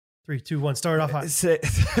3, 2, 1. Start it off hot.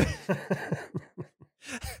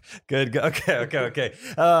 Good. Okay.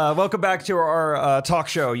 Welcome back to our talk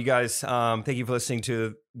show, you guys. Thank you for listening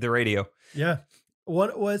to the radio. Yeah.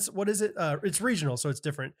 What is it? It's regional, so it's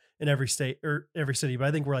different in every state or every city. But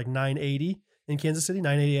I think we're like 980 in Kansas City,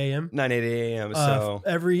 980 a.m. 9:80 a.m. So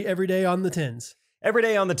every day on the 10s. Every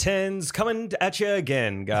day on the 10s, coming at you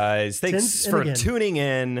again, guys. Thanks for tuning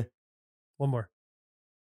in. One more.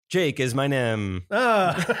 Jake is my name.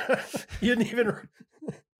 You didn't even.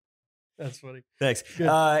 That's funny. Thanks.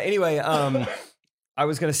 Anyway, I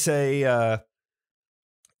was gonna say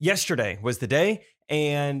yesterday was the day,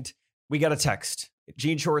 and we got a text.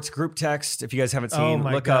 Jean Shorts group text. If you guys haven't seen,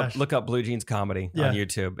 look up Blue Jeans Comedy on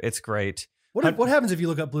YouTube. It's great. What happens if you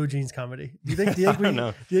look up Blue Jeans Comedy? Do you think do you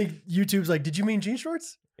think YouTube's like, did you mean Jean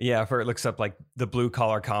Shorts? Yeah, for it looks up like the Blue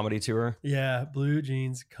Collar Comedy Tour. Yeah, Blue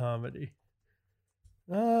Jeans Comedy.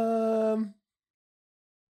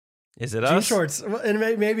 Is it Jean us? Shorts, and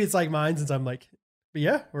maybe it's like mine since I'm like, but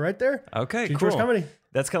yeah, we're right there. Okay, Jean cool. Shorts Comedy.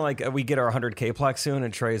 That's kind of like we get our 100K plaque soon,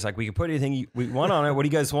 and Trey's like, we can put anything we want on it. What do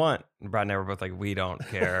you guys want? And Brad and I were both like, we don't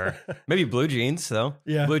care. Maybe Blue Jeans, though.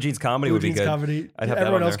 Yeah, Blue Jeans Comedy would be good. Comedy.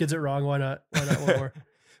 Everyone else gets it wrong. Why not? Why not one more?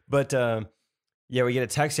 But yeah, we get a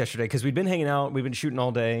text yesterday because we'd been hanging out. We've been shooting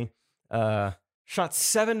all day. Shot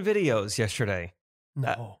 7 videos yesterday.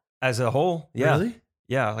 No, as a whole, yeah. Really?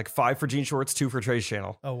 Yeah, like 5 for Jean Shorts, 2 for Trey's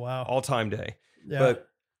channel. Oh, wow. All-time day. Yeah. But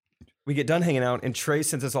we get done hanging out, and Trey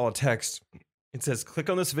sends us all a text. It says, click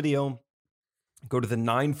on this video, go to the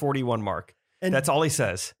 941 mark. And that's all he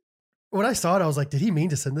says. When I saw it, I was like, did he mean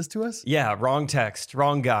to send this to us? Yeah, wrong text,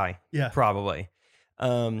 wrong guy. Yeah. Probably.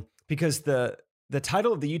 Because the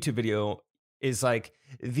title of the YouTube video is like,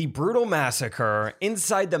 The Brutal Massacre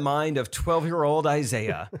Inside the Mind of 12-Year-Old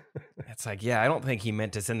Isaiah. It's like, yeah, I don't think he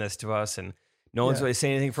meant to send this to us, and no one's really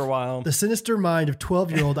saying anything for a while. The sinister mind of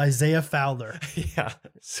 12-year-old Isaiah Fowler. Yeah.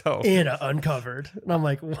 So Anna uncovered. And I'm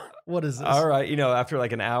like, what is this? All right. After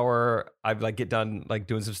like an hour, I like get done like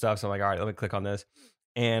doing some stuff. So I'm like, all right, let me click on this.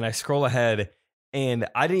 And I scroll ahead, and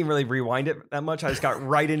I didn't even really rewind it that much. I just got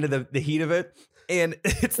right into the heat of it. And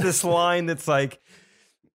it's this line that's like,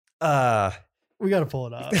 we got to pull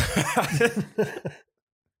it up.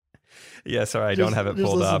 Yeah, sorry, I don't have it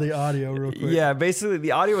pulled up. Just listen to the audio real quick. Yeah, basically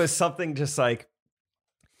the audio is something just like,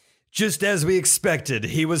 just as we expected,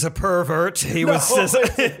 he was a pervert. He was just,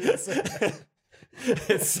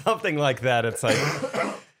 it's something like that. It's like,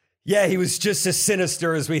 yeah, he was just as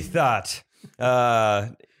sinister as we thought.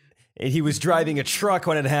 He was driving a truck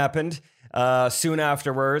when it happened. Soon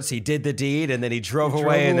afterwards, he did the deed, and then he drove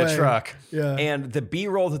away in the truck. Yeah. And the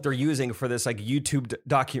B-roll that they're using for this like YouTube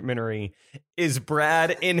documentary is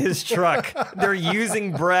Brad in his truck. They're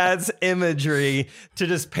using Brad's imagery to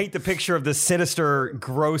just paint the picture of the sinister,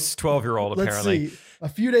 gross 12-year-old, apparently. Let's see. A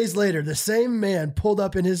few days later, the same man pulled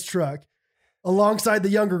up in his truck alongside the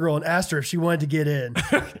younger girl and asked her if she wanted to get in.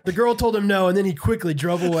 The girl told him no, and then he quickly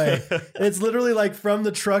drove away. And it's literally like from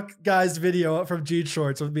the truck guy's video from Jean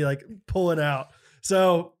Shorts. It would be like pulling out.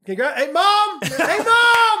 So, congrats. Hey, Mom! Hey,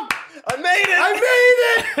 Mom! I made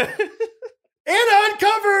it! Anna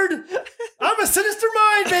uncovered! I'm a sinister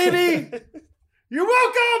mind, baby! You're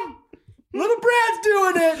welcome! Little Brad's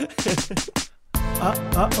doing it!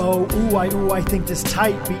 I think this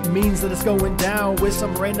tight beat means that it's going down with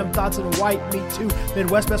some random thoughts and white meat too.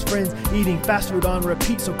 Midwest best friends eating fast food on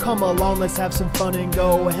repeat. So come along, let's have some fun and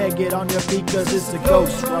go ahead, get on your feet, cause it's the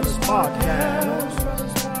Ghost Runners Podcast.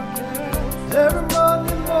 Every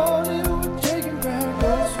Monday morning we're taking back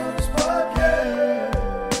Ghost Runners Podcast.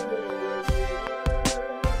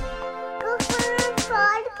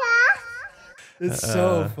 It's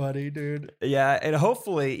so funny, dude. Yeah, and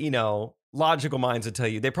hopefully, logical minds would tell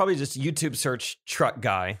you. They probably just YouTube search truck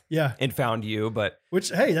guy, and found you. But which,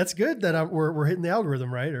 hey, that's good that we're hitting the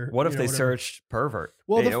algorithm right. Or what if they searched pervert?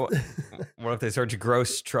 Well, what if they search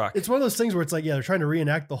gross truck? It's one of those things where it's like, they're trying to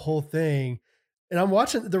reenact the whole thing, and I'm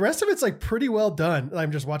watching the rest of it's like pretty well done.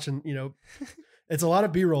 I'm just watching, it's a lot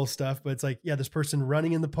of B-roll stuff, but it's like, this person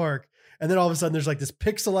running in the park. And then all of a sudden there's like this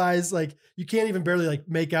pixelized, like you can't even barely like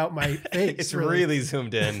make out my face. It's really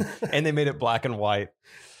zoomed in, and they made it black and white.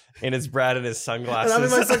 And it's Brad in his sunglasses. And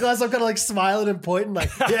I'm in my sunglasses. I'm kind of like smiling and pointing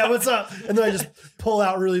like, yeah, what's up? And then I just pull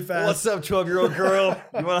out really fast. What's up, 12-year-old girl?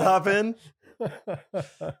 You want to hop in?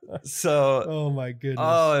 So, oh my goodness.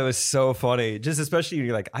 Oh, it was so funny. Just especially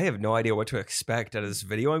you're like, I have no idea what to expect out of this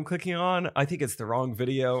video I'm clicking on. I think it's the wrong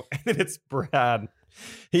video. And then it's Brad.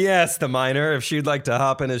 He asked the miner if she'd like to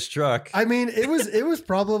hop in his truck. I mean, it was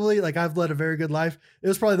probably like, I've led a very good life. It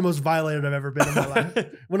was probably the most violated I've ever been in my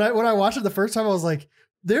life. When I watched it the first time, I was like,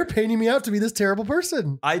 they're painting me out to be this terrible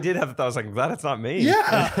person. I did have the thought. I was like, I'm glad it's not me.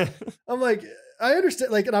 Yeah. I'm like, I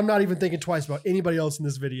understand. Like, and I'm not even thinking twice about anybody else in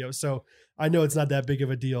this video. So I know it's not that big of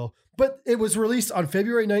a deal, but it was released on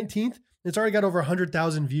February 19th. It's already got over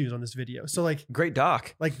 100,000 views on this video. So like, great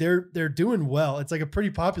doc. Like they're doing well. It's like a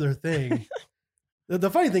pretty popular thing. The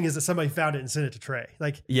funny thing is that somebody found it and sent it to Trey.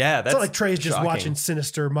 Like, yeah, that's it's not like Trey's just shocking. watching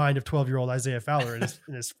Sinister Mind of 12-year-old Isaiah Fowler in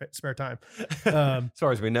his spare time. As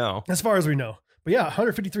far as we know. As far as we know. But yeah,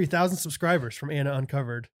 153,000 subscribers from Anna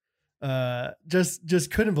Uncovered.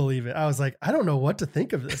 Just couldn't believe it. I was like, I don't know what to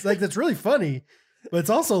think of this. Like, that's really funny, but it's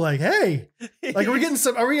also like, hey, like, are we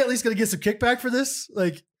at least going to get some kickback for this?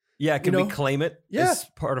 Like, yeah, can we claim it as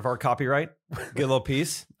part of our copyright? Get a little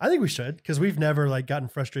piece. I think we should, because we've never like gotten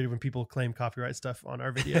frustrated when people claim copyright stuff on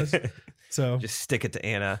our videos. So just stick it to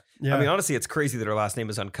Anna. Yeah. I mean, honestly, it's crazy that her last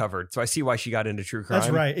name is Uncovered. So I see why she got into true crime.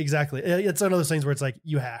 That's right. Exactly. It's one of those things where it's like,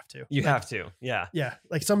 you have to. You have to. Yeah. Yeah.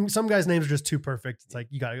 Like some guys' names are just too perfect. It's like,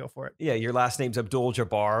 you got to go for it. Yeah. Your last name's Abdul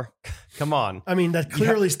Jabbar. Come on. I mean, that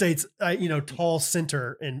clearly states, tall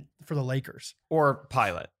center for the Lakers. Or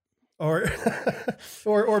pilot. Or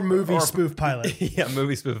movie spoof pilot. Yeah,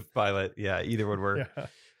 movie spoof pilot. Yeah, either would work. Yeah.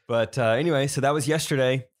 But anyway, so that was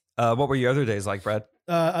yesterday. What were your other days like, Brad?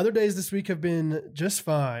 Other days this week have been just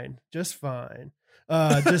fine. Just fine.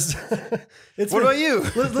 It's what about you?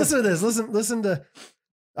 Listen to this. Listen to.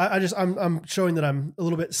 I'm showing that I'm a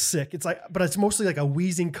little bit sick. It's like, but it's mostly like a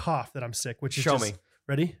wheezing cough that I'm sick. Which is show me.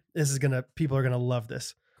 Ready? People are gonna love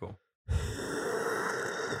this. Cool.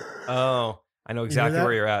 Oh. I know exactly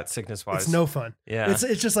where you're at, sickness wise. It's no fun. Yeah.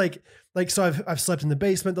 It's just like so I've slept in the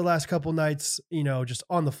basement the last couple nights, just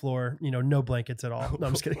on the floor, no blankets at all. No,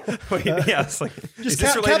 I'm just kidding. Wait, yeah, it's like just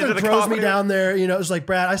Catherine throws me down there, it's like,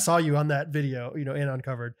 Brad, I saw you on that video, Anna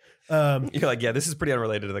Uncovered. You're like, yeah, this is pretty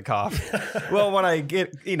unrelated to the cough. Well, when I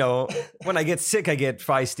get sick, I get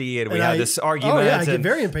feisty and we have this argument. Oh yeah, I get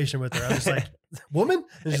very impatient with her. I'm just like, woman?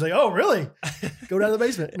 And she's like, oh, really? Go down to the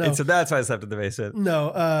basement. No. And so that's why I slept in the basement.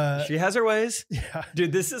 No. She has her ways. Yeah.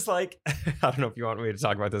 Dude, this is like, I don't know if you want me to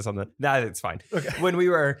talk about this nah, it's fine. Okay. When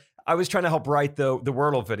I was trying to help write the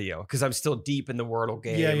Wordle video because I'm still deep in the Wordle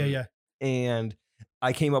game. Yeah. And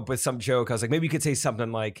I came up with some joke. I was like, maybe you could say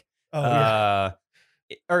something like, or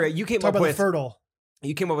you came Talk up about with the fertile.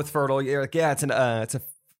 You came up with fertile. You're like, yeah,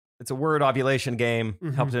 it's a word ovulation game.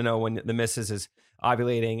 Mm-hmm. Help to know when the missus is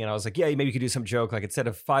ovulating. And I was like, yeah, maybe you could do some joke. Like instead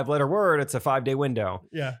of 5-letter word, it's a 5-day window.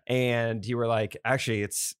 Yeah. And you were like, actually,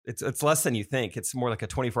 it's less than you think. It's more like a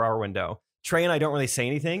 24-hour window. Trey and I don't really say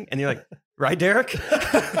anything. And you're like, right, Derek?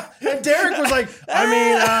 And Derek was like, I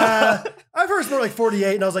mean, I've heard it's more like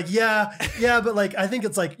 48. And I was like, yeah. But like, I think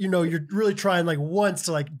it's like, you're really trying like once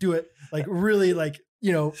to like do it, like really like,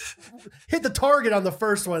 hit the target on the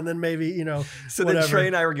first one, then maybe, So whatever. then Trey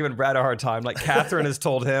and I were giving Brad a hard time. Like Catherine has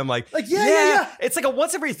told him like yeah. It's like a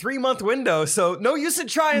once every 3-month window. So no use in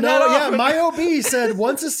trying that. Yeah, my OB said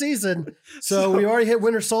once a season. So we already hit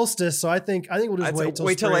winter solstice. So I think we'll just wait till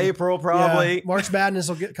spring. April, probably. Yeah, March Madness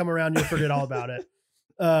will come around. You'll forget all about it.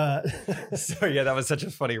 So yeah, that was such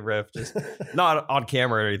a funny riff. Just not on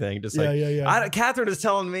camera or anything. Just like, yeah. Catherine is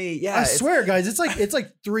telling me, yeah. I swear, guys, it's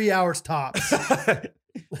like 3 hours tops.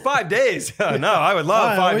 5 days. No, I would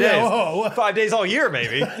love 5 days. Yeah, 5 days all year,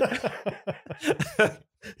 maybe.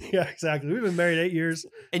 Yeah, exactly. We've been married 8 years.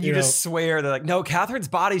 And you just swear they're like, no, Catherine's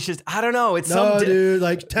body's just, I don't know. It's dude,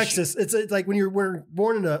 like Texas. It's like when we're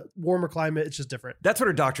born in a warmer climate, it's just different. That's what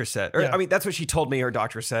her doctor said. Or, I mean, that's what she told me her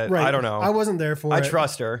doctor said. Right. I don't know. I wasn't there for it. I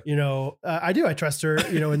trust her. I do. I trust her,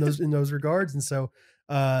 in those regards. And so,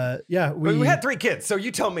 yeah. We had 3 kids. So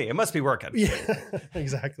you tell me. It must be working. Yeah,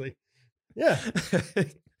 exactly. Yeah.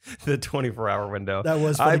 The 24-hour window. That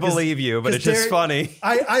was funny, I believe you, but it's just funny.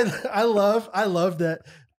 I love that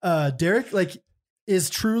Derek is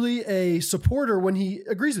truly a supporter when he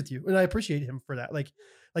agrees with you. And I appreciate him for that. Like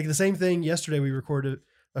the same thing yesterday, we recorded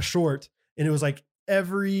a short and it was like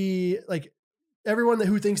everyone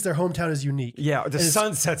who thinks their hometown is unique. Yeah, the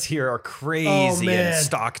sunsets here are crazy in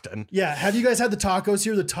Stockton. Yeah, have you guys had the tacos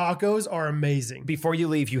here? The tacos are amazing. Before you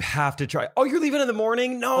leave, you have to try. Oh, you're leaving in the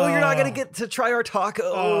morning? No, you're not going to get to try our tacos.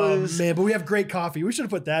 Oh, man, but we have great coffee. We should have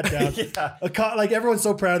put that down. Yeah. Everyone's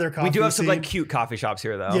so proud of their coffee. We do have some cute coffee shops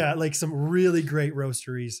here, though. Yeah, like some really great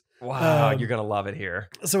roasteries. Wow, you're going to love it here.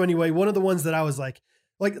 So anyway, one of the ones that I was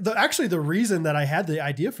the reason that I had the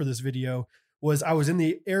idea for this video was I was in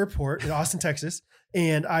the airport in Austin, Texas,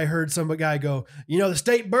 and I heard some guy go, the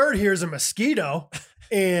state bird here is a mosquito,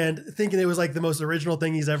 and thinking it was like the most original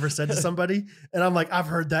thing he's ever said to somebody. And I'm like, I've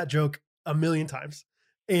heard that joke a million times.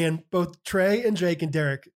 And both Trey and Jake and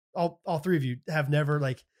Derek, all 3 of you have never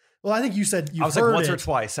Well, I think you said you I was heard like once it, or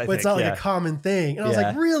twice, but it's not like a common thing. And I was Yeah.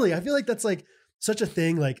 like, really? I feel like that's like such a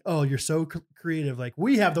thing. Like, oh, you're so creative. Like,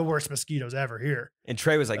 we have the worst mosquitoes ever here. And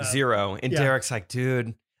Trey was like 0. And yeah. Derek's like,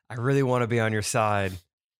 dude, I really want to be on your side.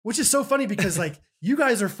 Which is so funny because like you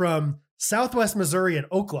guys are from Southwest Missouri and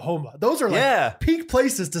Oklahoma. Those are like peak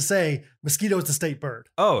places to say mosquito is the state bird.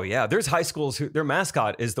 Oh yeah. There's high schools who their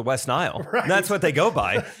mascot is the West Nile. Right. That's what they go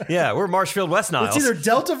by. Yeah. We're Marshfield West Nile. It's either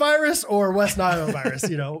Delta virus or West Nile virus,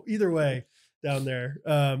 either way down there.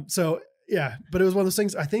 So yeah, but it was one of those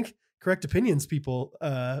things. I think Correct Opinions people,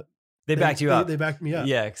 they backed you up. They backed me up.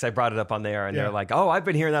 Yeah, because I brought it up on there, and they're like, "Oh, I've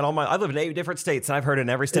been hearing that I lived in 8 different states, and I've heard it in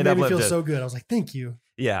every state I've lived in." It made me feel so good. I was like, "Thank you."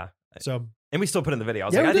 Yeah. So, and we still put in the video. I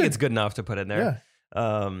was like, I think it's good enough to put in there.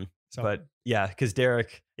 Yeah. But yeah, because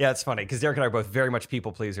Derek, it's funny because Derek and I are both very much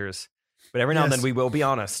people pleasers, but every now and then we will be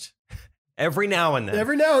honest. Every now and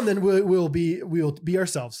then we'll be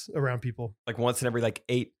ourselves around people. Like once in every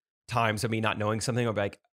 8 times of me not knowing something, I'll be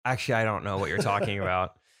like, actually, I don't know what you're talking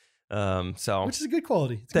about. So which is a good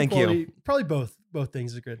quality. Thank you. Probably both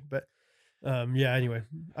things are good, but anyway,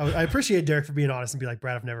 I appreciate Derek for being honest and be like,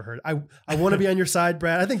 Brad, I've never heard. I want to be on your side,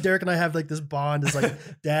 Brad. I think Derek and I have like this bond as like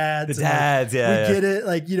dads. The dads, yeah. We get it.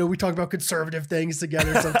 Like, we talk about conservative things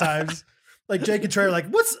together sometimes. Like Jake and Trey are like,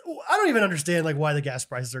 I don't even understand like why the gas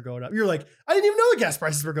prices are going up. You're like, I didn't even know the gas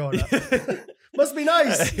prices were going up. Must be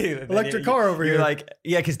nice. Electric car over here. You're like,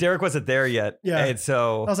 yeah, because Derek wasn't there yet. Yeah. And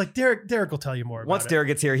so I was like, Derek will tell you more. Once Derek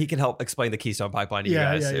gets here, he can help explain the Keystone Pipeline to you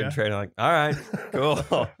guys. Yeah. And Trey and I'm like, all right,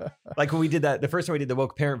 cool. Like when we did that, the first time we did the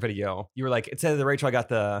woke parent video, you were like, it said that Rachel, I got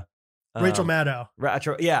the Rachel Maddow.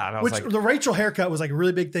 Yeah. And I was Which like, the Rachel haircut was like a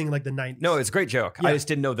really big thing in like the 90s. No, it's a great joke. Yeah. I just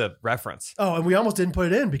didn't know the reference. Oh, and we almost didn't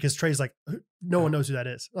put it in because Trey's like, no one knows who that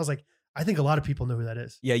is. I was like, I think a lot of people know who that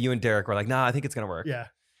is. Yeah, you and Derek were like, nah, I think it's gonna work. Yeah.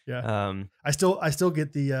 Yeah. I still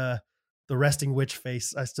get the resting witch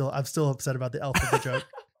face. I'm still upset about the elf of the joke.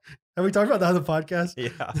 Have we talked about that on the podcast?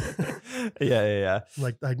 Yeah.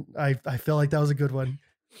 Like I feel like that was a good one.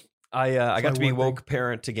 I got to be woke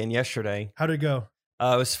parent again yesterday. How'd it go?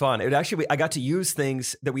 It was fun. I got to use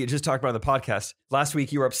things that we had just talked about on the podcast. Last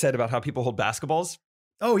week, you were upset about how people hold basketballs.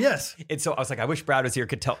 Oh, yes. And so I was like, I wish Brad was here,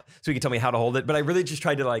 so he could tell me how to hold it. But I really just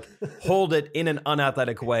tried to like hold it in an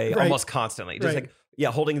unathletic way almost constantly. Just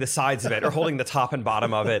holding the sides of it or holding the top and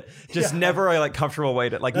bottom of it. Just never a comfortable way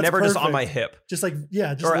to That's never perfect. just on my hip. Just like,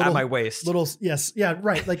 just or at my waist. Yes. Yeah.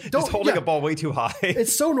 Right. Like don't just holding a ball way too high.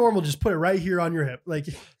 It's so normal. Just put it right here on your hip. Like,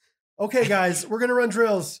 okay, guys, we're going to run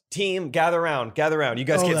drills. Team, gather around. You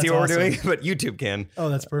guys can't see what we're doing, but YouTube can. Oh,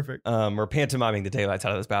 that's perfect. We're pantomiming the daylights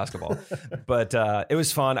out of this basketball. But it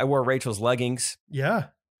was fun. I wore Rachel's leggings. Yeah.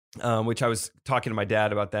 Which I was talking to my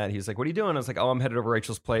dad about that. He was like, what are you doing? I was like, oh, I'm headed over to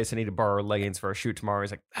Rachel's place. I need to borrow her leggings for a shoot tomorrow.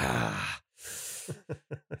 He's like,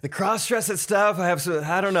 the cross-dressed stuff.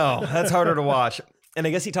 I don't know. That's harder to watch. And I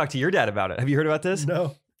guess he talked to your dad about it. Have you heard about this?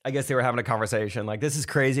 No. I guess they were having a conversation. Like, this is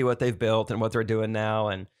crazy what they've built and what they're doing now.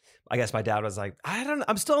 And I guess my dad was like, I don't know.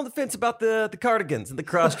 I'm still on the fence about the cardigans and the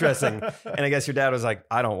cross-dressing. And I guess your dad was like,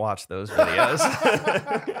 I don't watch those videos.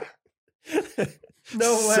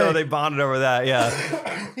 No way. So they bonded over that.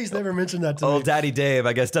 Yeah. He's never mentioned that to Old me. Daddy Dave,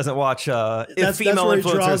 I guess, doesn't watch female that's where he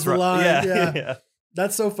influencers. draws the line. Yeah.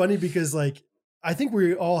 That's so funny because like, I think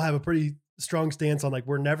we all have a pretty strong stance on like,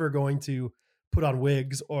 we're never going to put on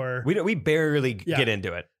wigs or we barely get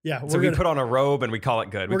into it. Yeah. So we put on a robe and we call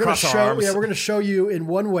it good. We cross our arms. Yeah. We're going to show you in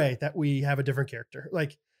one way that we have a different character.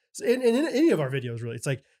 Like in any of our videos, really, it's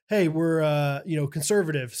like, hey, we're,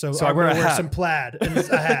 conservative. So I wear some plaid and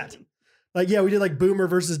a hat. Like, yeah, we did like Boomer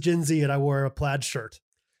versus Gen Z and I wore a plaid shirt.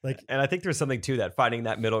 Like, and I think there's something to that, finding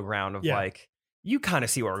that middle ground of like, you kind of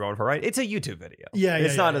see what we're going for, right? It's a YouTube video. Yeah.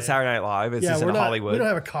 It's not a Saturday Night Live. It's just in Hollywood. We don't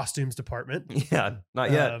have a costumes department. Yeah, not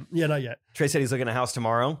yet. Not yet. Trey said he's looking at a house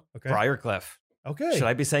tomorrow. Okay. Briarcliff. Okay. Should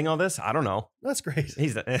I be saying all this? I don't know. That's great.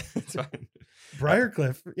 It's fine.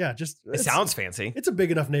 Briarcliff. Yeah, it sounds fancy. It's a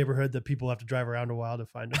big enough neighborhood that people have to drive around a while to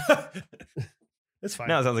find it. It's fine.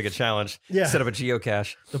 Now it sounds like a challenge. Yeah. Set up a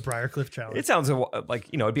geocache. The Briarcliff challenge. It sounds like,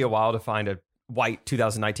 it'd be a while to find a white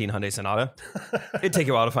 2019 Hyundai Sonata. It'd take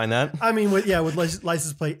you a while to find that. I mean, with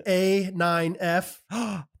license plate A9F.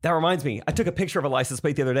 That reminds me. I took a picture of a license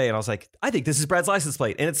plate the other day and I was like, I think this is Brad's license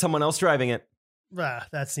plate and it's someone else driving it.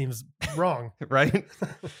 That seems wrong. Right?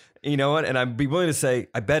 You know what? And I'd be willing to say,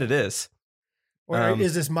 I bet it is. Or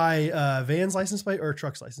is this my van's license plate or a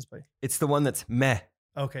truck's license plate? It's the one that's meh.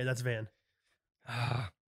 Okay, that's van.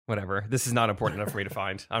 Whatever. This is not important enough for me to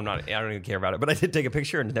find. I don't even care about it. But I did take a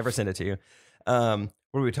picture and never send it to you. What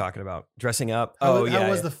are we talking about? Dressing up? How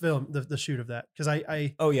was the film, the shoot of that? Because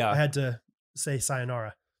I I had to say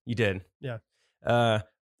sayonara. You did? Yeah.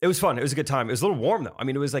 It was fun. It was a good time. It was a little warm though. I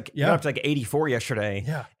mean, it was like it got up to like 84 yesterday.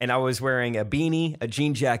 Yeah. And I was wearing a beanie, a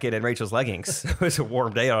jean jacket, and Rachel's leggings. It was a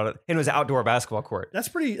warm day on it. And it was an outdoor basketball court. That's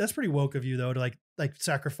pretty woke of you though to like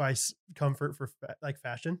sacrifice comfort for like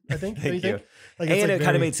fashion. I think. Thank you. Like, and it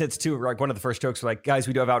kind of made sense too. Like one of the first jokes were like, guys,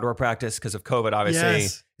 we do have outdoor practice because of COVID. Obviously,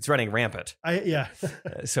 it's running rampant.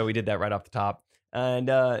 So we did that right off the top, and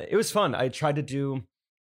it was fun. I tried to do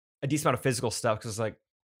a decent amount of physical stuff because like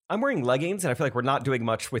I'm wearing leggings, and I feel like we're not doing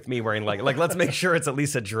much with me wearing leggings. Like let's make sure it's at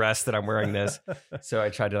least a dress that I'm wearing this. So I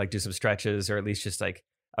tried to like do some stretches, or at least just like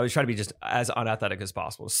I was trying to be just as unathletic as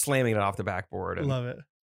possible, slamming it off the backboard. And, love it.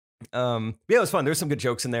 Yeah, it was fun. There's some good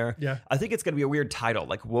jokes in there. Yeah. I think it's going to be a weird title,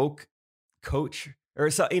 like woke coach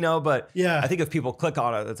or so, but yeah, I think if people click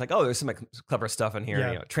on it, it's like, oh, there's some like, clever stuff in here,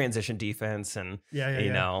 Yeah. Transition defense and,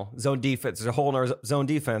 yeah. Zone defense. There's a whole zone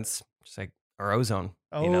defense, just like our ozone,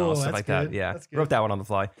 Oh, stuff that's like good. that. Yeah. That's good. Wrote that one on the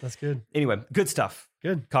fly. That's good. Anyway, good stuff.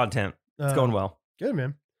 Good Content. It's going well. Good,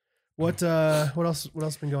 man. What else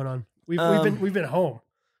been going on? We've been home.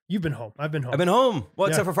 You've been home. I've been home. I've been home. Well,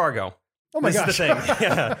 except for Fargo. Oh my this gosh. is the thing.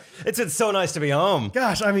 Yeah. It's been so nice to be home.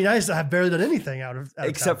 Gosh, I mean, I have barely done anything out of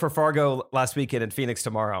Except town. for Fargo last weekend and Phoenix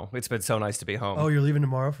tomorrow. It's been so nice to be home. Oh, you're leaving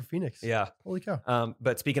tomorrow for Phoenix? Yeah. Holy cow.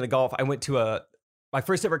 But speaking of golf, I went to my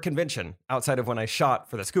first ever convention outside of when I shot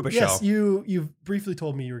for the scuba show. Yes, you briefly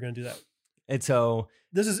told me you were going to do that. And so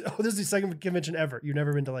This is the second convention ever. You've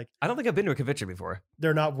never been to I don't think I've been to a convention before.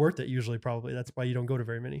 They're not worth it usually, probably. That's why you don't go to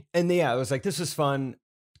very many. And yeah, it was like, this was fun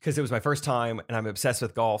because it was my first time and I'm obsessed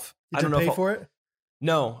with golf. Did you pay for it?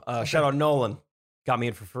 No. Shout out Nolan. Got me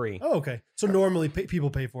in for free. Oh, okay. So normally people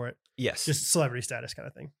pay for it. Yes. Just celebrity status kind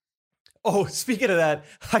of thing. Oh, speaking of that,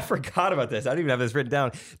 I forgot about this. I don't even have this written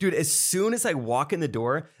down. Dude, as soon as I walk in the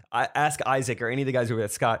door, I ask Isaac or any of the guys who were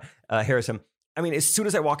at Scott Harrison. I mean, as soon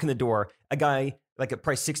as I walk in the door, a guy, like a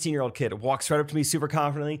probably 16-year-old kid, walks right up to me super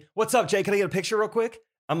confidently. What's up, Jay? Can I get a picture real quick?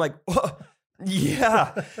 I'm like, oh,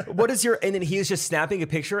 yeah. What is your, and then he is just snapping a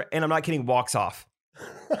picture and I'm not kidding, walks off.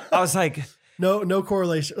 I was like, no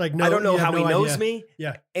correlation. Like, no, I don't know how he knows idea. me.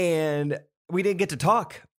 Yeah. And we didn't get to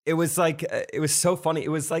talk. It was like, it was so funny. It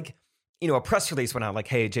was like, a press release went out like,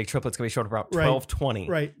 hey, Jake Triplett's going to be showing up around 12:20.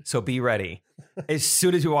 Right. So be ready. As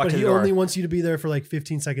soon as you walk But in he the door. only wants you to be there for like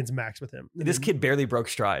 15 seconds max with him. This kid barely broke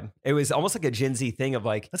stride. It was almost like a Gen Z thing of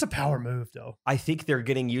like, That's a power move though. I think they're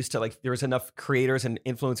getting used to like, there's enough creators and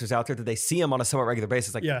influencers out there that they see him on a somewhat regular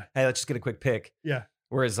basis. Like, Yeah. hey, let's just get a quick pic. Yeah.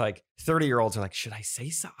 Whereas like 30-year-olds are like, should I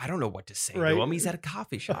say so? I don't know what to say Right. to him. He's at a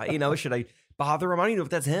coffee shop. Should I bother him? I don't even know if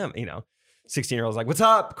that's him. 16-year-old's like, what's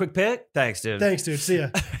up? Quick pic? Thanks, dude. Thanks, dude. See ya.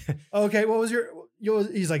 Okay. What was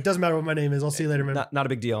he's like, doesn't matter what my name is. I'll see you later, man. Not a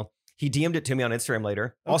big deal. He DM'd it to me on Instagram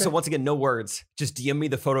later. Okay. Also, once again, no words. Just DM me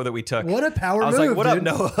the photo that we took. What a power I was move, like, what dude.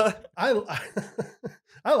 up, Noah?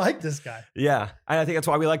 I like this guy. Yeah. And I think that's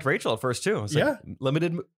why we liked Rachel at first, too. It's like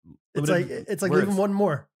limited It's like words. leave him one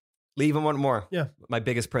more. Leave him one more. Yeah. My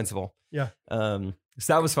biggest principle. Yeah. So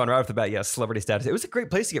that was fun right off the bat. Yeah. Celebrity status. It was a great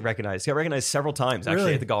place to get recognized. Got recognized several times actually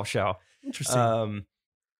Really? at the golf show. Interesting.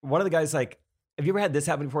 One of the guys like, have you ever had this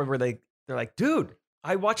happen before where they're like, dude,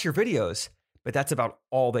 I watch your videos, but that's about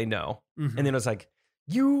all they know. Mhm. And then it was like,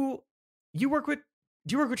 do you work with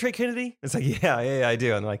Trey Kennedy? It's like, yeah, I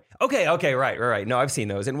do. And they're like, okay, right. No, I've seen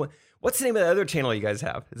those. And what's the name of the other channel you guys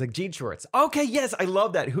have? It's like Gene Shorts. Okay, yes, I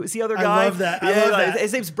love that. Who's the other guy? I love that. I love that.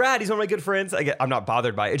 His name's Brad. He's one of my good friends. I'm not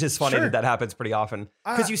bothered by it. It's just funny Sure. that happens pretty often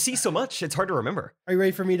because you see so much. It's hard to remember. Are you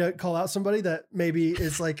ready for me to call out somebody that maybe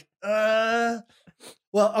is like,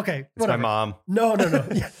 well, okay. It's Whatever. my mom. No.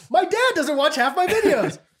 Yeah. My dad doesn't watch half my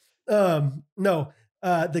videos. No.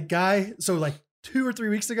 The guy, so like 2 or 3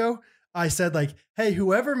 weeks ago, I said like, hey,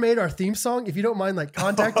 whoever made our theme song, if you don't mind like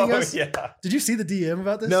contacting us. Yeah. Did you see the DM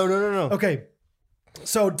about this? No. Okay.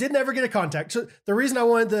 So did never get a contact. So the reason I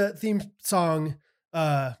wanted the theme song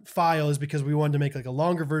file is because we wanted to make like a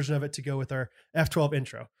longer version of it to go with our F12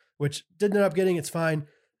 intro, which didn't end up getting. It's fine.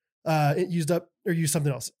 It used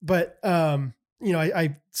something else. But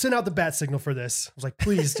I sent out the bat signal for this. I was like,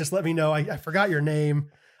 please just let me know. I forgot your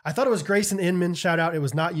name. I thought it was Grayson Inman. Shout out. It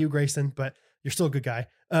was not you, Grayson, but you're still a good guy.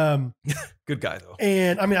 Good guy though.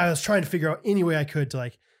 And I mean, I was trying to figure out any way I could to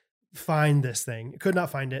like find this thing. Could not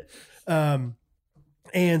find it.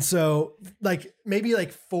 And so like maybe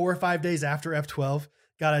like 4 or 5 days after F12,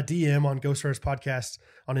 got a DM on Ghost Runners Podcast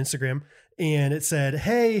on Instagram. And it said,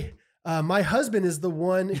 hey, my husband is the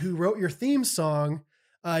one who wrote your theme song.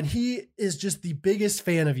 And he is just the biggest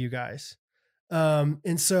fan of you guys.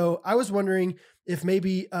 And so I was wondering if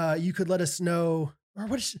maybe you could let us know, or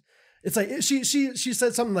what is she, it's like, she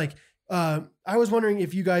said something like, I was wondering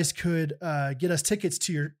if you guys could get us tickets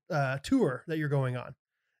to your tour that you're going on.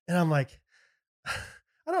 And I'm like,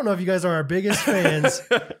 I I don't know if you guys are our biggest fans.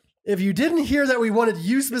 If you didn't hear that we wanted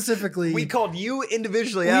you specifically, We called you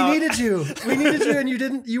individually we out. needed you. We needed you,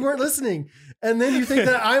 and you weren't listening. And then you think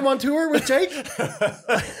that I'm on tour with Jake?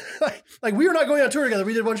 like we were not going on tour together.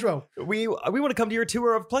 We did one show. We want to come to your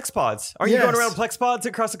tour of Plex Pods. Are you Yes. going around Plex Pods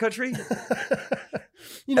across the country?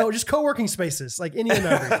 Just co-working spaces, like any and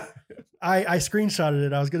every. I screenshotted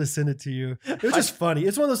it. I was going to send it to you. It was just funny.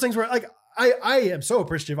 It's one of those things where like I am so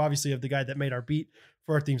appreciative, obviously, of the guy that made our beat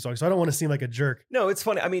for our theme song. So I don't want to seem like a jerk. No, it's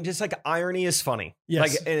funny. I mean, just like irony is funny.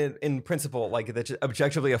 Yes. Like in principle, like that's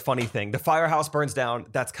objectively a funny thing. The firehouse burns down.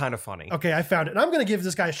 That's kind of funny. Okay, I found it. And I'm going to give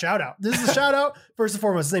this guy a shout out. This is a shout out, first and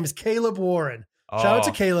foremost. His name is Caleb Warren. Shout out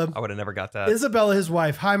to Caleb. I would have never got that. Isabella, his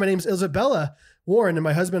wife. Hi, my name's Isabella Warren, and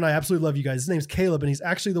my husband and I absolutely love you guys. His name's Caleb, and he's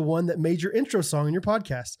actually the one that made your intro song in your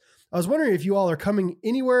podcast. I was wondering if you all are coming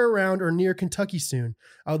anywhere around or near Kentucky soon.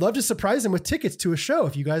 I would love to surprise him with tickets to a show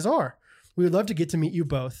if you guys are. We would love to get to meet you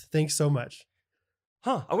both. Thanks so much.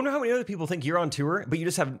 Huh. I wonder how many other people think you're on tour, but you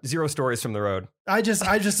just have zero stories from the road. I just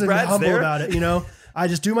am Brad's humble there. about it, I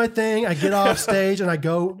just do my thing. I get off stage and I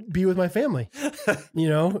go be with my family,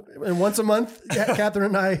 and once a month,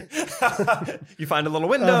 Catherine and I, You find a little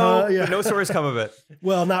window, yeah. but no stories come of it.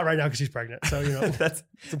 well, not right now because she's pregnant. So, That's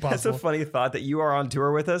it's a impossible. funny thought that you are on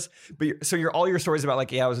tour with us, but you're all your stories about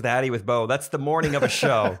like, yeah, I was with Addie with Bo. That's the morning of a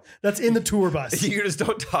show. That's in the tour bus. You just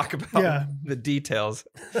don't talk about Yeah. the details.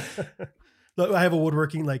 Look, I have a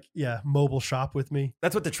woodworking, mobile shop with me.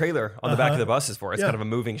 That's what the trailer on the back of the bus is for. It's Yeah. kind of a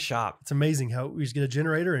moving shop. It's amazing how we just get a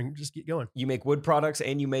generator and just get going. You make wood products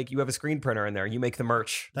and you have a screen printer in there. You make the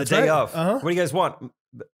merch That's the day right. of. Uh-huh. What do you guys want?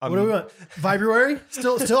 What do we want? February?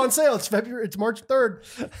 Still on sale. It's February. It's March 3rd.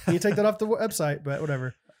 You take that off the website, but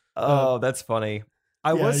whatever. Oh, that's funny.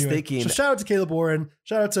 I was Anyway. thinking. So shout out to Caleb Warren.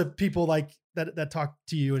 Shout out to people like that talk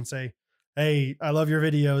to you and say, "Hey, I love your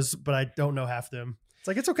videos, but I don't know half them." It's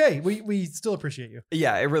like, it's okay. We still appreciate you.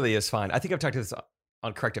 Yeah, it really is fine. I think I've talked to this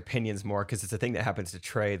on Correct Opinions more because it's a thing that happens to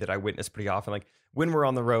Trey that I witness pretty often. Like when we're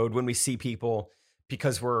on the road, when we see people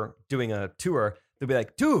because we're doing a tour, they'll be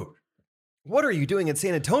like, dude, what are you doing in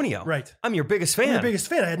San Antonio? Right. I'm your biggest fan. I'm your biggest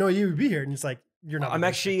fan. I had no idea you would be here. And it's like, you're not. I'm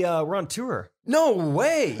actually, we're on tour. No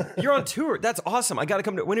way. You're on tour. That's awesome. I got to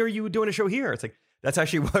come to, when are you doing a show here? It's like, that's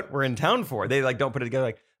actually what we're in town for. They don't put it together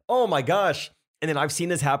like, oh my gosh. And then I've seen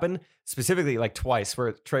this happen specifically like twice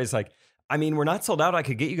where Trey's like, I mean, we're not sold out. I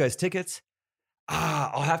could get you guys tickets.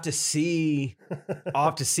 I'll have to see. I'll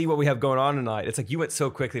have to see what we have going on tonight. It's like, you went so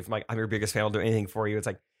quickly from like, I'm your biggest fan. I'll do anything for you. It's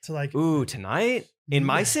like, to like, ooh, tonight in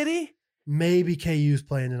my city? maybe KU's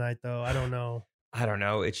playing tonight though. I don't know. I don't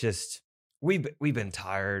know. It's just, we've been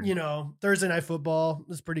tired. Thursday night football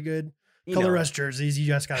is pretty good. You Color know. rush jerseys. You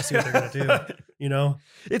just got to see what they're going to do.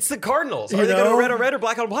 It's the Cardinals. You Are they going know? to red on red or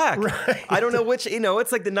black on black? Right. I don't know which,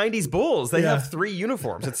 it's like the 90s Bulls. They Yeah. have 3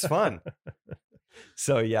 uniforms. It's fun.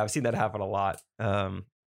 So yeah, I've seen that happen a lot.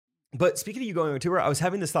 But speaking of you going on tour, I was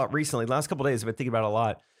having this thought recently. The last couple of days, I've been thinking about it a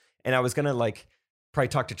lot. And I was going to probably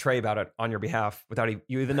talk to Trey about it on your behalf without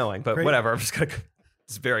you even knowing. But Great. whatever, I'm just going to,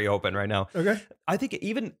 it's very open right now. Okay. I think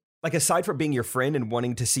even aside from being your friend and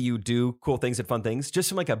wanting to see you do cool things and fun things, just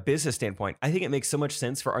from a business standpoint, I think it makes so much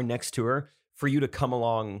sense for our next tour for you to come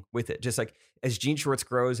along with it. Just like as Gene Schwartz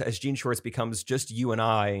grows, as Gene Schwartz becomes just you and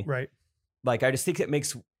I, Right. I just think it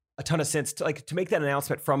makes a ton of sense to make that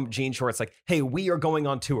announcement from Gene Schwartz, like, hey, we are going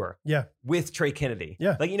on tour Yeah. with Trey Kennedy.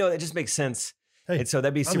 Yeah. It just makes sense. Hey, And so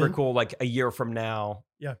that'd be I'm super in. cool. A year from now,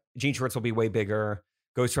 Yeah. Gene Schwartz will be way bigger.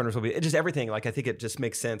 Ghost Runners will be just everything. I think it just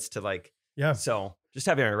makes sense to Yeah. so just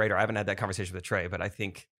having it on your radar. I haven't had that conversation with Trey, but I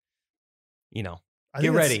think, I get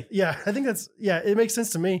think that's- ready. Yeah. I think it makes sense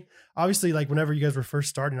to me. Obviously, whenever you guys were first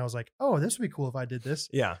starting, I was like, oh, this would be cool if I did this.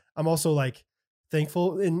 Yeah. I'm also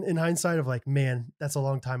thankful in hindsight of man, that's a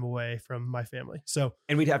long time away from my family. So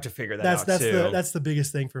And we'd have to figure that out that's too. that's the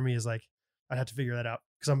biggest thing for me is I'd have to figure that out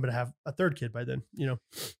because I'm going to have a third kid by then,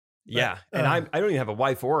 yeah. And I don't even have a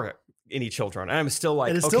wife or any children. And I'm still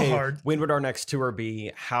It is okay, still hard. when would our next tour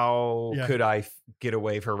be? How Yeah. could I get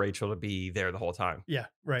away for Rachel to be there the whole time? Yeah.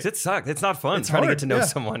 Right. 'Cause it sucks. It's not fun It's trying to hard, get to know yeah.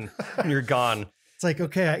 someone when you're gone. It's like,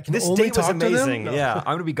 okay, I can This only date was talk to them? amazing. No. Yeah. I'm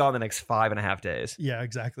going to be gone the next 5.5 days. Yeah,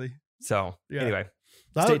 exactly. So Yeah. anyway,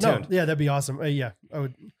 No, stay no, tuned. yeah, that'd be awesome. Yeah,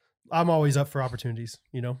 I'm always up for opportunities.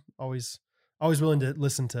 Always willing to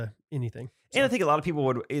listen to anything. And I think a lot of people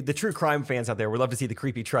would, the true crime fans out there would love to see the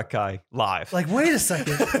creepy truck guy live. Like, wait a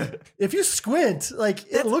second. If you squint, like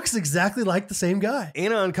it looks exactly like the same guy.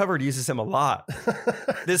 Anna Uncovered uses him a lot.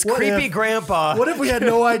 This What creepy if- grandpa. What if we had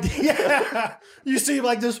no idea? Yeah. You see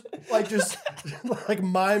like this, like just like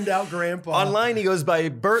mimed out grandpa. Online, he goes by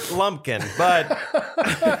Bert Lumpkin, but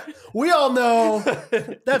We all know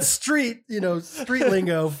that's street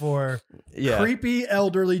lingo for creepy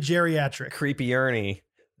elderly geriatric. creepy Ernie.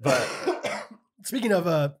 But Speaking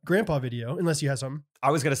of grandpa video, unless you have something, I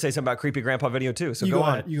was going to say something about creepy grandpa video too. So you go on.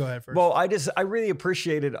 ahead. You go ahead first. Well, I really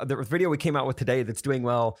appreciated the video we came out with today that's doing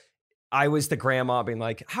well. I was the grandma being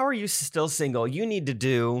like, how are you still single? You need to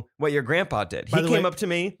do what your grandpa did. By He the came way- up to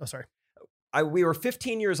me. oh, sorry. We were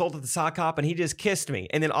 15 years old at the sock hop and he just kissed me.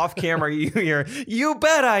 And then off camera, you hear, you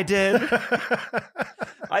bet I did.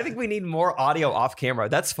 I think we need more audio off camera.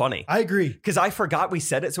 That's funny. I agree. Because I forgot we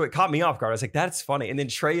said it, so it caught me off guard. I was like, that's funny. And then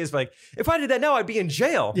Trey is like, if I did that now, I'd be in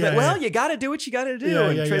jail. Yeah, Like, well, you got to do what you got to do. Yeah,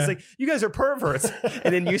 and yeah, Trey's yeah. like, you guys are perverts.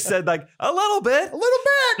 And then you said like, a little bit. A little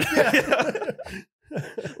bit. Yeah.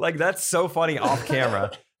 Like, that's so funny off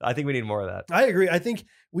camera. I think we need more of that. I agree. I think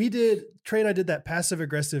Trey and I did that passive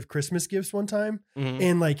aggressive Christmas gifts one time. Mhm.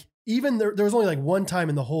 And like, even there was only like one time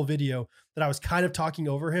in the whole video that I was kind of talking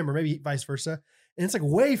over him, or maybe vice versa. And it's like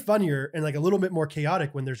way funnier and like a little bit more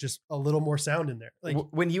chaotic when there's just a little more sound in there. Like,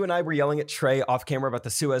 When you and I were yelling at Trey off camera about the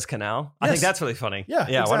Suez Canal, I think Yes. that's really funny. Yeah,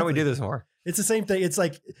 Yeah. Why don't we exactly. do this more? it's the same thing. It's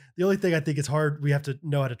like the only thing I think it's hard. We have to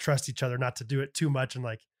know how to trust each other, not to do it too much and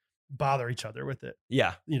like bother each other with it,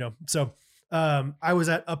 Yeah. So I was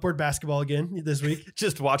at Upward Basketball again this week.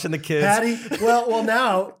 Just watching the kids. Patty, well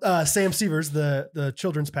now Sam Severs, the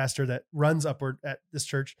children's pastor that runs Upward at this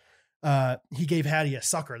church, he gave Hattie a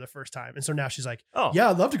sucker the first time, and so now she's like, Oh. yeah,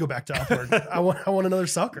 I'd love to go back to Upward. I want another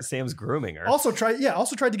sucker. Sam's grooming her. Also tried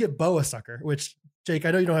to get Bo a sucker, which Jake,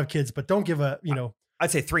 I know you don't have kids, but don't give I'd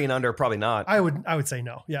say 3 and under, probably not. I would say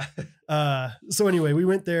no. Yeah. So anyway, we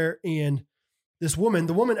went there and the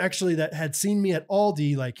woman actually that had seen me at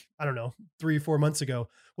Aldi, like, I don't know, 3 or 4 months ago,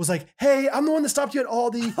 was like, hey, I'm the one that stopped you at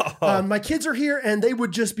Aldi. My kids are here and they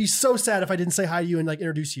would just be so sad if I didn't say hi to you and like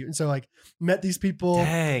introduce you. And so like met these people.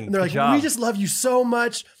 Dang. And they're good like, job. we just love you so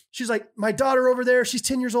much. She's like, my daughter over there, she's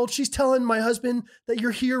 10 years old. She's telling my husband that you're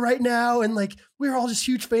here right now. And like, we're all just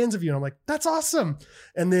huge fans of you. And I'm like, that's awesome.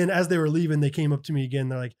 And then as they were leaving, they came up to me again.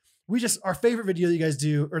 They're like, our favorite video that you guys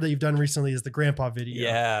do or that you've done recently is the grandpa video.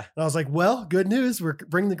 Yeah. And I was like, well, good news. We're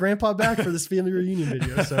bringing the grandpa back for this family reunion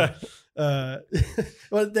video. So,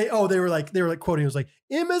 well, they were like quoting, it was like,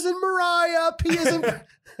 M as in Mariah, P as in,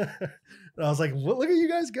 and I was like, well, look at you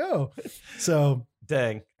guys go. So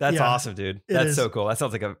Dang. That's Yeah, awesome, dude. it That's is. so cool. That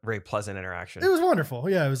sounds like a very pleasant interaction. it was wonderful.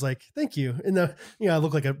 Yeah. It was like, thank you. And I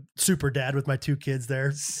look like a super dad with my 2 kids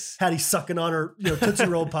there. Hattie sucking on her, Tootsie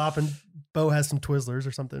Roll Pop, and Bo has some Twizzlers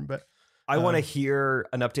or something, but I want to hear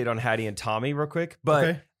an update on Hattie and Tommy real quick. But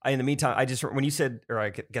okay. in the meantime, when you said, or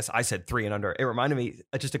I guess I said 3 and under, it reminded me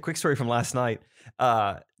just a quick story from last night.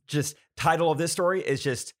 Just title of this story is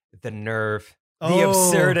just the nerve, the Oh,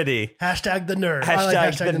 absurdity, Hashtag the nerve. I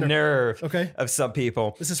hashtag, like the nerve Okay. of some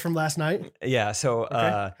people. This is from last night. Yeah. So Okay.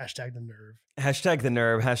 Hashtag the nerve. hashtag the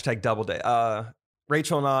nerve, hashtag double day.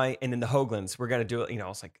 Rachel and I, and then the Hoaglands, we're going to do it.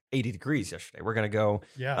 It's like 80 degrees yesterday. We're going to go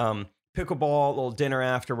Yeah. pickleball, a little dinner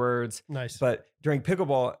afterwards. Nice. But during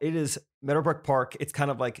pickleball, it is Meadowbrook Park. It's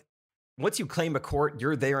kind of like once you claim a court,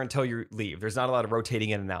 you're there until you leave. There's not a lot of rotating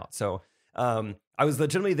in and out. So I was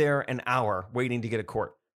legitimately there an hour waiting to get a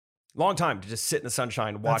court. Long time to just sit in the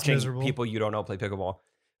sunshine watching miserable. people you don't know play pickleball.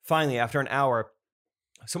 Finally, after an hour,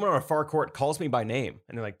 someone on a far court calls me by name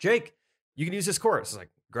and they're like, Jake, you can use this court. So I was like,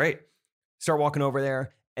 great. Start walking over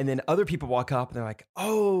there. And then other people walk up and they're like,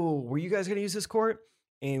 oh, were you guys going to use this court?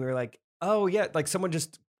 And we were like, oh, yeah. Like someone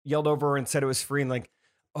just yelled over and said it was free. And like,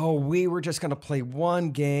 oh, we were just going to play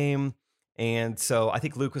one game. And so I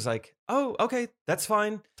think Luke was like, oh, okay, that's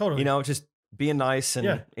fine. Totally. Just being nice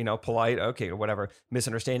and, Yeah. Polite. Okay, or whatever.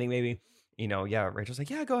 Misunderstanding maybe. Yeah, Rachel's like,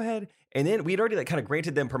 yeah, go ahead. And then we'd already like kind of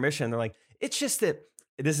granted them permission. They're like, it's just that,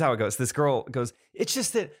 this is how it goes. This girl goes, it's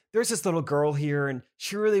just that there's this little girl here and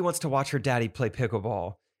she really wants to watch her daddy play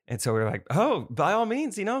pickleball. And so we were like, oh, by all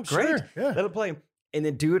means, great. Sure, yeah. Let it play. And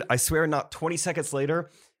then, dude, I swear not 20 seconds later,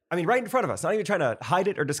 right in front of us, not even trying to hide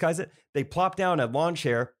it or disguise it, they plop down a lawn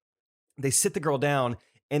chair. They sit the girl down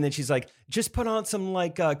And then she's like, just put on some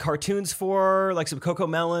like cartoons for her, like some Coco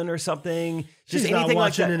Melon or something. Just She's not anything like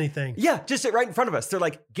watching that. anything. Yeah, just sit right in front of us. They're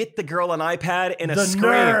like, get the girl an iPad and a The screen.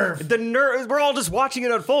 nerve. The nerve. We're all just watching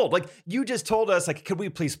it unfold. Like, you just told us, like, could we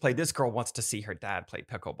please play? This girl wants to see her dad play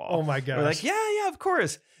pickleball. Oh my gosh. We're like, yeah, of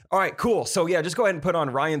course. All right, cool. So yeah, just go ahead and put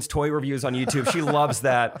on Ryan's toy reviews on YouTube. She loves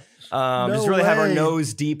that. Just really have her way.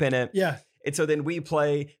 nose deep in it. Yeah. And so then we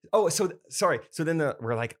play. Oh, so sorry. So then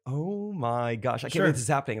we're like, oh my gosh, I can't believe this is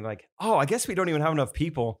happening. And like, oh, I guess we don't even have enough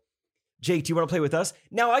people. Jake, do you want to play with us?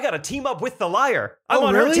 Now I got to team up with the liar. I'm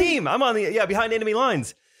on her team. I'm on behind enemy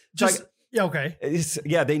lines. Just yeah, okay.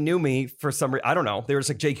 They knew me for some reason. I don't know. They were just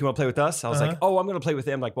like, Jake, you want to play with us? I was like, oh, I'm going to play with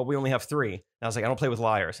them. Like, well, we only have 3. And I was like, I don't play with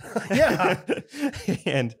liars. Yeah.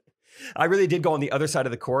 And I really did go on the other side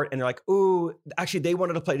of the court, and they're like, ooh, actually, they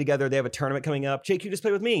wanted to play together. They have a tournament coming up. Jake, you just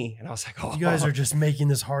play with me. And I was like, oh. You guys are just making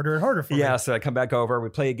this harder and harder for me. Yeah, so I come back over. We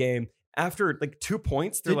play a game. After like 2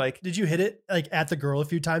 points, they're like... Did you hit it like at the girl a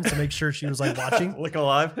few times to make sure she was like watching? Look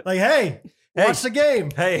alive. Like, hey, watch the game.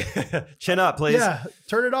 Hey, chin up, please. Yeah,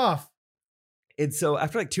 turn it off. And so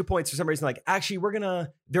after like 2 points, for some reason, like, actually,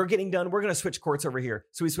 they're getting done. We're going to switch courts over here.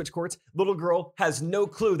 So we switch courts. Little girl has no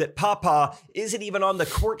clue that Papa isn't even on the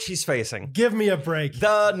court she's facing. Give me a break.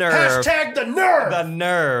 The nerve. Hashtag the nerve. The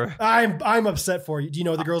nerve. I'm upset for you. Do you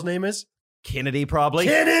know what the girl's name is? Kennedy, probably.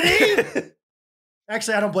 Kennedy?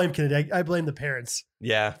 Actually, I don't blame Kennedy. I blame the parents.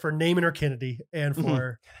 Yeah. For naming her Kennedy and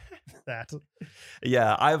for that.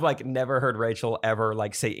 Yeah. I've like never heard Rachel ever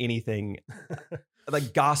like say anything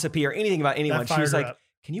like gossipy or anything about anyone. She was like,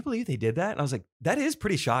 can you believe they did that? And I was like, that is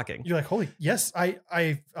pretty shocking. You're like, holy, yes, I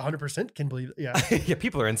 100% can believe it. Yeah. Yeah,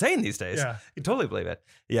 people are insane these days. Yeah. You totally believe it.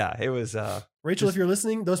 Yeah, it was. Rachel, if you're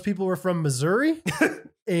listening, those people were from Missouri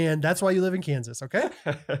and that's why you live in Kansas. Okay.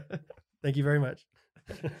 Thank you very much.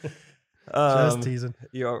 Just teasing.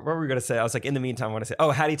 You know, what were we going to say? I was like, in the meantime, I want to say,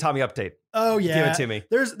 oh, Hattie Tommy update. Oh yeah. Give it to me.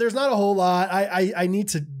 There's not a whole lot. I need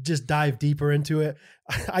to just dive deeper into it.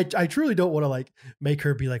 I truly don't want to like make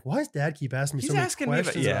her be like, why does dad keep asking me so many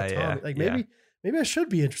questions about Tommy? Like maybe I should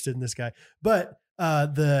be interested in this guy. But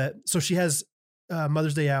so she has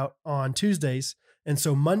Mother's Day out on Tuesdays. And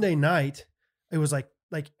so Monday night, it was like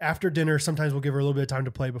after dinner, sometimes we'll give her a little bit of time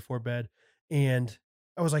to play before bed. And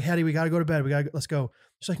I was like, Hattie, we got to go to bed. Let's go.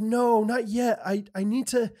 She's like, no, not yet. I need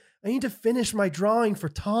to finish my drawing for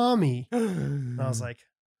Tommy. And I was like,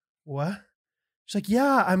 what? She's like,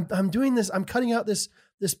 yeah, I'm doing this. I'm cutting out this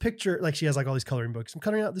picture. Like she has like all these coloring books. I'm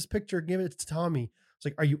cutting out this picture, giving it to Tommy. It's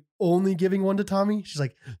like, are you only giving one to Tommy? She's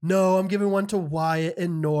like, no, I'm giving one to Wyatt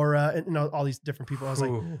and Nora and all these different people. I was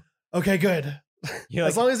like, okay, good.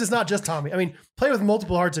 As long as it's not just Tommy. I mean, play with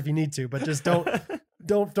multiple hearts if you need to, but just don't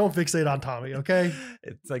fixate on Tommy. Okay.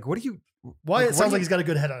 It's like, what do you? Wyatt sounds like he's got a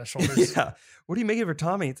good head on his shoulders. Yeah. What are you making for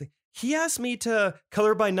Tommy? It's like, he asked me to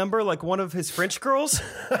color by number like one of his French girls.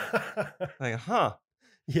 Like, huh.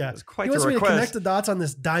 Yeah. Quite he wants me to connect the dots on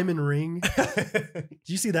this diamond ring. Did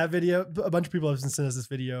you see that video? A bunch of people have sent us this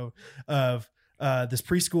video of this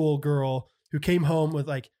preschool girl who came home with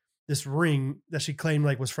like this ring that she claimed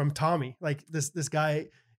like was from Tommy. Like this guy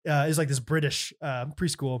is like this British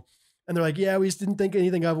preschool. And they're like, yeah, we just didn't think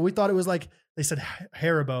anything of it. We thought it was like, they said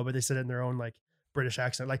Haribo, but they said it in their own like British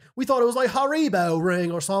accent. Like, we thought it was like Haribo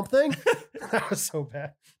ring or something. That was so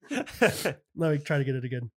bad. Let me try to get it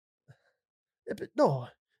again. No,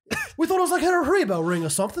 we thought it was like a Haribo ring or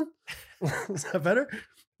something. Is that better?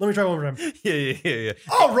 Let me try one more time. Yeah.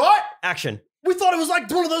 All right. Action. We thought it was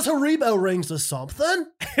like one of those Haribo rings or something.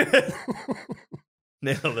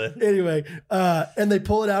 Nailed it. Anyway, and they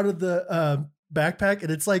pull it out of the backpack,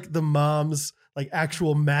 and it's like the mom's like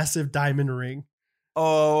actual massive diamond ring.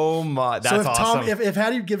 Oh my, that's awesome.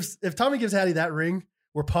 If Tommy gives Hattie that ring,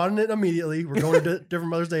 we're pawning it immediately. We're going to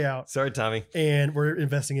different Mother's Day out. Sorry, Tommy. And we're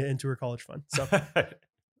investing it into her college fund. So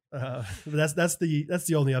that's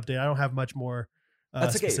the only update. I don't have much more.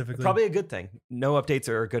 That's okay. Specifically. Probably a good thing. No updates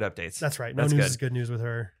are good updates. That's right. No news is good news with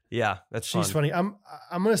her. Yeah, that's She's funny. I'm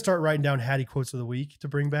going to start writing down Hattie quotes of the week to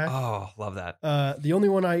bring back. Oh, love that. The only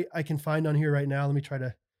one I can find on here right now. Let me try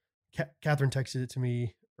to. Catherine texted it to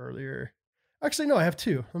me earlier. Actually, no, I have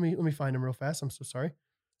 2. Let me find them real fast. I'm so sorry.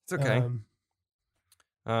 It's okay.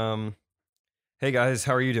 Hey guys,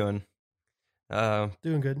 how are you doing?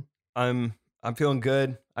 Doing good. I'm feeling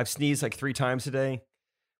good. I've sneezed like 3 times today,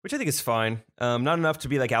 which I think is fine. Not enough to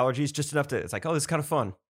be like allergies, just enough to, it's like, oh, this is kind of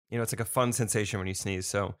fun. You know, it's like a fun sensation when you sneeze.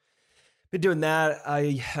 So been doing that.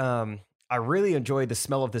 I really enjoyed the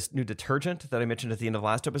smell of this new detergent that I mentioned at the end of the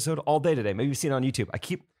last episode all day today. Maybe you've seen it on YouTube. I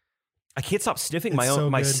can't stop sniffing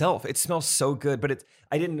myself. It smells so good, but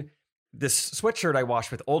I didn't this sweatshirt I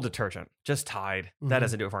washed with old detergent, just Tide. That Mhm.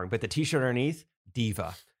 doesn't do it for me. But the t-shirt underneath,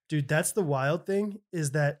 Diva. Dude, that's the wild thing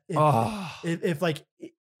is that Oh, if like,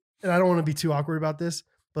 and I don't want to be too awkward about this,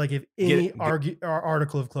 but like if any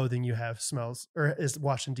article of clothing you have smells or is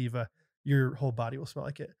washed in Diva, your whole body will smell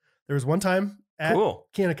like it. There was one time at cool.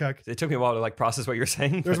 Kanakuk. It took me a while to like process what you're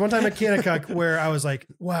saying. There was one time at Kanakuk where I was like,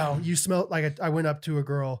 wow, you smell like I went up to a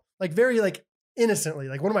girl, like very like innocently,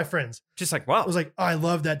 like one of my friends. Just like, wow. I was like, oh, I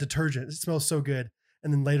love that detergent. It smells so good.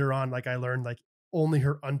 And then later on, like I learned like only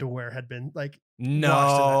her underwear had been like washed in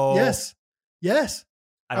No. that. Yes.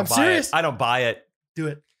 I don't I'm buy serious. It. I don't buy it. Do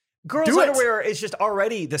it. Girls' Do it. underwear is just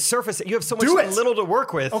already the surface. You have so much Do it. little to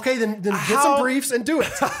work with. Okay, then get How- some briefs and do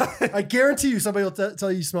it. I guarantee you somebody will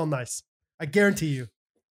tell you smell nice. I guarantee you.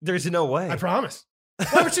 There's no way. I promise.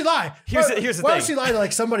 Why would she lie? Here's why, the- here's the why thing. would she lie to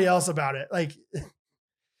like somebody else about it? Like,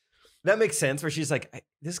 That makes sense. Where she's like,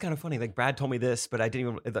 this is kind of funny. Like Brad told me this, but I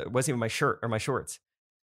didn't even. It wasn't even my shirt or my shorts.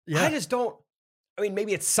 yeah. I just don't. I mean,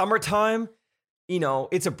 maybe it's summertime. You know,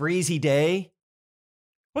 it's a breezy day.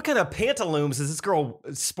 What kind of pantaloons is this girl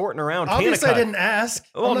sporting around? Obviously, I Kanakuk? didn't ask.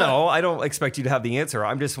 Well, I'm not- no, I don't expect you to have the answer.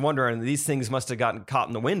 I'm just wondering. These things must have gotten caught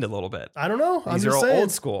in the wind a little bit. I don't know. I'm These just are saying.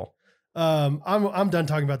 old school. I'm done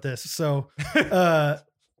talking about this. So, I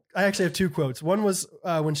actually have two quotes. One was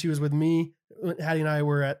when she was with me. Hattie and I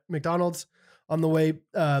were at McDonald's on the way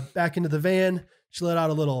back into the van. She let out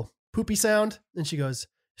a little poopy sound, and she goes,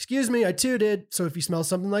 "Excuse me, I tooted. So if you smell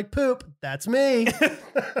something like poop, that's me."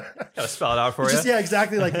 Gotta spell it out for It's you. just, yeah,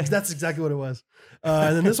 exactly. Like that's exactly what it was.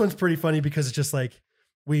 And then this one's pretty funny because it's just like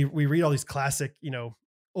we read all these classic,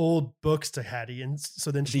 old books to Hattie, and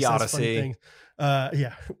so then she The says Odyssey. funny things.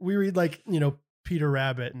 Yeah, we read like Peter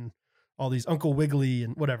Rabbit and all these Uncle Wiggily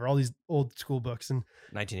and whatever, all these old school books. And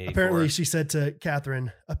 1984. apparently, she said to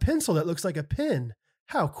Catherine, "A pencil that looks like a pin.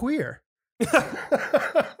 How queer." Can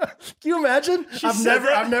you imagine? She said that?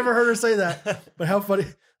 I've never heard her say that, but how funny.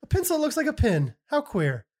 A pencil that looks like a pin. How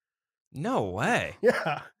queer. No way.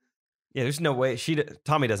 Yeah. Yeah, there's no way.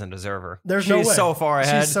 Tommy doesn't deserve her. There's no way. She's so far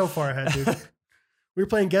ahead. She's so far ahead, dude. We were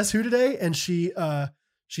playing Guess Who today, and she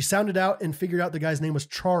sounded out and figured out the guy's name was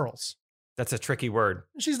Charles. That's a tricky word.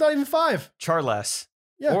 She's not even 5. Charless.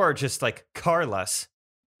 Yeah. Or just like carless.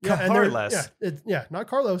 Yeah, and they're- Carless. not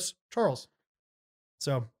Carlos, Charles.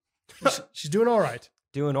 So she's doing all right.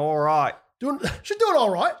 Doing all right. She's doing all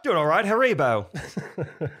right. Doing all right. Haribo.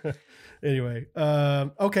 Anyway,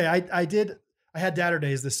 okay, I had Dadder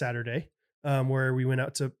Days this Saturday, where we went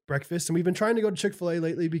out to breakfast, and we've been trying to go to Chick-fil-A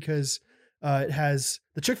lately because it has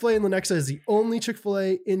the Chick-fil-A in Lenexa is the only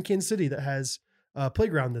Chick-fil-A in Kansas City that has a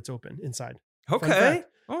playground that's open inside. Okay. fact.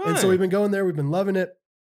 All And so right. we've been going there. We've been loving it.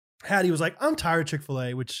 Hattie was like, "I'm tired of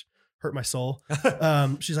Chick-fil-A," which hurt my soul.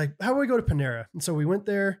 She's like, "How about we go to Panera?" And so we went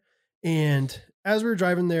there. And as we were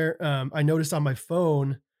driving there, I noticed on my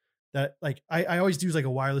phone that like I always use like a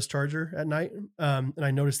wireless charger at night. And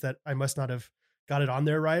I noticed that I must not have got it on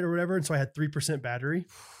there right or whatever. And so I had 3% battery.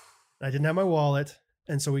 And I didn't have my wallet.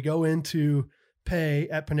 And so we go in to pay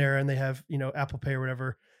at Panera, and they have, Apple Pay or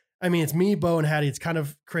whatever. I mean, it's me, Bo, and Hattie. It's kind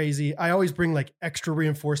of crazy. I always bring like extra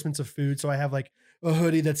reinforcements of food. So I have like a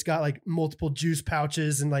hoodie that's got like multiple juice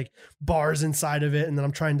pouches and like bars inside of it. And then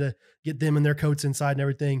I'm trying to get them and their coats inside and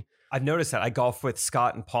everything. I've noticed that. I golfed with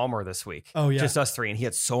Scott and Palmer this week. Oh, yeah. Just us three. And he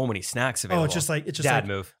had so many snacks available. Oh, it's just dad like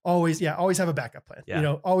move. always have a backup plan.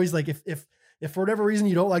 Yeah. Always like if for whatever reason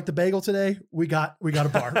you don't like the bagel today, we got a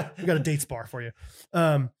bar. We got a dates bar for you.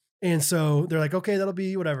 And so they're like, okay, that'll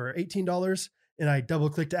be whatever, $18. And I double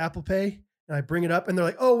click to Apple Pay and I bring it up and they're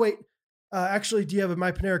like, oh wait, actually, do you have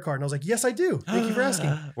my Panera card? And I was like, yes, I do. Thank you for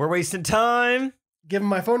asking. We're wasting time. Give them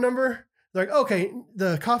my phone number. They're like, okay,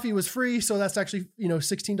 the coffee was free. So that's actually,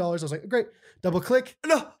 $16. I was like, great. Double click.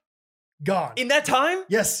 No. Gone. In that time?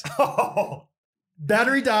 Yes. Oh,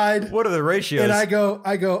 Battery died. what are the ratios? And I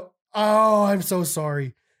go, oh, I'm so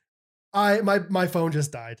sorry. My phone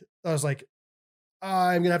just died. I was like,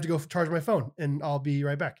 I'm gonna have to go charge my phone, and I'll be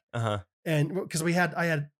right back. Uh-huh. And because I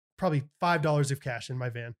had probably $5 of cash in my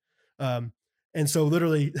van, and so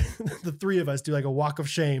literally the three of us do like a walk of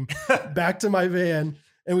shame back to my van,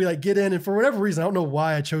 and we like get in, and for whatever reason, I don't know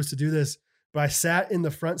why I chose to do this, but I sat in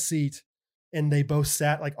the front seat, and they both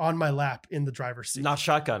sat like on my lap in the driver's seat. Not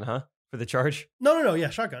shotgun, huh? For the charge? No,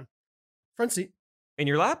 yeah, shotgun, front seat. In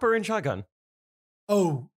your lap or in shotgun?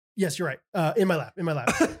 Oh, yes, you're right. In my lap.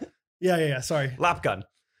 Yeah. Sorry. Lap gun.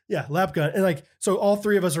 Yeah, lap gun. And like, so all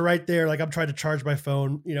three of us are right there. Like I'm trying to charge my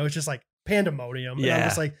phone. It's just like pandemonium. And I'm Yeah.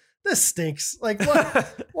 just like, this stinks. Like,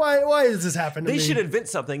 what? why does this happen to They me? should invent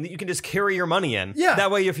something that you can just carry your money in. Yeah.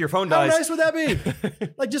 That way, if your phone How dies, nice would that be?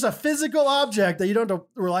 Like just a physical object that you don't have to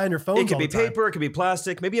rely on your phone. it could be paper, it could be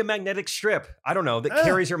plastic, maybe a magnetic strip. I don't know, that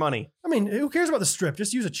carries your money. I mean, who cares about the strip?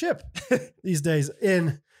 Just use a chip these days.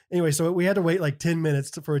 Anyway, so we had to wait like 10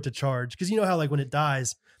 minutes for it to charge. Because you know how like when it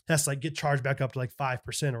dies, it has to like get charged back up to like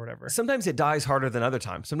 5% or whatever. Sometimes it dies harder than other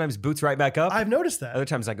times. Sometimes it boots right back up. I've noticed that. Other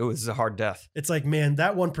times like, oh, this is a hard death. It's like, man,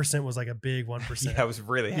 that 1% was like a big 1%. Yeah, I was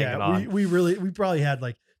really hanging on. We probably had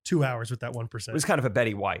like 2 hours with that 1%. It was kind of a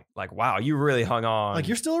Betty White. Like, wow, you really hung on. Like,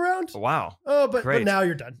 you're still around? Wow. Oh, but Great. now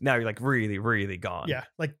you're done. Now you're like really, really gone.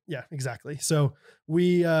 Yeah, exactly. So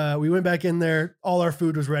we went back in there. All our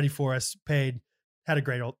food was ready for us, paid, had a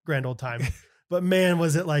grand old time. But man,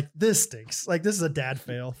 was it like, this stinks. Like, this is a dad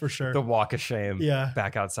fail for sure. The walk of shame. Yeah.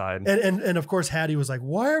 Back outside. And of course, Hattie was like,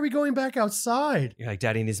 why are we going back outside? You're like,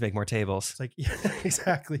 Daddy needs to make more tables. It's like, yeah,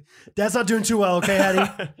 exactly. Dad's not doing too well. Okay,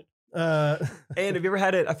 Hattie. And have you ever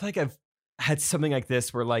had it? I feel like I've had something like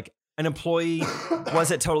this where like an employee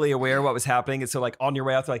wasn't totally aware what was happening. And so like on your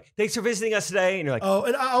way out, they're like, thanks for visiting us today. And you're like, oh,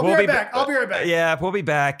 and I'll be right back. I'll be right back. Yeah, we'll be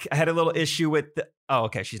back. I had a little issue with oh,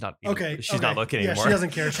 okay. She's not not looking anymore. Yeah, she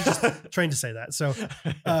doesn't care. She's just trained to say that. So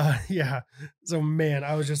yeah. So man,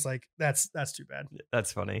 I was just like, that's too bad.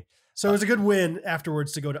 That's funny. So it was a good win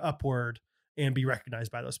afterwards to go to Upward and be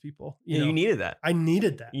recognized by those people. You needed that. I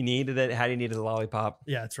needed that. You needed it. Hattie needed a lollipop.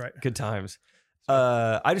 Yeah, that's right. Good times.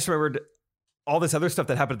 I just remembered all this other stuff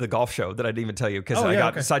that happened at the golf show that I didn't even tell you because I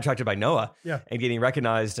got sidetracked by Noah and getting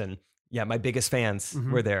recognized. And yeah, my biggest fans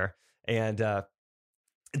were there. And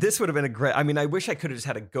this would have been a great, I mean, I wish I could have just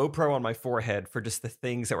had a GoPro on my forehead for just the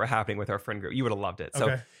things that were happening with our friend group. You would have loved it.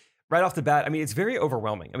 So right off the bat, I mean, it's very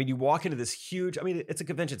overwhelming. I mean, you walk into this huge, I mean, it's a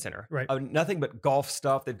convention center. Right. Nothing but golf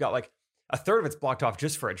stuff. They've got like a third of it's blocked off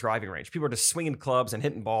just for a driving range. People are just swinging clubs and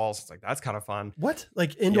hitting balls. It's like, that's kind of fun. What?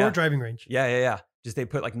 Like indoor driving range? Yeah. Just they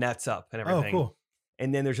put like nets up and everything. Oh, cool.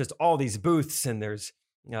 And then there's just all these booths and there's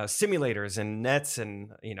simulators and nets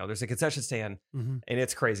and, there's a concession stand and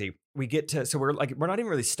it's crazy. We get to, so we're not even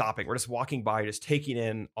really stopping. We're just walking by, just taking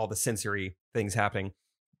in all the sensory things happening.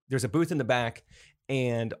 There's a booth in the back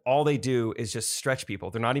and all they do is just stretch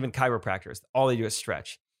people. They're not even chiropractors. All they do is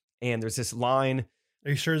stretch. And there's this line.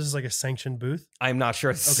 Are you sure this is like a sanctioned booth? I'm not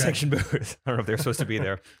sure it's a sanctioned booth. I don't know if they're supposed to be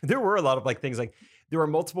there. There were a lot of like things like there were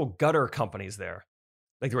multiple gutter companies there.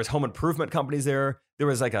 Like there was home improvement companies there. There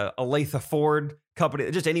was like a Olathe Ford company.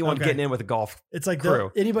 Just anyone getting in with a golf It's like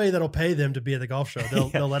crew. Anybody that'll pay them to be at the golf show,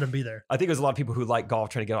 they'll let them be there. I think there's a lot of people who like golf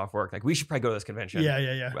trying to get off work. Like we should probably go to this convention.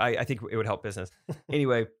 Yeah. I think it would help business.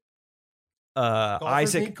 Anyway, Golfers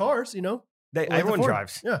Isaac need cars, everyone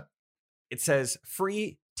drives. Yeah. It says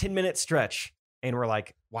free 10-minute stretch. And we're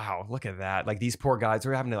like, wow, look at that. Like these poor guys,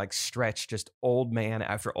 they're having to like stretch just old man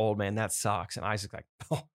after old man. That sucks. And Isaac's like,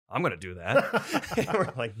 oh, I'm going to do that. And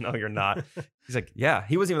we're like, no, you're not. He's like, yeah.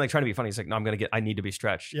 He wasn't even like trying to be funny. He's like, no, I need to be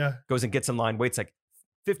stretched. Yeah. Goes and gets in line, waits like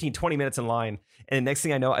 15, 20 minutes in line. And the next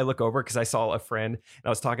thing I know, I look over because I saw a friend and I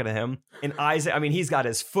was talking to him. And Isaac, I mean, he's got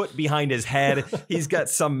his foot behind his head. He's got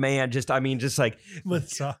some man just like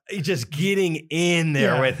just getting in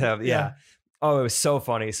there with him. Yeah. Oh, it was so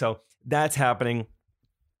funny. So that's happening.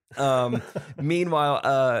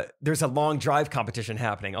 Meanwhile, there's a long drive competition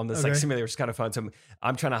happening on this like simulator. It's kind of fun. So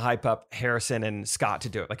I'm trying to hype up Harrison and Scott to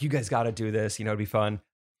do it. Like, you guys got to do this. It'd be fun.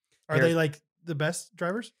 Are they like the best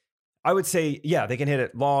drivers? I would say, yeah, they can hit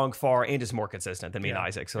it long, far, and just more consistent than me and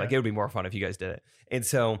Isaac. So like, it would be more fun if you guys did it. And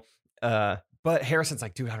so, but Harrison's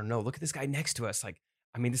like, dude, I don't know. Look at this guy next to us. Like,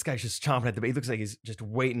 I mean, this guy's just chomping at the bit. He looks like he's just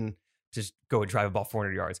waiting to just go and drive a ball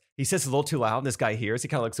 400 yards. He says a little too loud, and this guy hears. He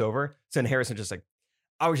kind of looks over. So then Harrison just like,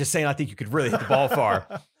 I was just saying, I think you could really hit the ball far.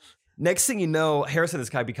 Next thing you know, Harrison and this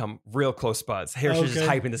guy become real close buds. Harrison's just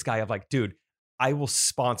hyping this guy up like, dude, I will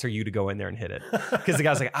sponsor you to go in there and hit it. Because the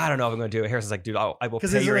guy's like, I don't know if I'm going to do it. Harrison's like, dude, I will pay your entry fee.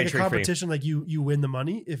 Because is it like a competition, like you win the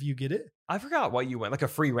money if you get it? I forgot what you win, like a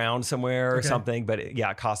free round somewhere or something. But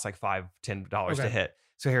it costs like $5, $10 to hit.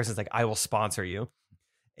 So Harrison's like, I will sponsor you.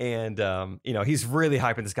 And, he's really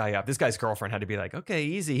hyping this guy up. This guy's girlfriend had to be like, okay,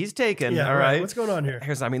 easy. He's taken. All right. What's going on here?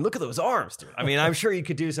 Harrison, I mean, look at those arms, dude. I mean, I'm sure you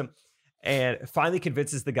could do some. And finally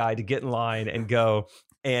convinces the guy to get in line and go.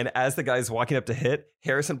 And as the guy's walking up to hit,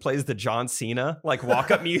 Harrison plays the John Cena, like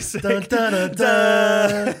walk-up music. Dun, dun, dun,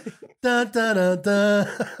 dun. Dun, dun, dun, dun.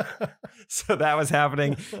 So that was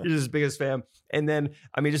happening. You're just his biggest fan. And then,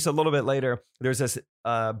 I mean, just a little bit later, there's this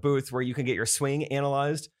booth where you can get your swing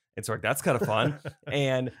analyzed. And so like, that's kind of fun.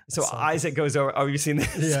 And so Isaac goes over. Oh, you've seen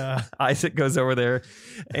this? Yeah. Isaac goes over there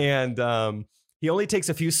and he only takes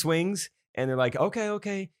a few swings and they're like,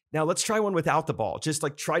 okay. Now let's try one without the ball. Just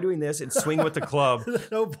like try doing this and swing with the club.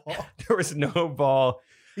 No ball. There was no ball.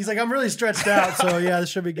 He's like, I'm really stretched out, so yeah, this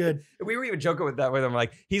should be good. We were even joking with that with him,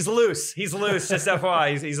 like, he's loose. He's loose, just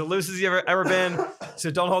FYI. He's as loose as he's ever been,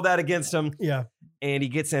 so don't hold that against him. Yeah. And he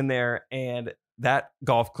gets in there, and that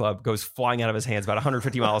golf club goes flying out of his hands about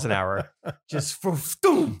 150 miles an hour. Just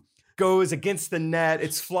goes against the net.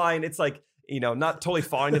 It's flying. It's like, not totally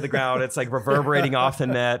falling to the ground. It's like reverberating off the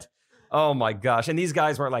net. Oh my gosh. And these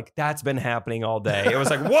guys were like, that's been happening all day. It was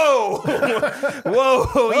like, whoa,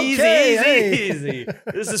 whoa, easy.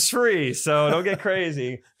 This is free, so don't get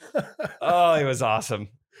crazy. Oh, it was awesome.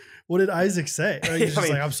 What did Isaac say? He's just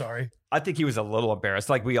like, I'm sorry. I think he was a little embarrassed,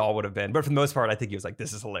 like we all would have been. But for the most part, I think he was like,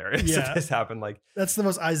 this is hilarious. Yeah. This happened. Like, that's the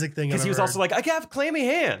most Isaac thing. Because he was also like, I have clammy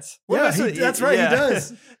hands. Yeah, that's right. Yeah. He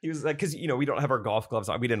does. He was like, because, we don't have our golf gloves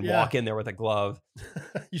on. We didn't walk in there with a glove.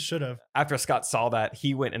 You should have. After Scott saw that,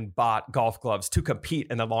 he went and bought golf gloves to compete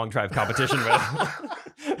in the long drive competition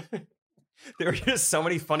with. There were just so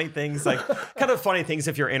many funny things, like kind of funny things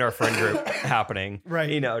if you're in our friend group happening.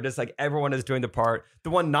 Right. Just like everyone is doing the part. The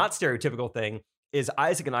one not stereotypical thing is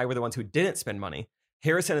Isaac and I were the ones who didn't spend money.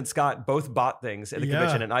 Harrison and Scott both bought things at the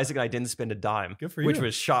convention, and Isaac and I didn't spend a dime. Good for you. Which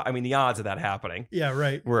was shot. I mean, the odds of that happening,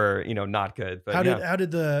 were not good. But how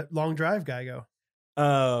did the long drive guy go?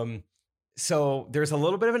 So there's a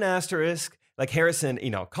little bit of an asterisk. Like Harrison,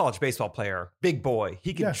 college baseball player, big boy.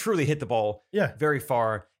 He can truly hit the ball very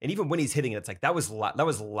far. And even when he's hitting it, it's like that was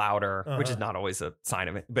louder, which is not always a sign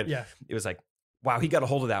of it. But it was like, wow, he got a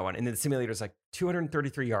hold of that one. And then the simulator's like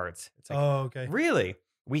 233 yards. It's like, oh, okay. Really?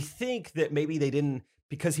 We think that maybe they didn't,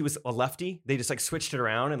 because he was a lefty, they just like switched it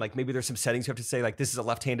around. And like maybe there's some settings you have to say, like, this is a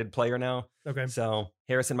left-handed player now. Okay. So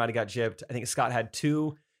Harrison might have got gypped. I think Scott had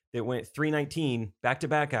two that went 319 back to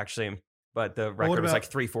back, actually. But the record was like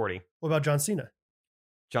 340. What about John Cena?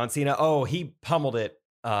 John Cena, he pummeled it.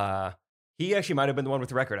 He actually might have been the one with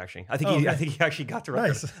the record, actually. I think he actually got the record.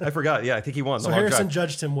 Nice. I forgot. Yeah, I think he won. So Harrison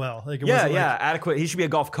judged him well. Like adequate. He should be a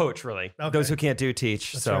golf coach, really. Okay. Those who can't do,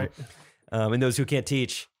 teach. That's so, right. And those who can't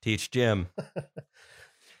teach Jim.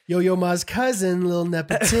 Yo-Yo Ma's cousin, Lil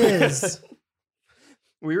Nepotiz.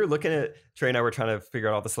 We were looking at, Trey and I were trying to figure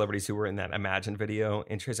out all the celebrities who were in that Imagine video.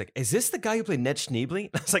 And Trey's like, is this the guy who played Ned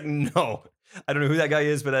Schneebly? I was like, no. I don't know who that guy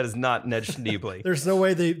is, but that is not Ned Schneebly. There's no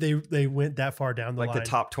way they went that far down the line. Like the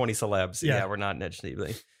top 20 celebs. Yeah, we're not Ned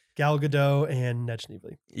Schneebly. Gal Gadot and Ned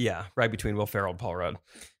Schneebly. Yeah, right between Will Ferrell and Paul Rudd.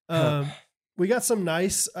 We got some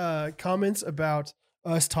nice comments about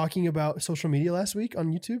us talking about social media last week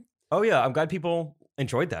on YouTube. Oh, yeah. I'm glad people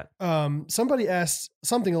enjoyed that. Somebody asked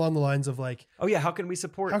something along the lines of like, oh yeah, how can we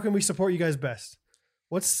support you guys best?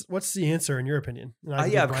 What's the answer in your opinion?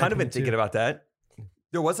 I've kind of been thinking about that.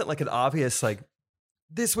 There wasn't like an obvious, like,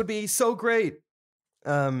 this would be so great.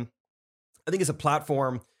 I think as a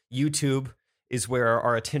platform, YouTube is where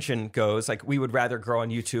our attention goes. Like, we would rather grow on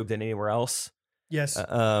YouTube than anywhere else. Yes.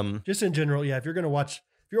 Just in general. Yeah. If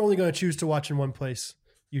you're only going to choose to watch in one place,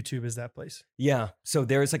 YouTube is that place. Yeah. So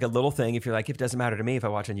there's like a little thing. If you're like, it doesn't matter to me if I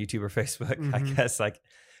watch on YouTube or Facebook, I guess, like,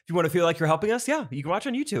 if you want to feel like you're helping us, yeah, you can watch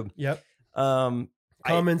on YouTube. Yep.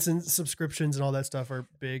 Comments and subscriptions and all that stuff are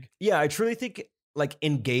big. Yeah. I truly think like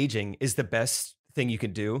engaging is the best thing you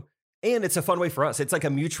can do. And it's a fun way for us. It's like a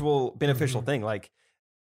mutual beneficial thing. Like,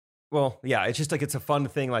 well, yeah, it's just like, it's a fun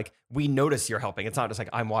thing. Like, we notice you're helping. It's not just like,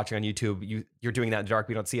 I'm watching on YouTube. You're doing that in the dark.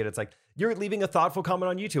 We don't see it. It's like, you're leaving a thoughtful comment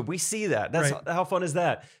on YouTube. We see that. That's right. How fun is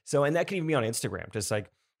that? So, and that can even be on Instagram, just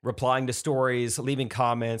like replying to stories, leaving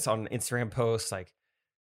comments on Instagram posts. Like,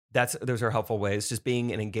 those are helpful ways. Just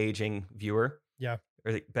being an engaging viewer. Yeah.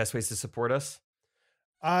 Are the best ways to support us.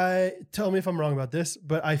 Tell me if I'm wrong about this,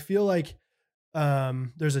 but I feel like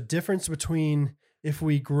there's a difference between if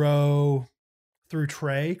we grow through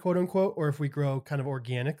Trey, quote unquote, or if we grow kind of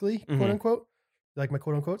organically, quote unquote, like my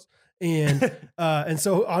quote unquotes. And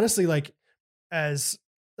so honestly, like just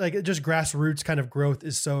grassroots kind of growth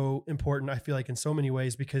is so important. I feel like in so many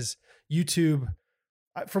ways, because YouTube,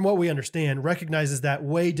 from what we understand, recognizes that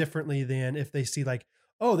way differently than if they see like,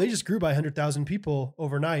 oh, they just grew by 100,000 people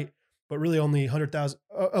overnight, but really only 100,000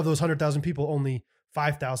 of those 100,000 people, only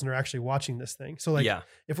 5,000 are actually watching this thing. So like,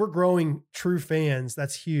 if we're growing true fans,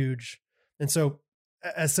 that's huge. And so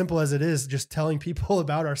as simple as it is, just telling people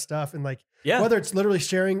about our stuff and like, whether it's literally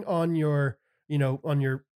sharing on your, on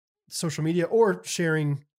your social media or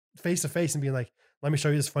sharing face to face and being like, let me show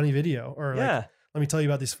you this funny video or like, let me tell you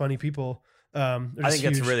about these funny people. I think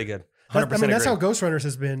that's really good. That's how Ghost Runners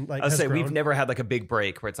has been. Like, I'll say we've never had like a big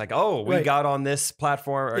break where it's like, oh, we got on this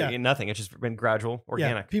platform or nothing. It's just been gradual,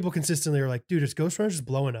 organic. Yeah. People consistently are like, dude, is Ghost Runners just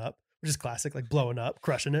blowing up? Which is classic, like blowing up,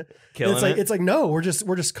 crushing it. Killing it. It's like, no, we're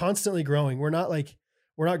just constantly growing. We're not like,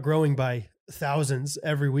 we're not growing by thousands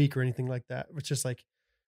every week or anything like that. It's just like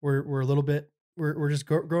we're a little bit, we're just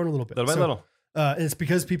growing a little bit. Little by little. And it's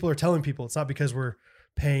because people are telling people. It's not because we're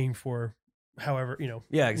paying for however,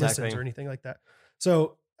 Yeah, exactly. listens or anything like that.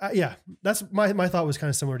 So yeah, that's my thought was kind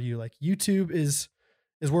of similar to you. Like YouTube is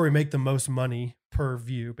where we make the most money per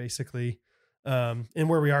view, basically, and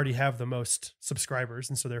where we already have the most subscribers,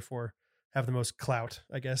 and so therefore have the most clout,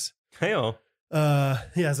 I guess. Hey-o. Yeah,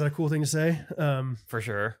 is that a cool thing to say? For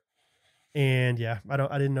sure. And yeah,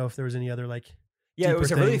 I didn't know if there was any other like. Yeah, it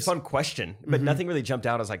was a really things. fun question, but Mhm. nothing really jumped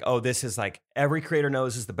out as like, oh, this is like every creator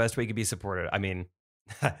knows is the best way you could be supported. I mean,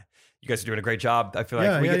 you guys are doing a great job. I feel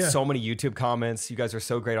like we get so many YouTube comments. You guys are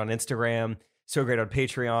so great on Instagram, so great on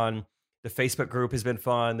Patreon. The Facebook group has been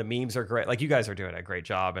fun. The memes are great. Like you guys are doing a great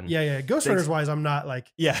job. And Ghost Runners wise, I'm not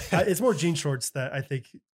like, it's more Gene Shorts that I think,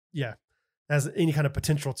 has any kind of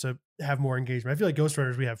potential to have more engagement. I feel like Ghost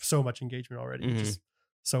Runners, we have so much engagement already, which is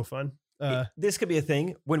so fun. This could be a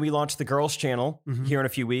thing when we launch the girls channel here in a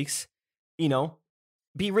few weeks,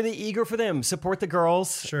 be really eager for them, support the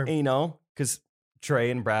girls, Sure. because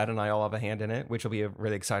Trey and Brad and I all have a hand in it, which will be a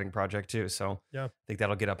really exciting project too. So yeah, I think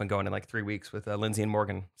that'll get up and going in like 3 weeks with Lindsay and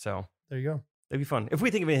Morgan. So there you go. That'd be fun. If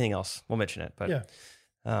we think of anything else, we'll mention it. But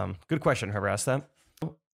good question. Whoever asked that.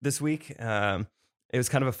 This week, it was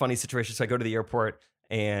kind of a funny situation. So I go to the airport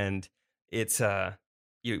and it's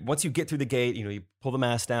once you get through the gate, you pull the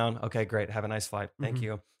mask down. Okay, great. Have a nice flight. Thank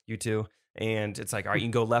you. You too. And it's like, all right, you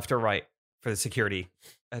can go left or right for the security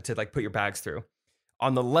to like put your bags through.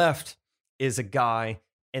 On the left is a guy,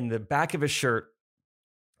 and the back of his shirt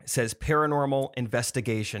says Paranormal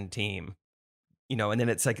Investigation Team. And then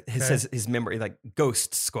it's like it says his member, like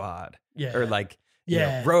Ghost Squad, or like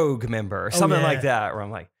Rogue member, or something like that. Where I'm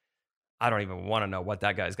like, I don't even want to know what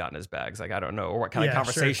that guy's got in his bags. Like I don't know, or what kind of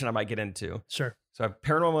conversation I might get into. Sure. So I have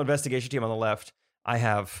Paranormal Investigation Team on the left. I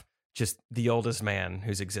have just the oldest man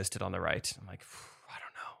who's existed on the right. I'm like, I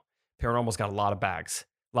don't know. Paranormal's got a lot of bags.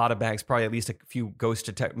 Probably at least a few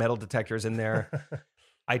metal detectors in there.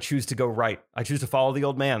 I choose to go right. I choose to follow the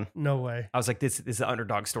old man. No way. I was like, this is an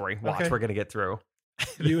underdog story. Watch, we're going to get through.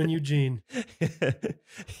 You and Eugene.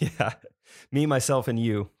 Yeah. Me, myself, and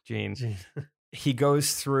you, Gene. He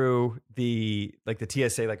goes through the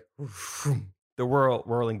TSA, like the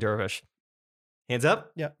whirling dervish. Hands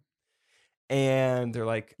up. Yep. And they're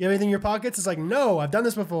like, you have anything in your pockets? It's like, no, I've done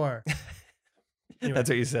this before. Anyway. That's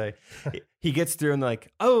what you say. He gets through and they're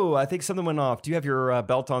like, oh, I think something went off. Do you have your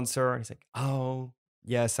belt on, sir? And he's like, oh,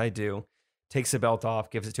 yes, I do. Takes the belt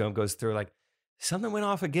off, gives it to him, goes through like, something went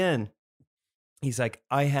off again. He's like,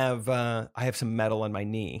 I have some metal in my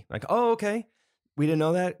knee. Like, oh, okay. We didn't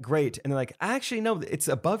know that. Great. And they're like, actually, no, it's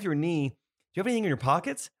above your knee. Do you have anything in your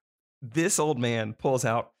pockets? This old man pulls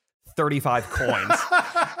out 35 coins.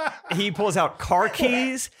 He pulls out car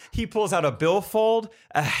keys. He pulls out a billfold,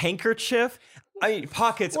 a handkerchief.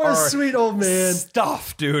 Pockets what are a sweet old man.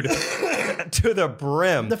 Stuffed, dude, to the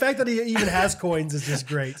brim. The fact that he even has coins is just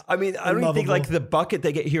great. I mean, I don't even think like the bucket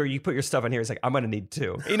they get here, you put your stuff in here. It's like, I'm going to need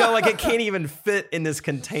 2. Like it can't even fit in this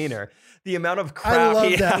container. The amount of crap I love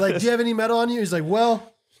he that. has. Like, do you have any metal on you? He's like,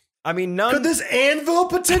 well, I mean, none. Could this anvil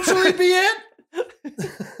potentially be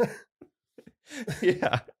it?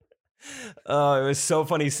 Yeah. It was so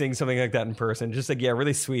funny seeing something like that in person. Just like,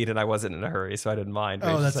 really sweet. And I wasn't in a hurry, so I didn't mind.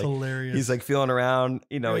 Oh, that's like, hilarious. He's like feeling around,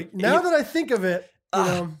 now that I think of it,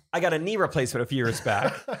 I got a knee replacement a few years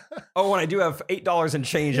back. Oh, and I do have $8 in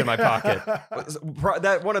change in my pocket.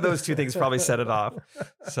 That one of those two things probably set it off.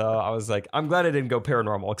 So I was like, I'm glad I didn't go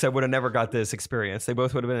paranormal because I would have never got this experience. They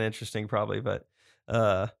both would have been interesting probably, but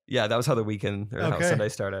that was how the weekend or how Sunday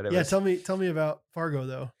started. Tell me about Fargo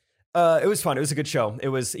though. It was fun. It was a good show. It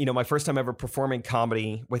was, my first time ever performing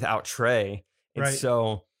comedy without Trey. And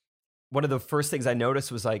so one of the first things I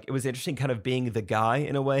noticed was like, it was interesting kind of being the guy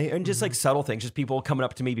in a way and just like subtle things, just people coming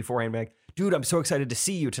up to me beforehand like, dude, I'm so excited to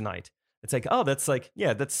see you tonight. It's like, oh, that's like,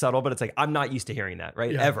 that's subtle, but it's like, I'm not used to hearing that,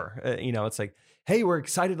 right? Yeah. Ever. It's like, hey, we're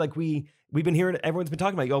excited. Like we've been hearing, everyone's been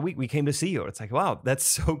talking about you all week. We came to see you. It's like, wow, that's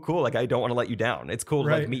so cool. Like, I don't want to let you down. It's cool to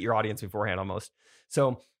like meet your audience beforehand almost.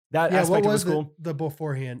 So that aspect was cool. The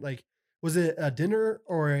beforehand, like, was it a dinner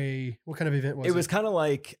or what kind of event was it? It was kind of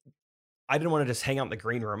like, I didn't want to just hang out in the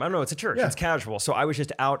green room. I don't know. It's a church. Yeah. It's casual. So I was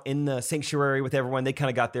just out in the sanctuary with everyone. They kind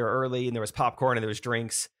of got there early and there was popcorn and there was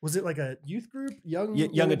drinks. Was it like a youth group?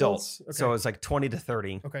 Young adults. Okay. So it was like 20 to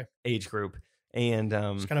 30 age group. And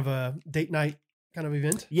it's kind of a date night kind of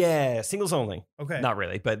event. Yeah. Singles only. Okay. Not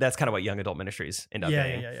really, but that's kind of what young adult ministries end up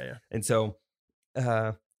being. Yeah. And so,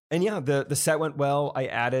 the set went well. I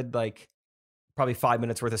added like probably 5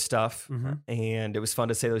 minutes worth of stuff. And it was fun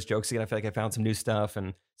to say those jokes again. I feel like I found some new stuff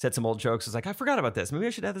and said some old jokes. I was like, I forgot about this. Maybe I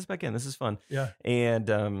should add this back in. This is fun. Yeah. And,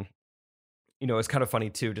 you know, it's kind of funny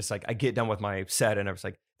too. Just like I get done with my set and I was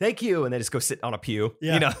like, thank you. And then just go sit on a pew.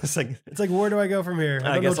 Yeah. You know, it's like, where do I go from here?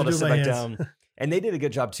 I guess I'll just sit back down. And they did a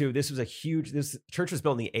good job too. This church was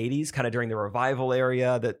built in the 80s, kind of during the revival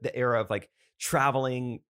area, the era of like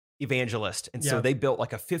traveling evangelist. And so they built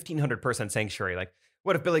like a 1,500 person sanctuary. Like,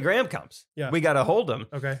 what if Billy Graham comes? Yeah. We got to hold him.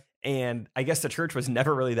 Okay. And I guess the church was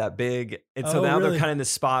never really that big. And so now they're kind of in this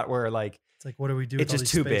spot where like, it's like, what do we do? It's just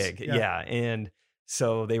too big. Yeah. And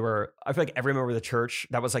so I feel like every member of the church,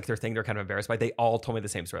 that was like their thing. They're kind of embarrassed by. They all told me the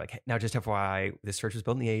same story. Like, hey, now just FYI, this church was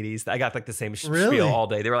built in the 80s. I got like the same spiel all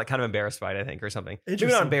day. They were like kind of embarrassed by it, I think, or something. Maybe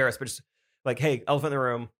not embarrassed, but just like, hey, elephant in the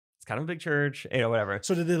room. It's kind of a big church, you know, whatever.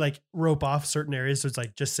 So did they like rope off certain areas? So it's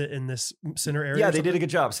like just sit in this center area? Yeah, they did a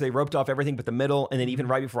good job. So they roped off everything but the middle. And then even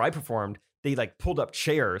right before I performed, they like pulled up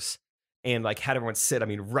chairs and like had everyone sit,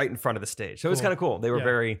 right in front of the stage. So it was kind of cool. They were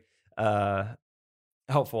very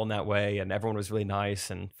helpful in that way. And everyone was really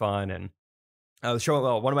nice and fun. And I was showing,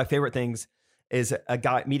 one of my favorite things is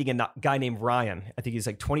meeting a guy named Ryan. I think he's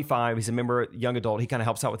like 25. He's a member, young adult. He kind of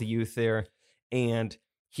helps out with the youth there. And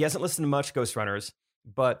he hasn't listened to much Ghost Runners,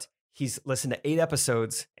 but he's listened to 8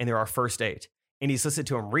 episodes and they're our first 8. And he's listened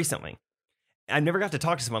to them recently. I never got to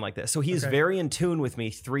talk to someone like this. So he's very in tune with me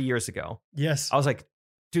 3 years ago. Yes. I was like,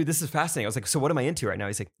 dude, this is fascinating. I was like, so what am I into right now?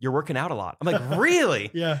 He's like, you're working out a lot. I'm like, really?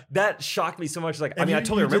 Yeah. That shocked me so much. Like, And I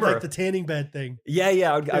totally remember. Did like the tanning bed thing.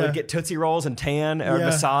 Yeah. I would get Tootsie Rolls and tan or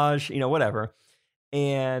massage, you know, whatever.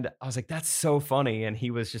 And I was like, that's so funny. And he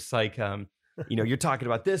was just like, you know, you're talking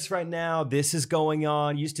about this right now. This is going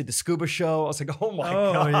on. You used to the scuba show. I was like, oh my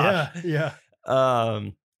God. Yeah.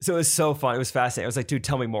 So it was so fun. It was fascinating. I was like, dude,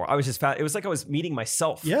 tell me more. I was just it was like I was meeting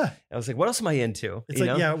myself. Yeah. I was like, what else am I into? It's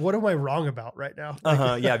what am I wrong about right now?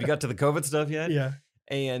 Yeah. Have you got to the COVID stuff yet? Yeah.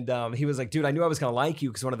 And he was like, dude, I knew I was going to like you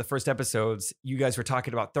because one of the first episodes, you guys were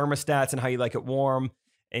talking about thermostats and how you like it warm.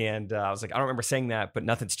 And I was like, I don't remember saying that, but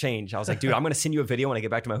nothing's changed. I was like, dude, I'm going to send you a video when I get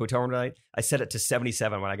back to my hotel room tonight. I set it to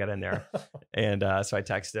 77 when I got in there. And so I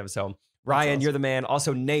texted him. So Ryan, awesome. You're the man.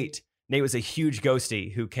 Also, Nate was a huge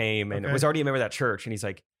ghostie who came and was already a member of that church. And he's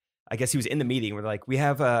like, I guess he was in the meeting. We're like, we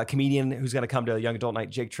have a comedian who's going to come to Young Adult Night,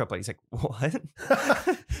 Jake Triplett. He's like, what?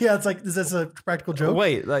 Yeah, it's like, is this a practical joke?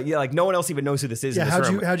 Wait, like no one else even knows who this is in this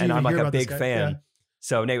room. How'd you and I'm like hear a big fan. Yeah.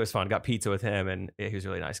 So Nate was fun. Got pizza with him, and he was a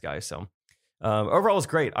really nice guy. So overall, it's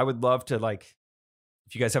great. I would love to, like,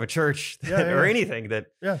 if you guys have a church or anything that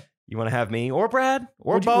you want to have me or Brad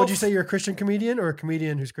or both. Would you say you're a Christian comedian or a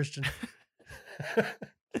comedian who's Christian?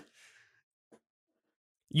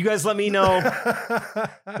 You guys let me know.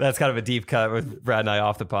 That's kind of a deep cut with Brad and I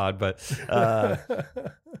off the pod, but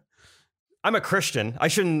I'm a Christian. I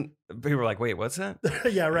shouldn't. People were like, wait, what's that?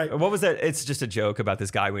 Yeah, right. What was that? It's just a joke about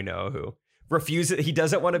this guy we know who refuses. He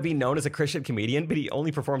doesn't want to be known as a Christian comedian, but he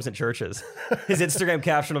only performs in churches. His Instagram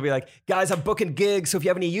caption will be like, guys, I'm booking gigs. So if you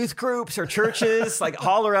have any youth groups or churches, like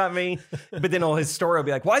holler at me. But then his story will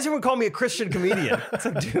be like, why does everyone call me a Christian comedian? It's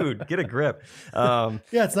like, dude, get a grip.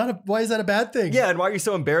 It's not why is that a bad thing? Yeah. And why are you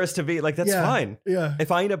so embarrassed to be like, that's fine. Yeah.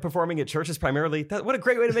 If I end up performing at churches primarily, what a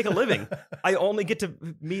great way to make a living. I only get to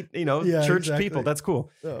meet, church people. That's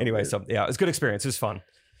cool. Oh, anyway, so it was a good experience. It was fun.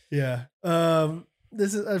 Yeah.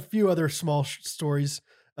 This is a few other small stories.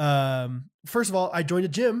 First of all, I joined a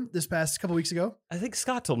gym this past couple weeks ago. I think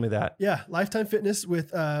Scott told me that. Yeah. Lifetime Fitness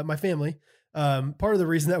with my family. Part of the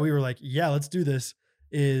reason that we were like, yeah, let's do this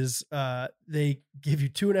is they give you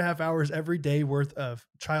 2.5 hours every day worth of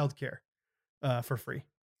childcare for free.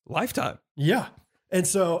 Lifetime. Yeah. And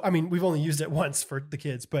so, we've only used it once for the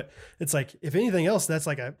kids, but it's like, if anything else, that's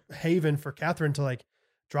like a haven for Catherine to like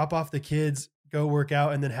drop off the kids, go work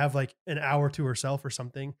out, and then have like an hour to herself or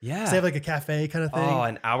something. Yeah. So they have like a cafe kind of thing. Oh,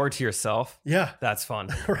 an hour to yourself. Yeah. That's fun.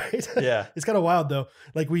 Right. Yeah. It's kind of wild though.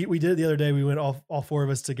 Like we did it the other day. We went all 4 of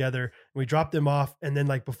us together and we dropped them off. And then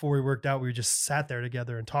like before we worked out, we just sat there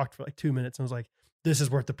together and talked for like 2 minutes. And I was like, this is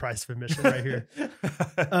worth the price of admission right here.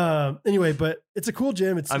 Anyway, but it's a cool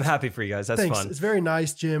gym. I'm happy for you guys. That's fun. It's a very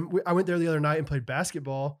nice gym. I went there the other night and played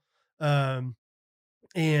basketball. And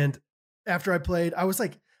after I played, I was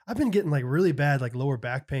like, I've been getting like really bad, like lower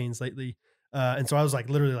back pains lately. And so I was like,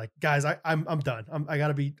 literally like, guys, I'm done. I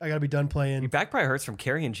gotta be done playing. Your back probably hurts from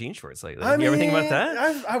carrying jean shorts lately. You ever think about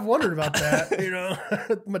that? I've wondered about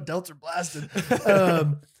that, my delts are blasted.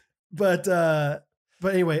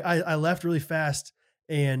 But anyway, I left really fast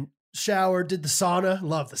and showered, did the sauna.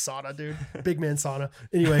 Love the sauna, dude. Big man sauna.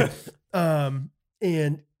 Anyway,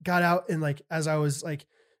 and got out, and like, as I was like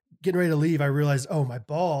getting ready to leave, I realized, oh, my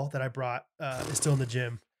ball that I brought is still in the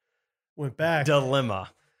gym. Went back. Dilemma.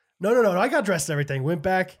 No. I got dressed and everything. Went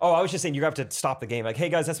back. Oh, I was just saying you have to stop the game. Like, hey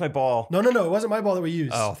guys, that's my ball. No. It wasn't my ball that we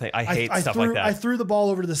used. Oh, I hate stuff like that. I threw the ball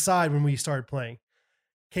over to the side when we started playing.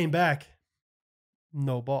 Came back.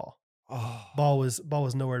 No ball. Oh, Ball was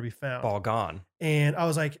nowhere to be found. ball gone. And I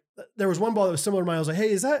was like, there was one ball that was similar to mine. I was like, hey,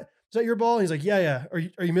 is that your ball? And he's like, yeah. Are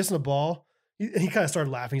you missing a ball? And he kind of started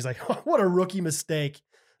laughing. He's like, what a rookie mistake.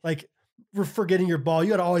 Like, we're forgetting your ball. You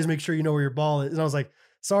got to always make sure you know where your ball is. And I was like,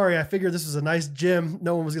 sorry, I figured this was a nice gym.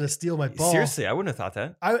 No one was going to steal my ball. Seriously, I wouldn't have thought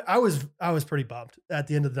that. I was pretty bummed at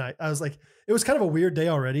the end of the night. I was like, it was kind of a weird day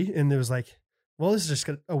already. And it was like, well, this is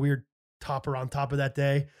just a weird topper on top of that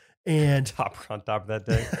day. And Topper on top of that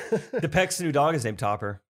day. The Peck's new dog is named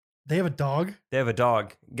Topper. they have a dog. They have a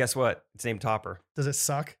dog. Guess what? It's named Topper. Does it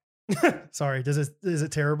suck? Sorry. Is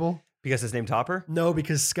it terrible? Because it's named Topper? No,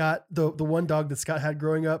 because Scott, the one dog that Scott had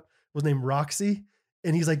growing up was named Roxy.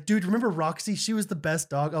 And he's like, dude, remember Roxy? She was the best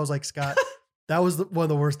dog. I was like, Scott, that was one of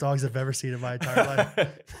the worst dogs I've ever seen in my entire life.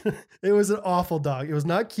 It was an awful dog. It was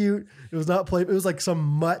not cute. It was not play. It was like some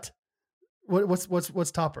mutt.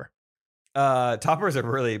 What's Topper? Topper is a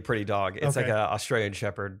really pretty dog. It's like Okay. an Australian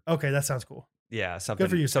Shepherd. Okay, that sounds cool. Yeah, something. Good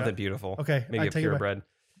for you, Scott. Something beautiful. Okay, Maybe I a take it back. purebred.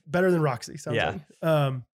 Better than Roxy. Sounds Yeah.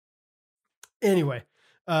 like. Anyway,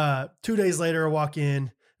 2 days later, I walk in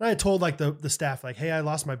and I had told like the staff like, hey, I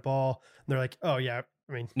lost my ball. And they're like, oh yeah,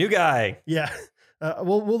 I mean, New guy. yeah,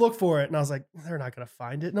 we'll look for it. And I was like, they're not gonna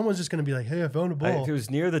find it. No one's just gonna be like, hey, I found a ball. It was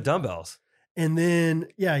near the dumbbells. And then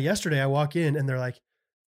yeah, yesterday I walk in and they're like,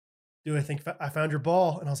 dude, I think I found your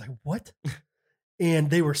ball. And I was like, what? And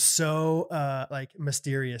they were so like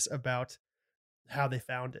mysterious about how they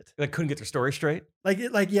found it. Like couldn't get their story straight.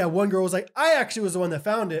 Yeah, one girl was like, I actually was the one that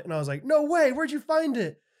found it. And I was like, no way, where'd you find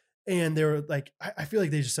it? And they were like, I feel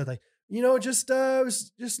like they just said like, just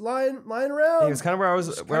was just lying around. It was kind of where I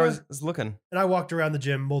was looking. And I walked around the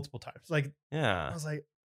gym multiple times. Like, I Yeah. was like,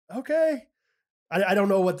 okay. I don't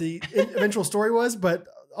know what the eventual story was, but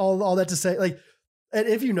all that to say, like, and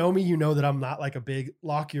if you know me, you know that I'm not like a big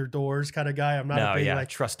lock your doors kind of guy. I'm not a big like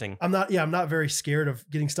trusting. I'm not very scared of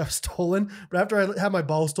getting stuff stolen. But after I had my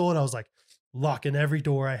ball stolen, I was like locking every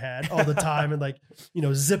door I had all the time and like,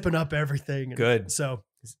 zipping up everything. And Good. So,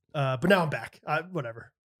 but now I'm back.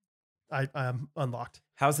 Whatever. I'm unlocked.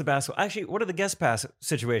 How's the basketball? Actually, what are the guest pass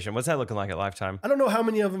situation? What's that looking like at Lifetime? I don't know how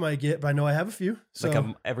many of them I get, but I know I have a few. So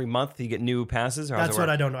Like every month you get new passes? Or that's what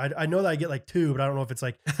I don't know. I know that I get like 2, but I don't know if it's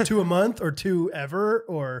like 2 a month or 2 ever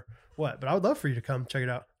or what. But I would love for you to come check it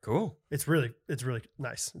out. Cool. It's really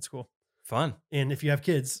nice. It's cool. Fun. And if you have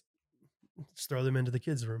kids, just throw them into the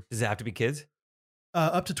kids' room. Does it have to be kids?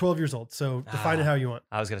 Up to 12 years old. So define it how you want.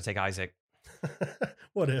 I was going to take Isaac.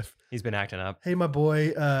 What if? He's been acting up. Hey, my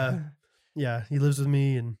boy. Yeah, he lives with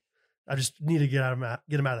me, and I just need to get him out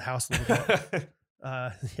of the house a little bit.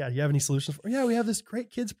 Yeah, do you have any solutions for? Yeah, we have this great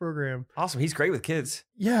kids program. Awesome. He's great with kids.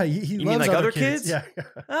 Yeah, he You loves mean like other kids? Yeah.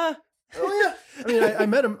 Ah. Oh yeah. I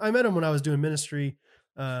mean, I met him when I was doing ministry.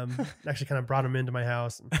 Actually, kind of brought him into my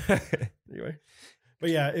house. Anyway,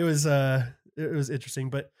 but yeah, it was interesting.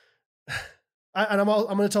 But I'm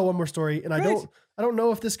going to tell one more story, and Great. I don't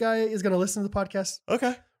know if this guy is going to listen to the podcast.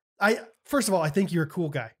 Okay. First of all, I think you're a cool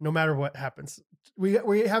guy, no matter what happens. We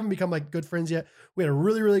haven't become like good friends yet. We had a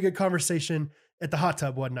really, really good conversation at the hot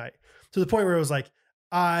tub one night to the point where it was like,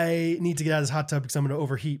 I need to get out of this hot tub because I'm going to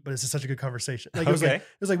overheat, but it's such a good conversation. Like, it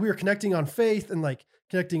was like we were connecting on faith and like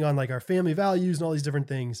connecting on like our family values and all these different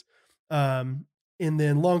things. And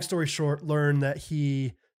then long story short, learned that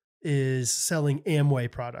he is selling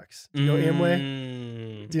Amway products. Do you know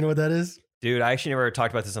Amway? Do you know what that is? Dude, I actually never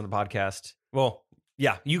talked about this on the podcast. Well,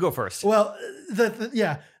 yeah, you go first. Well,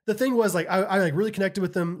 the thing was like, I like really connected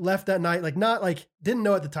with him, left that night, like not like, didn't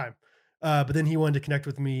know at the time. But then he wanted to connect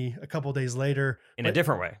with me a couple of days later In a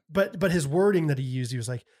different way. But his wording that he used, he was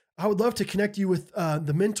like, I would love to connect you with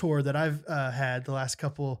the mentor that I've had the last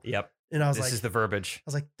couple. Yep. And I was This like, is the verbiage.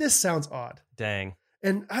 this sounds odd. Dang.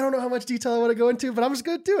 And I don't know how much detail I want to go into, but I'm just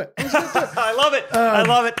going to do it. I love it. I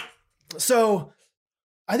love it. So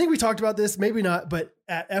I think we talked about this, maybe not, but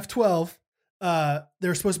at F12, there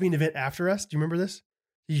was supposed to be an event after us. Do you remember this?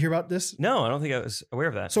 Did you hear about this? No, I don't think I was aware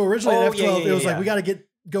of that. So originally at F12, it was like, yeah. we got to get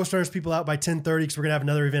Ghost Runners people out by 10:30 because we're going to have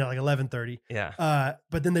another event at like 11:30. Yeah.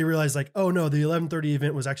 But then they realized like, oh no, the 11:30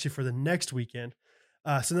 event was actually for the next weekend.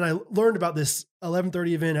 So then I learned about this 11:30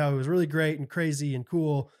 event, how it was really great and crazy and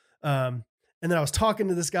cool. And then I was talking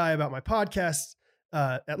to this guy about my podcast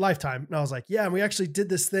at Lifetime. And I was like, yeah, and we actually did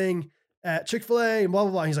this thing at Chick-fil-A and blah,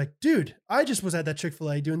 blah, blah. And he's like, dude, I just was at that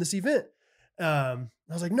Chick-fil-A doing this event. I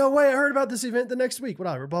was like, no way, I heard about this event the next week.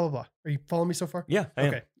 Whatever, blah, blah, blah. Are you following me so far? Yeah.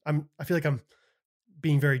 Okay. I feel like I'm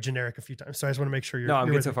being very generic a few times. So I just want to make sure you're. No, I'm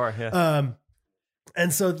you're good with so me. far. Yeah.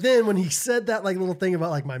 And so then when he said that like little thing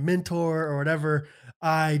about like my mentor or whatever,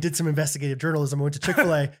 I did some investigative journalism. I went to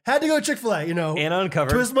Chick-fil-A, had to go to Chick-fil-A, you know, and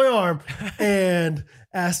uncovered. twist my arm and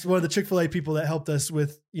asked one of the Chick-fil-A people that helped us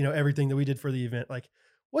with, you know, everything that we did for the event. Like,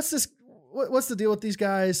 what's this? What's the deal with these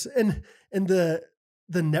guys? And the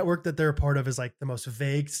network that they're a part of is like the most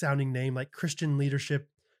vague sounding name, like Christian Leadership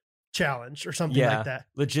Challenge or something like that.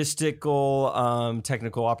 Logistical,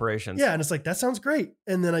 technical operations. Yeah. And it's like, that sounds great.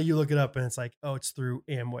 And then you look it up and it's like, oh, it's through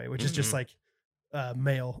Amway, which is just like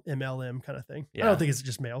mail, MLM kind of thing. Yeah. I don't think it's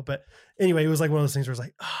just mail, but anyway, it was like one of those things where it's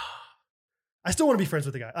like, I still want to be friends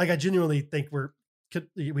with the guy. Like I genuinely think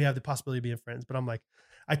we have the possibility of being friends, but I'm like,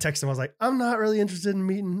 I texted him. I was like, I'm not really interested in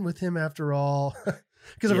meeting with him after all.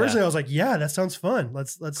 Because originally I was like, yeah, that sounds fun.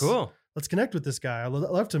 Let's Cool. Let's connect with this guy. I'd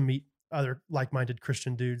love to meet other like-minded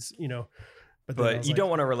Christian dudes, you know. But you don't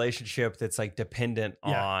want a relationship that's like dependent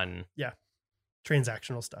on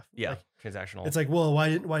transactional stuff. Yeah, like, transactional. It's like, well, why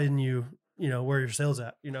didn't you, you know, where are your sales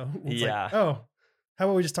at? You know, it's like, oh, how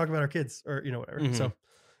about we just talk about our kids or, you know, whatever. Mm-hmm. So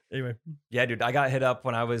anyway. Yeah, dude, I got hit up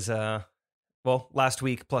when I was, last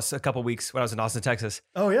week plus a couple weeks when I was in Austin, Texas.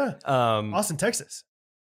 Oh yeah. Austin, Texas.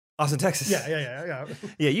 Austin, Texas. Yeah.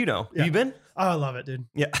 Yeah, you know. Yeah. Have you been? Oh, I love it, dude.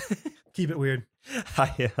 Yeah. Keep it weird.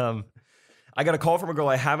 I got a call from a girl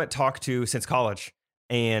I haven't talked to since college.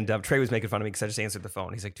 And Trey was making fun of me because I just answered the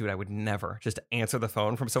phone. He's like, dude, I would never just answer the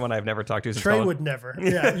phone from someone I've never talked to since college. Trey would never.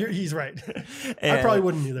 Yeah, he's right. I probably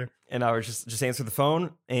wouldn't either. And I was just answered the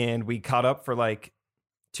phone and we caught up for like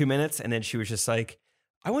 2 minutes. And then she was just like,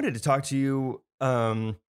 I wanted to talk to you. You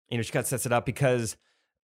know, she kind of sets it up because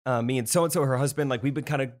me and so-and-so, her husband, like we've been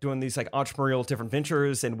kind of doing these like entrepreneurial different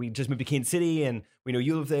ventures and we just moved to Kansas City and we know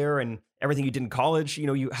you live there and everything you did in college, you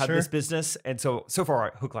know, you had this business. And so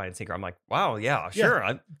far hook, line, and sinker, I'm like, wow, yeah,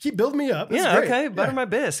 sure. Keep building me up. That's great. Okay. Butter my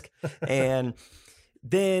bisque. And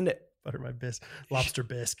then butter my bisque, lobster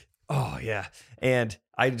bisque. Oh yeah. And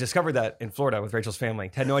I discovered that in Florida with Rachel's family.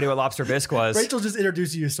 Had no idea what lobster bisque was. Rachel just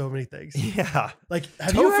introduced you to so many things. Yeah. Like,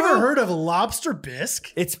 have you ever heard of a lobster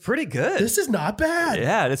bisque? It's pretty good. This is not bad.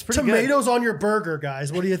 Yeah, it's pretty Tomatoes on your burger,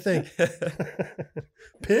 guys. What do you think?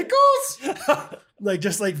 Pickles? Like,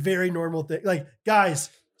 just like very normal thing. Like, guys,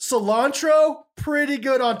 cilantro, pretty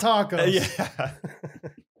good on tacos. Yeah.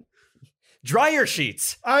 Dryer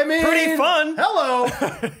sheets. I mean, pretty fun. Hello.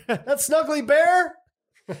 That snuggly bear.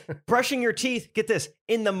 Brushing your teeth, get this,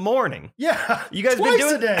 in the morning. Yeah. You guys twice been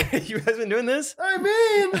doing a day. You guys been doing this? I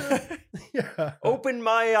mean, yeah. Open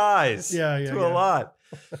my eyes. Yeah. To a lot.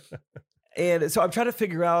 And so I'm trying to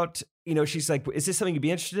figure out, you know, she's like, is this something you'd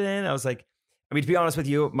be interested in? I was like, I mean, to be honest with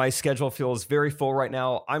you, my schedule feels very full right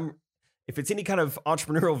now. If it's any kind of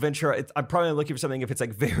entrepreneurial venture, I'm probably looking for something if it's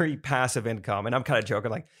like very passive income. And I'm kind of joking,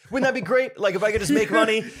 like, wouldn't that be great? Like if I could just make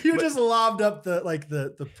money. You just lobbed up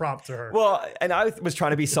the prompt to her. Well, and I was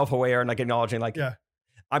trying to be self-aware and like acknowledging like,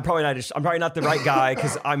 I'm probably not the right guy.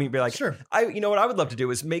 Cause I mean, be like, sure. You know what I would love to do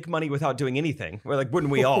is make money without doing anything. We're like,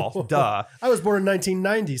 wouldn't we all? Duh. I was born in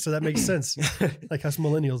 1990, so that makes sense. Like us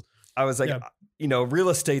millennials. I was like, you know, real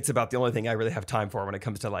estate's about the only thing I really have time for when it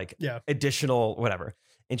comes to like additional whatever.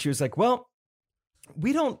 And she was like, well,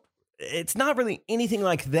 it's not really anything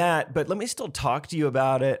like that, but let me still talk to you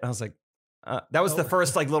about it. And I was like, that was the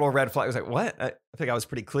first like little red flag. I was like, what? I think I was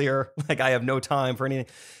pretty clear. Like I have no time for anything.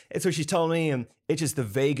 And so she's telling me, and it's just the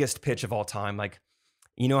vaguest pitch of all time. Like,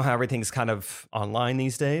 you know how everything's kind of online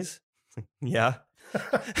these days? Yeah.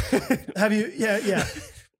 Have you? Yeah.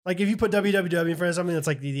 Like if you put www in front of something that's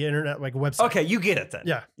like the internet, like a website. Okay, you get it then.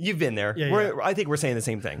 Yeah. You've been there. Yeah. I think we're saying the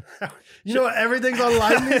same thing. You know what? Everything's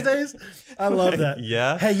online these days. I love that.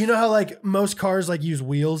 Yeah. Hey, you know how like most cars like use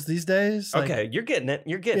wheels these days? Like, okay, you're getting it.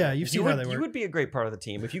 Yeah, you've seen how they work. You would be a great part of the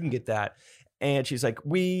team if you can get that. And she's like,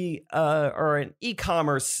 we are an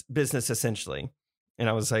e-commerce business essentially. And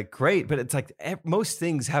I was like, great. But it's like most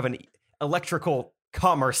things have an electrical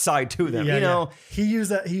commerce side to them. Know, he used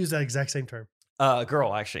that exact same term.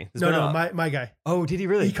 Girl, actually. No, my guy. Oh, did he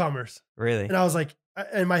really? E-commerce. Really? And I was like,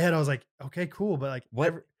 in my head, I was like, okay, cool. But like,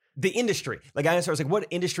 what? The industry. Like I asked her, I was like, what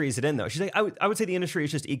industry is it in though? She's like, I would say the industry is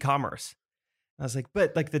just e-commerce. I was like,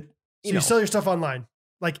 but like you sell your stuff online,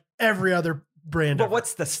 like every other brand. But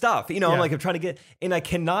what's the stuff? You know, I'm like, I'm trying to get, and I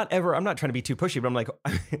cannot ever, I'm not trying to be too pushy, but I'm like,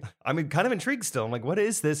 I'm kind of intrigued still. I'm like, what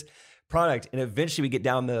is this product? And eventually we get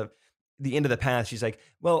down the end of the path. She's like,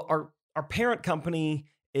 well, our parent company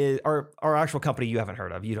is our actual company you haven't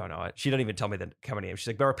heard of. You don't know it. She didn't even tell me the company name. She's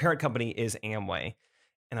like, but our parent company is Amway.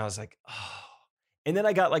 And I was like, oh. And then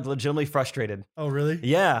I got like legitimately frustrated. Oh, really?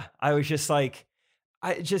 Yeah. I was just like,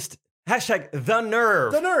 hashtag the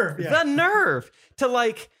nerve. The nerve. Yeah. The nerve to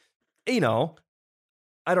like, you know,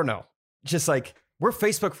 I don't know. Just like, we're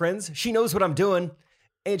Facebook friends. She knows what I'm doing,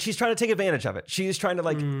 and she's trying to take advantage of it. She's trying to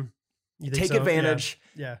like take advantage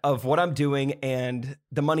of what I'm doing and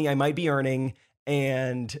the money I might be earning,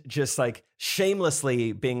 and just like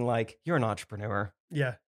shamelessly being like, you're an entrepreneur.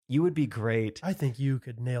 Yeah. You would be great. I think you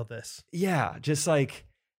could nail this. Yeah. Just like,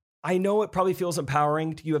 I know it probably feels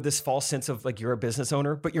empowering. You have this false sense of like you're a business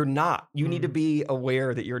owner, but you're not. You need to be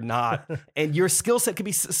aware that you're not. And your skill set could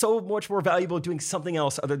be so much more valuable doing something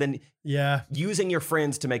else other than using your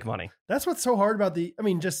friends to make money. That's what's so hard about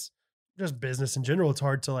just business in general. It's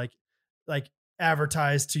hard to like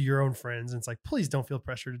advertise to your own friends. And it's like, please don't feel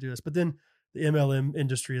pressure to do this. But then the MLM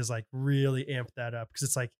industry is like really amped that up, because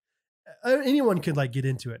it's like anyone could like get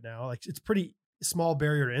into it now. Like it's pretty small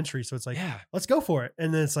barrier to entry. So it's like, let's go for it.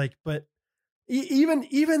 And then it's like, but even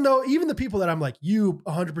the people that I'm like, you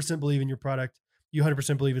 100% believe in your product, you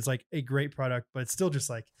 100% believe it's like a great product, but it's still just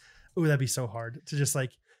like, oh, that'd be so hard to just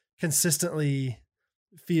like consistently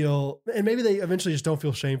feel, and maybe they eventually just don't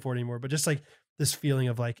feel shame for it anymore, but just like this feeling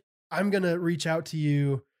of like, I'm going to reach out to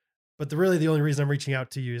you, but really the only reason I'm reaching out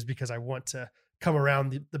to you is because I want to come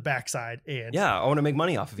around the backside and I want to make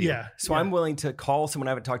money off of you. Yeah. So I'm willing to call someone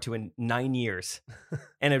I haven't talked to in 9 years,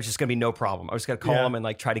 and it's just going to be no problem. I was going to call them and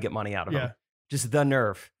like try to get money out of them. Just the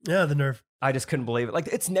nerve. Yeah. The nerve. I just couldn't believe it. Like,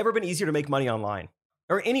 it's never been easier to make money online.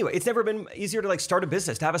 Or anyway, it's never been easier to like start a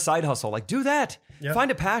business, to have a side hustle. Like, do that. Yep. Find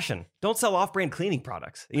a passion. Don't sell off-brand cleaning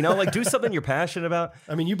products. You know, like do something you're passionate about.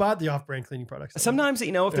 I mean, you bought the off-brand cleaning products. Sometimes,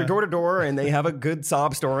 you know, if they're door to door and they have a good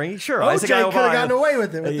sob story, sure. OJ could have gotten away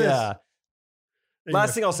with it with this.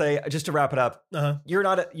 Last thing I'll say, just to wrap it up, you're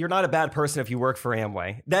not a bad person if you work for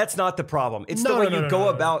Amway. That's not the problem. It's the way you go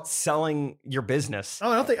about selling your business.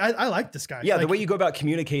 Oh, I don't think I like this guy. Yeah, the way you go about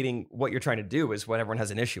communicating what you're trying to do is what everyone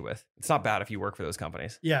has an issue with. It's not bad if you work for those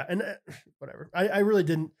companies. Yeah, and whatever. I really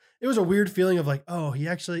didn't. It was a weird feeling of like, oh, he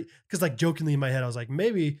actually, because like jokingly in my head, I was like,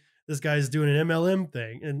 maybe this guy's doing an MLM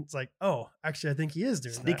thing, and it's like, oh, actually, I think he is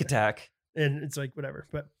doing sneak attack. And it's like whatever,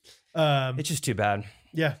 but it's just too bad.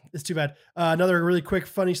 Yeah, it's too bad. Another really quick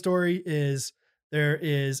funny story is there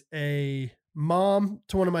is a mom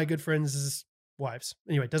to one of my good friends' wives.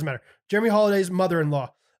 Anyway, doesn't matter. Jeremy Holiday's mother-in-law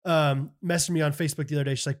messaged me on Facebook the other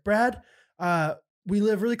day. She's like, Brad, we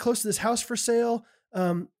live really close to this house for sale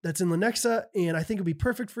that's in Lenexa, and I think it'd be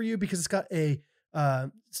perfect for you because it's got a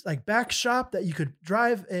like back shop that you could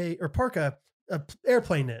drive or park a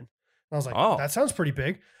airplane in. And I was like, oh, that sounds pretty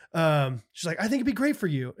big. She's like, I think it'd be great for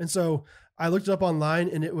you. And so I looked it up online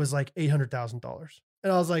and it was like $800,000.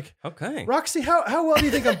 And I was like, okay, Roxy, how well do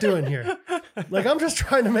you think I'm doing here? Like, I'm just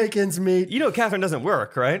trying to make ends meet. You know, Catherine doesn't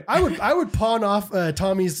work, right? I would pawn off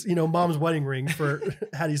Tommy's, mom's wedding ring for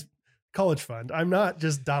Hattie's college fund. I'm not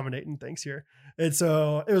just dominating things here. And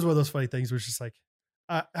so it was one of those funny things where it's just like,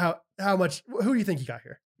 how much, who do you think you got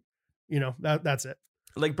here? That's it.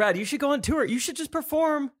 Like, Brad, you should go on tour. You should just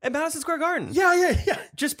perform at Madison Square Garden. Yeah.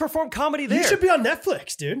 Just perform comedy there. You should be on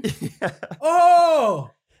Netflix, dude. Yeah.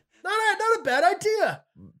 Oh, not a bad idea.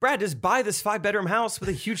 Brad, just buy this 5-bedroom house with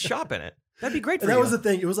a huge shop in it. That'd be great for you. That was the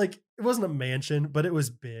thing. It was like, it wasn't a mansion, but it was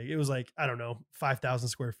big. It was like, I don't know, 5,000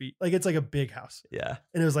 square feet. Like, it's like a big house. Yeah.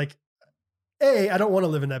 And it was like, A, I don't want to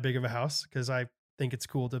live in that big of a house because I think it's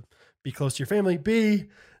cool to be close to your family. B,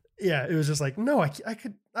 yeah, it was just like, no,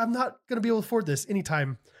 I'm not going to be able to afford this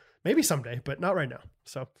anytime, maybe someday, but not right now.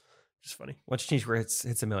 So just funny. Once you change where it's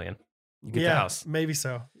 $1 million, you get the house. Maybe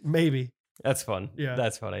so. Maybe. That's fun. Yeah.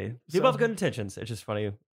 That's funny. People have good intentions. It's just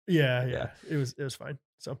funny. Yeah. It was fine.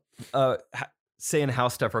 So, saying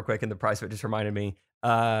house stuff real quick, and the price of it just reminded me,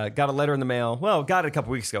 got a letter in the mail. Well, got it a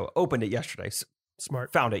couple weeks ago, opened it yesterday.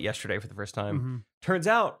 Smart. Found it yesterday for the first time. Mm-hmm. Turns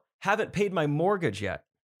out, haven't paid my mortgage yet.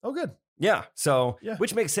 Oh, good. Yeah. So,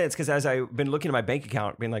 which makes sense because as I've been looking at my bank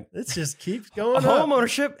account, being like, it just keeps going up. Home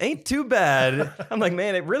ownership ain't too bad. I'm like,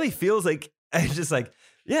 man, it really feels like, it's just like,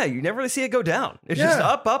 yeah, you never really see it go down. It's just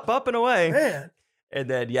up and away. Man. And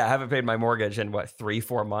then, I haven't paid my mortgage in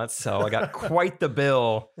 3-4 months. So I got quite the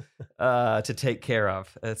bill to take care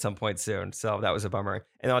of at some point soon. So that was a bummer.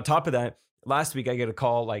 And on top of that, last week I get a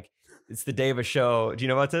call like, it's the day of a show. Do you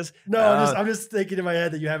know about this? No, I'm just thinking in my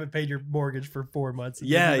head that you haven't paid your mortgage for 4 months.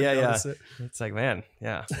 Yeah. It's like, man,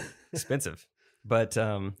 expensive. But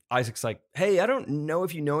Isaac's like, hey, I don't know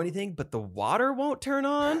if you know anything, but the water won't turn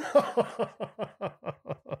on.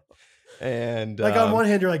 And like on one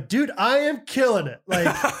hand, you're like, dude, I am killing it.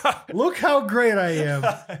 Like, look how great I am.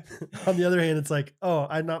 On the other hand, it's like, oh,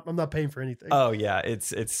 I'm not paying for anything. Oh yeah,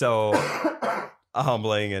 it's so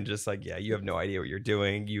humbling and just like, you have no idea what you're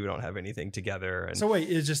doing. You don't have anything together. And so wait,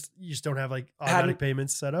 you just don't have like automatic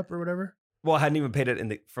payments set up or whatever? Well, I hadn't even paid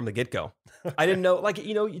it from the get-go. I didn't know, like,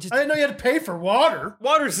 you just I didn't know you had to pay for water.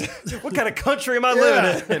 water's what kind of country am I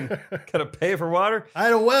living in? Gotta pay for water? I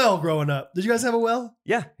had a well growing up. Did you guys have a well?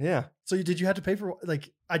 Yeah. So did you have to pay for,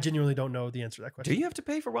 like, I genuinely don't know the answer to that question. Do you have to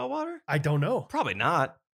pay for well water? I don't know. Probably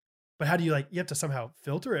not. But how do you, like, you have to somehow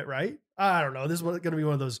filter it, right? I don't know. This is going to be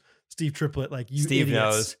one of those Steve Triplett, like, you Steve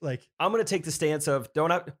idiots. knows. Like, I'm going to take the stance of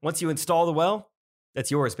once you install the well, that's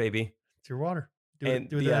yours, baby. it's your water. Do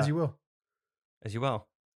And it as you will. As you will.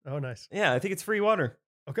 Oh, nice. Yeah, I think it's free water.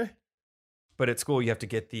 Okay. But at school, you have to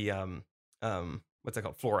get the, what's that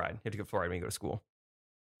called? Fluoride. You have to get fluoride when you go to school.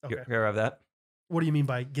 Okay. You ever have that? What do you mean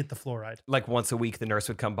by get the fluoride? Like once a week, the nurse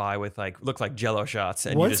would come by with look like Jello shots.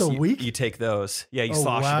 And Once a week? You take those. Yeah, you Oh,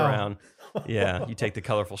 slosh wow. it around. Yeah, you take the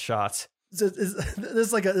colorful shots. Is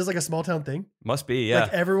this like a small town thing? Must be, yeah.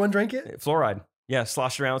 Like everyone drank it? Fluoride. Yeah,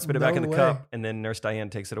 slosh it around, spit it back in No the way. cup, and then Nurse Diane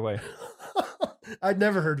takes it away. I'd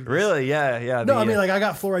never heard of this. Really? Yeah. No, I mean, like, I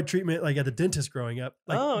got fluoride treatment like at the dentist growing up,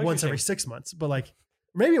 like Oh, once every interesting. 6 months, but like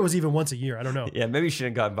maybe it was even once a year. I don't know. Yeah, maybe you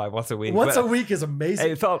shouldn't have gotten by once a week. Once but, a week is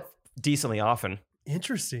amazing. It felt decently often.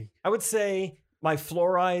 Interesting. I would say my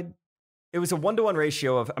fluoride, it was a 1-to-1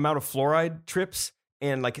 ratio of amount of fluoride trips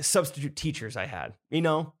and like substitute teachers I had,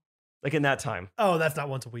 like in that time. Oh, that's not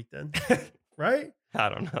once a week then, right? I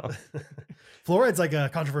don't know. Fluoride's like a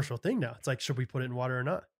controversial thing now. It's like, should we put it in water or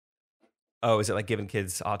not? Oh, is it like giving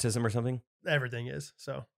kids autism or something? Everything is.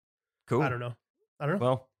 So Cool. I don't know.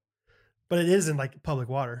 Well, But it is in like public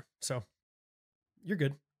water. So you're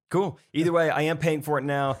good. cool. Either way, I am paying for it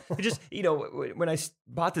now. It just, when I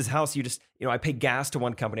bought this house, I pay gas to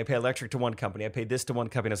one company, I pay electric to one company, I paid this to one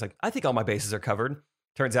company. I was like, I think all my bases are covered.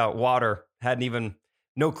 Turns out water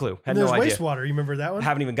no clue. Had And there's no idea. wastewater. You remember that one?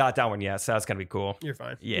 Haven't even got that one yet, so that's gonna be cool. You're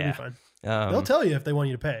fine. Yeah. You'll be fine. They'll tell you if they want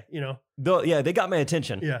you to pay, They got my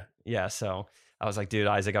attention. Yeah. Yeah. So I was like, dude,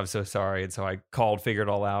 Isaac, I'm so sorry. And so I called, figured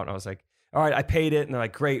it all out, and I was like, all right, I paid it. And they're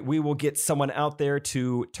like, great, we will get someone out there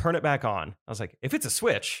to turn it back on. I was like, if it's a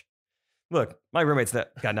switch, look, my roommate's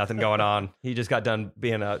got nothing going on. He just got done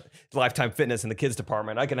being a Lifetime Fitness in the kids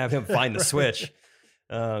department. I can have him find the Right. switch.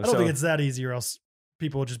 I don't think it's that easy, or else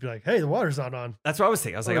people will just be like, hey, the water's not on. That's what I was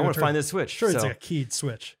thinking. I was like, I Or want to turn- find this switch. Sure, it's So, like a keyed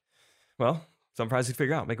switch. well, some prize you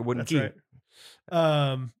figure out. Make a wooden That's key.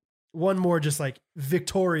 right. One more just like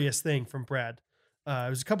victorious thing from Brad. It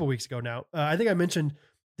was a couple weeks ago now. I think I mentioned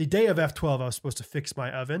the day of F12, I was supposed to fix my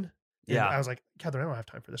oven. And Yeah. I was like, Catherine, I don't have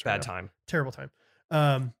time for this right Bad now. time. Terrible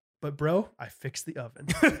time. But bro, I fixed the oven.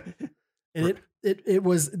 And it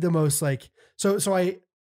was the most like,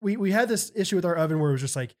 we had this issue with our oven where it was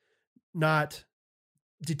just like not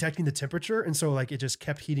detecting the temperature. And so like, it just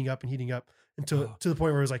kept heating up until to the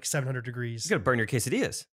point where it was like 700 degrees. He's gonna burn your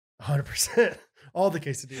quesadillas. 100%. All the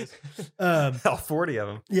quesadillas. Hell, 40 of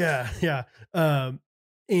them. Yeah.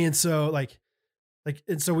 And so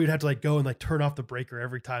and so we'd have to like go and like turn off the breaker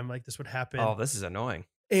every time like this would happen. Oh, this is annoying.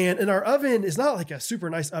 And our oven is not like a super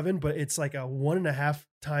nice oven, but it's like a 1.5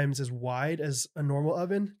 times as wide as a normal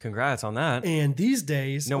oven. Congrats on that. And these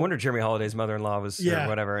days, No wonder Jeremy Holiday's mother-in-law was, Yeah. or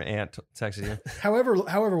whatever, aunt texted you.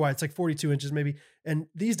 however wide, it's like 42 inches maybe. And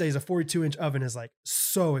these days, a 42-inch oven is like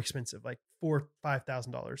so expensive, like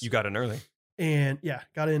 $4,000-$5,000. You got in early. And yeah,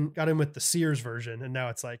 got in with the Sears version, and now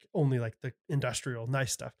it's like only like the industrial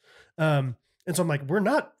nice stuff. And so I'm like, we're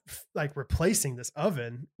not like replacing this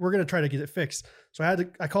oven. We're gonna try to get it fixed. So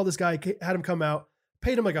I called this guy, had him come out,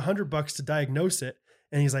 paid him like $100 to diagnose it,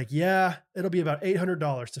 and he's like, yeah, it'll be about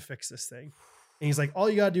 $800 to fix this thing. And he's like, all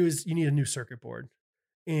you gotta do is you need a new circuit board.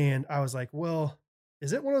 And I was like, well,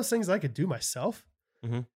 is it one of those things I could do myself?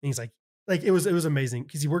 Mhm. And he's like it was amazing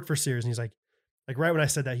because he worked for Sears, and he's like right when I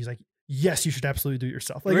said that, he's like, yes, you should absolutely do it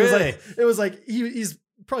yourself. Like Really? it was like he's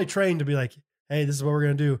probably trained to be like, hey, this is what we're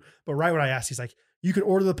going to do. But right when I asked, he's like, you can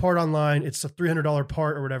order the part online. It's a $300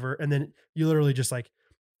 part or whatever. And then you literally just like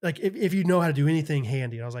if you know how to do anything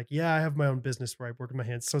handy. And I was like, yeah, I have my own business where I work with my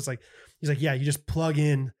hands. So it's like, he's like, yeah, you just plug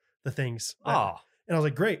in the things. Oh, And I was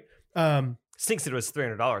like, great. stinks that it was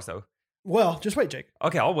 $300 though. Well, just wait, Jake.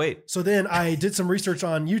 Okay, I'll wait. So then I did some research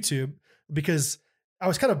on YouTube because I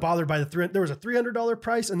was kind of bothered by there was a $300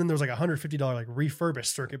 price, and then there was like a $150 like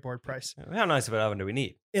refurbished circuit board price. How nice of an oven do we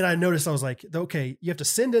need? And I noticed, I was like, okay, you have to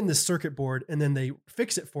send in this circuit board, and then they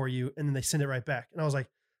fix it for you, and then they send it right back. And I was like,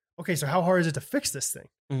 okay, so how hard is it to fix this thing?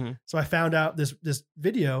 Mm-hmm. So I found out this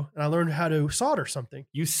video, and I learned how to solder something.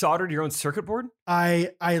 You soldered your own circuit board?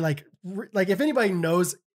 I like if anybody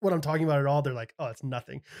knows what I'm talking about at all, they're like, oh, it's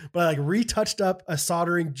nothing. But I like retouched up a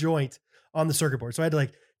soldering joint on the circuit board. So I had to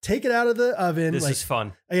like take it out of the oven. This like, is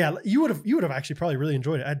fun. yeah, you would have actually probably really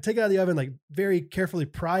enjoyed it. I'd take it out of the oven, like very carefully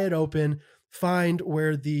pry it open, find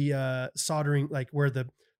where the soldering, like where the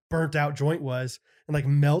burnt out joint was, and like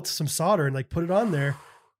melt some solder and like put it on there,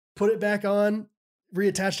 put it back on,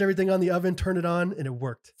 reattached everything on the oven, turned it on, and it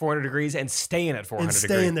worked. 400 degrees and staying at 400 and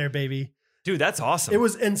degrees. staying there, baby. Dude, that's awesome. It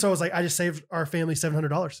was, and so I was like, I just saved our family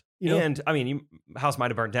 $700. You know? And I mean, house might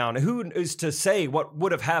have burnt down. Who is to say what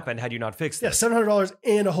would have happened had you not fixed this? Yeah, $700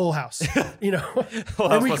 and a whole house. You know,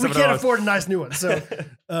 and we can't $700. afford a nice new one. So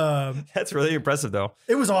That's really impressive, though.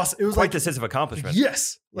 it was awesome. It was Quite like the sense of accomplishment.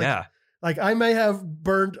 yes, like, yeah. Like I may have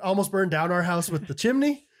almost burned down our house with the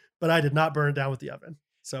chimney, but I did not burn it down with the oven.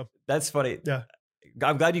 So That's funny. yeah.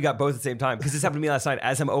 I'm glad you got both at the same time because this happened to me last night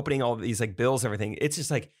as I'm opening all these like bills and everything. It's just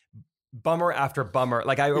like bummer after bummer.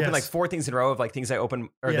 Like I opened Yes. like 4 things in a row of like things I opened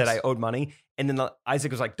or that Yes. I owed money. And then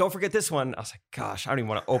Isaac was like, don't forget this one. I was like, gosh, I don't even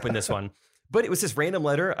want to open this one. But it was this random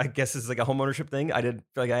letter. I guess this is like a homeownership thing. I did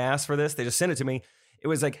feel like I asked for this. They just sent it to me. It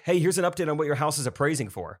was like, hey, here's an update on what your house is appraising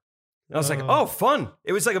for. And I was like, oh, fun.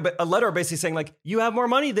 It was like a letter basically saying like, you have more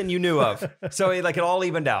money than you knew of. So it all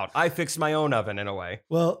evened out. I fixed my own oven in a way.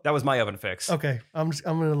 Well, That was my oven fix. okay. I'm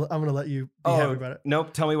gonna let you be happy about it.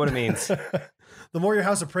 Nope. Tell me what it means. The more your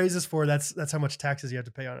house appraises for, that's how much taxes you have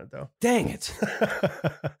to pay on it, though. Dang it.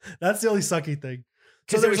 That's the only sucky thing.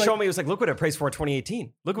 Because it was there's showing me, it was like, look what it appraised for in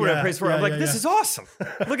 2018. Look what it Yeah, appraised for. yeah, I'm like, yeah, this yeah. is awesome.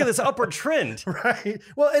 Look at this upward trend. right.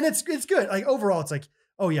 Well, and it's good. Like overall, it's like,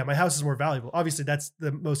 oh yeah, my house is more valuable. Obviously, that's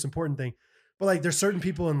the most important thing. But like, there's certain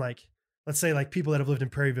people in like, let's say like people that have lived in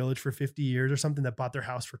Prairie Village for 50 years or something that bought their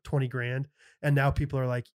house for 20 grand, and now people are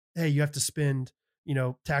like, hey, you have to spend, you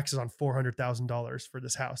know, taxes on $400,000 for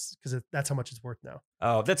this house because that's how much it's worth now.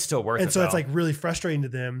 Oh, that's still worth it. And so it's though. like really frustrating to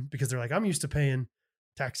them because they're like, I'm used to paying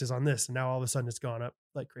taxes on this, and now all of a sudden it's gone up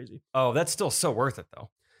like crazy. oh, that's still so worth it though.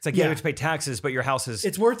 It's like, yeah, Yeah. you have to pay taxes, but your house is,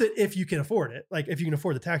 It's worth it if you can afford it, like if you can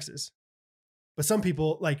afford the taxes. But some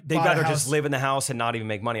people like they'd bought a rather house- just live in the house and not even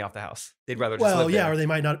make money off the house. They'd rather just Well, live yeah, there. or they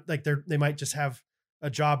might not like they might just have a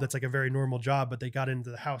job that's like a very normal job, but they got into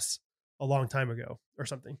the house a long time ago or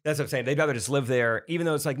something. That's what I'm saying. They'd rather just live there, even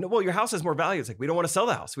though it's like, no, well, your house has more value. It's like, we don't want to sell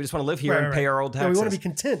the house. We just want to live here Right, and pay our old Yeah, taxes. we want to be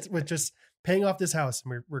content with just paying off this house,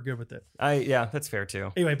 and we're good with it. Yeah, that's fair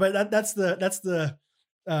too. Anyway, but that's the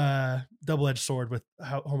double-edged sword with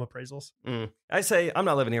home appraisals. I say, I'm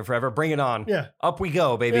not living here forever. Bring it on. Yeah, Up we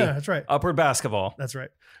go, baby. yeah, that's right. Upward basketball. That's right.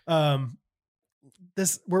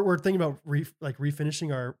 We're thinking about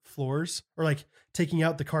refinishing our floors, or like taking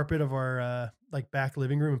out the carpet of our like back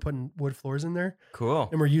living room and putting wood floors in there. Cool.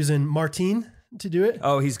 And we're using Martine to do it.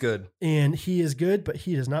 Oh, he's good. And he is good, but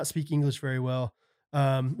he does not speak English very well.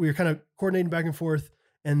 We were kind of coordinating back and forth,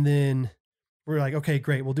 and then we're like, okay,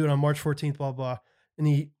 great, we'll do it on March 14th, blah, blah. And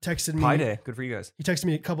he texted me. Pi Day. Good for you guys. He texted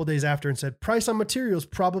me a couple days after and said, price on materials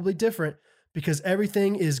probably different because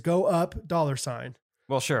everything is go up $.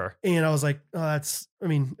 Well, sure. And I was like, oh,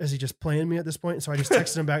 is he just playing me at this point? So I just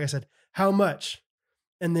texted him back. I said, how much?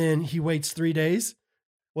 And then he waits 3 days.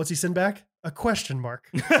 What's he send back? A question mark.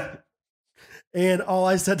 And all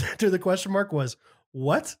I said to the question mark was,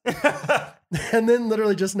 what? And then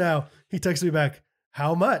literally just now he texted me back,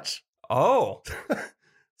 how much? Oh,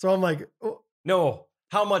 So I'm like, oh, no.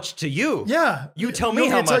 How much to you? yeah. You tell want me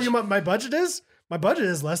how to tell much. you what my budget is? My budget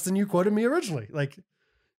is less than you quoted me originally. Like,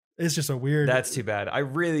 it's just a weird. That's too bad. I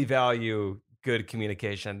really value good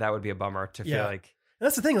communication. That would be a bummer to feel Yeah. like.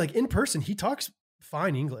 That's the thing. Like in person, he talks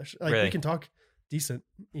fine English. Like Really? we can talk decent,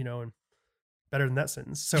 you know, and better than that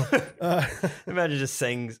sentence. So, Imagine just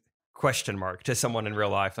saying question mark to someone in real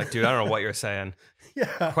life. Like, dude, I don't know what you're saying.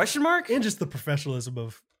 yeah. Question mark? And just the professionalism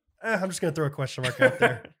of, I'm just going to throw a question mark out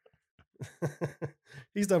there.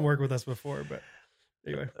 He's done work with us before, but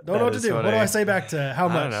anyway, don't know what to is do. What do funny. I say back to how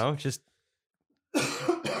I much? don't know. Just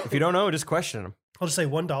if you don't know, just question him. I'll just say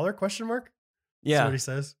 $1 question mark. See Yeah. what he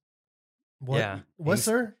says. What? Yeah. What, He's-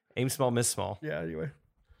 sir? Aim small, miss small. Yeah. Anyway.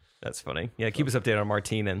 That's funny. Yeah. Keep us updated on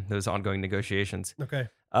Martine and those ongoing negotiations. Okay.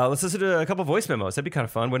 Let's listen to a couple voice memos. That'd be kind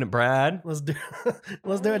of fun, wouldn't it, Brad? Let's do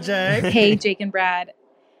it, Jake. Hey, Jake and Brad.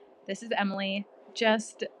 This is Emily.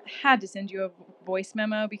 Just had to send you a voice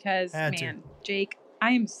memo because, Had to. man, Jake,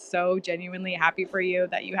 I am so genuinely happy for you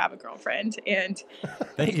that you have a girlfriend and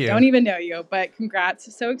Thank you. don't even know you, but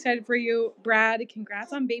congrats. So excited for you. Brad,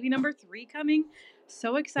 congrats on baby number 3 coming.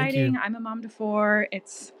 So exciting. I'm a mom to 4.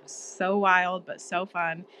 It's so wild, but so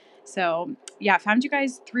fun. So yeah, found you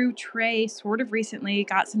guys through Trey sort of recently,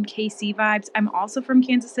 got some KC vibes. I'm also from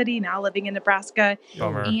Kansas City, now living in Nebraska.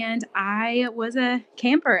 Bummer. And I was a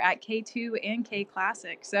camper at K2 and K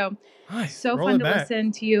Classic. So, Nice. so Roll fun it to back.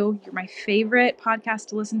 listen to you. You're my favorite podcast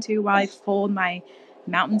to listen to while I fold my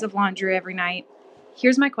mountains of laundry every night.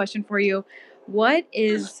 Here's my question for you. What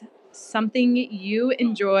is something you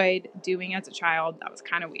enjoyed doing as a child that was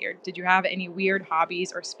kind of weird. Did you have any weird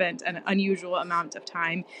hobbies or spent an unusual amount of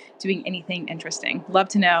time doing anything interesting? Love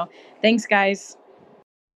to know. Thanks, guys.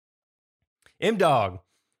 M-Dog,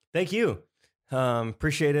 thank you.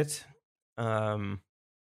 Appreciate it.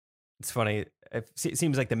 It's funny. It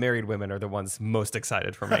seems like the married women are the ones most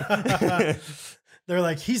excited for me. They're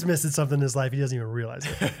like, he's missing something in his life. He doesn't even realize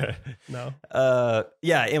it. No.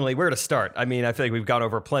 Yeah, Emily, where to start? I mean, I feel like we've gone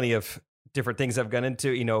over plenty of different things I've gone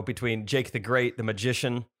into, you know, between Jake the Great, the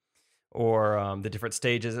magician, or the different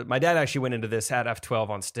stages. My dad actually went into this at F12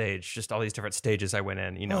 on stage, just all these different stages I went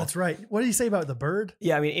in, you know. Oh, that's right. What did he say about the bird?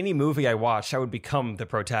 Yeah, I mean, any movie I watched, I would become the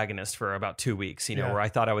protagonist for about 2 weeks, you know, Yeah. where I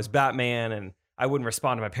thought I was Batman and I wouldn't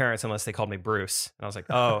respond to my parents unless they called me Bruce. And I was like,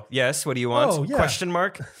 oh, yes, what do you want? Oh, yeah. Question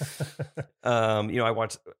mark. You know, I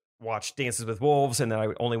watched Dances with Wolves, and then I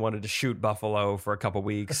only wanted to shoot Buffalo for a couple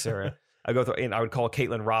weeks. Or I go through, and I would call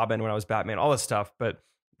Caitlin Robin when I was Batman, all this stuff. But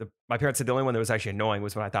my parents said the only one that was actually annoying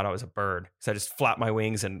was when I thought I was a bird. So I just flapped my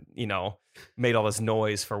wings and, you know, made all this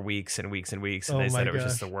noise for weeks and weeks and weeks. And Oh they said my it was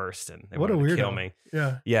just gosh. the worst. And they What a wanted to kill weirdo. me.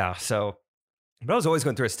 Yeah. Yeah. So, but I was always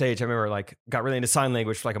going through a stage. I remember like got really into sign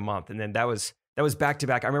language for like a month, and then that was back to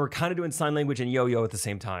back. I remember kind of doing sign language and yo-yo at the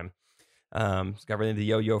same time. Got really into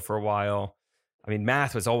yo-yo for a while. I mean,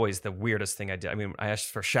 math was always the weirdest thing I did. I mean, I asked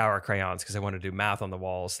for shower crayons because I wanted to do math on the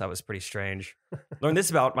walls. That was pretty strange. Learned this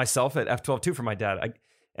about myself at F12 too from my dad.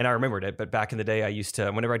 And I remembered it, but back in the day, I used to,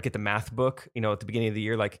 whenever I'd get the math book, you know, at the beginning of the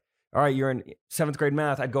year, like, all right, you're in 7th grade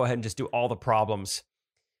math, I'd go ahead and just do all the problems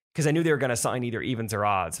because I knew they were going to assign either evens or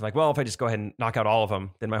odds. I'm like, well, if I just go ahead and knock out all of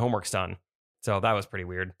them, then my homework's done. So that was pretty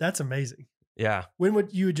weird. That's amazing. Yeah. When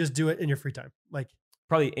would you just do it in your free time? Like,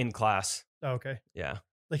 Probably in class. oh, okay. Yeah.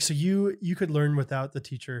 Like, so you could learn without the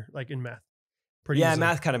teacher, like in math. Pretty Yeah, easily.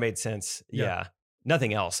 math kind of made sense. Yeah. Yeah.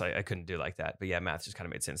 Nothing else I couldn't do like that. But yeah, math just kind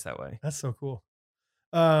of made sense that way. That's so cool.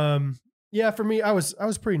 Yeah, for me, I was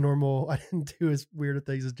pretty normal. I didn't do as weird of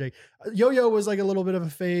things as Jake. Yo-yo was like a little bit of a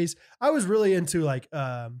phase. I was really into like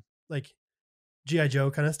G.I.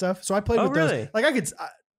 Joe kind of stuff. So I played with really? those. Like I could,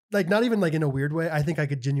 like not even like in a weird way. I think I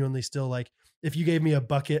could genuinely still like, if you gave me a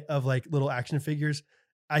bucket of like little action figures,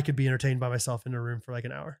 I could be entertained by myself in a room for like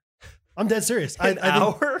an hour. I'm dead serious. An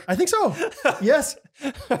hour? I think so. Yes.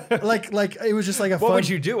 Like it was just like a What fun. would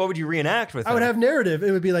you do? What would you reenact with? I would them? have narrative.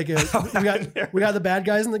 It would be like we narrative. got the bad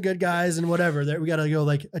guys and the good guys and whatever. There we got to go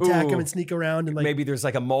like attack them Ooh. and sneak around and like Maybe there's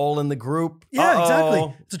like a mole in the group. yeah, Uh-oh.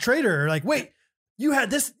 exactly. It's a traitor. Or like wait, you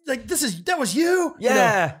had this like that was you. You know,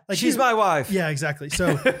 Yeah, like she's my wife. yeah, exactly.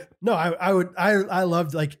 So no, I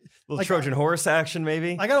loved like Little Trojan horse action,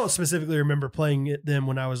 maybe. I don't specifically remember playing them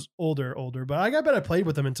when I was older, but I bet I played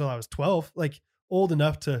with them until I was 12, like old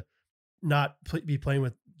enough to not be playing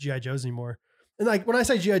with G.I. Joes anymore. And like when I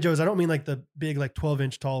say G.I. Joes, I don't mean like the big, like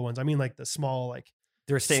 12-inch tall ones. I mean like the small, like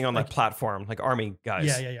They're staying on like- the platform, like army guys.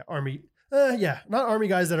 yeah, army. Yeah, not army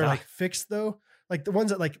guys that are Ah. like fixed though. Like the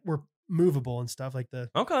ones that like were movable and stuff, like the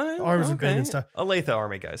Okay. arms and okay. bend and stuff. Olathe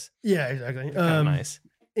army guys. Yeah, exactly. Kind of nice.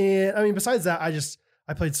 And I mean, besides that,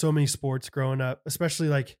 I played so many sports growing up, especially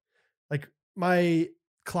like my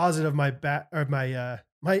closet of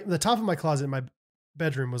the top of my closet in my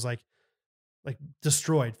bedroom was like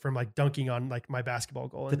destroyed from like dunking on like my basketball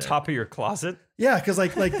goal. The in there. top of your closet. Yeah. Cause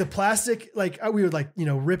like the plastic, like we would like,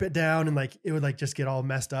 rip it down and like, it would like just get all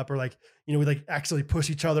messed up or like, we'd like actually push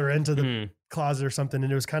each other into the closet or something.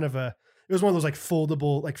 And it was kind of it was one of those like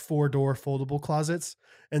foldable, like 4-door foldable closets.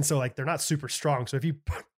 And so like, they're not super strong. So if you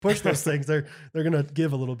push those things, they're going to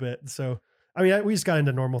give a little bit. So, I mean, we just got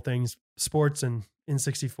into normal things, sports and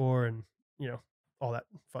N64 and, all that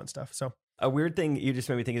fun stuff. So A weird thing you just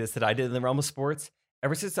made me think of this that I did in the realm of sports.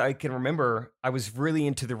 Ever since I can remember, I was really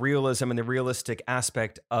into the realism and the realistic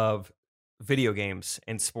aspect of video games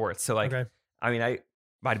and sports. So like, okay. I mean, I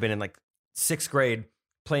might have been in like 6th grade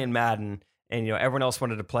playing Madden, and everyone else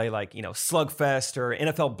wanted to play like Slugfest or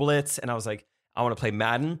NFL Blitz, and I was like, I want to play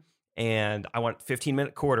Madden, and I want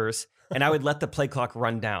 15-minute quarters, and I would let the play clock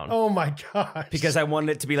run down. Oh my gosh. Because I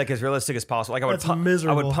wanted it to be like as realistic as possible. Like I would That's punt, I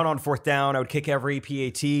miserable. would punt on 4th down. I would kick every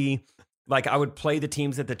PAT. Like I would play the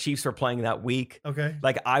teams that the Chiefs were playing that week. Okay.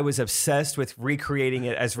 Like I was obsessed with recreating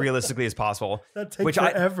it as realistically as possible. That takes Which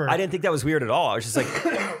forever. I didn't think that was weird at all. I was just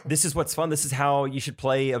like, this is what's fun. This is how you should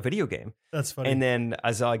play a video game. That's funny. And then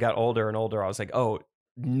as I got older and older, I was like, oh,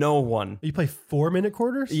 no one. You play 4-minute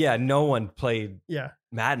quarters? Yeah, no one played Yeah.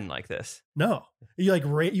 Madden like this. No. You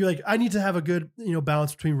I need to have a good,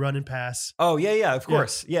 balance between run and pass. Oh, yeah, of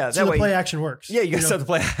course. Yeah, So that the way. play action works. Yeah, you guys have to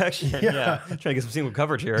play action. Yeah. Yeah. Trying to get some single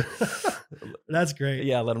coverage here. That's great.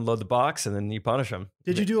 Yeah, let them load the box and then you punish them.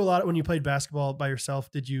 Did you do a lot when you played basketball by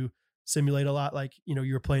yourself? Did you simulate a lot? Like, you know,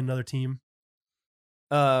 you were playing another team.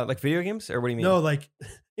 Like video games, or what do you mean? No, like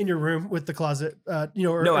in your room with the closet, you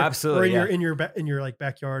know, or, no, absolutely. Or in your like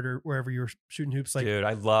backyard or wherever you were shooting hoops. Like, dude,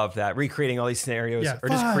 I love that, recreating all these scenarios, yeah, or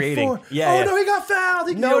 5, just creating. 4. Yeah, oh no, he got fouled.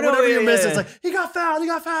 Whatever you miss, it's like he got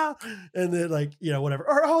fouled, and then like, you know, whatever.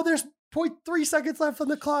 Or there's 0.3 seconds left on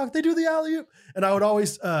the clock. They do the alley-oop, and I would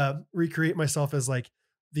always recreate myself as like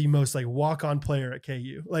the most like walk-on player at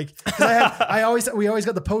KU. Like, we always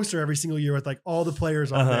got the poster every single year with like all the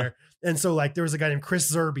players on there. And so like there was a guy named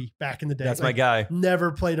Chris Zerby back in the day. That's like, my guy.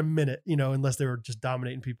 Never played a minute, you know, unless they were just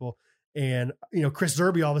dominating people. And, you know, Chris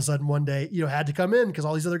Zerby all of a sudden one day, you know, had to come in because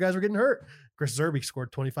all these other guys were getting hurt. Chris Zerby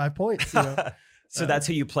scored 25 points. You know? So that's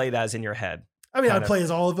who you played as in your head. I mean, I'd play as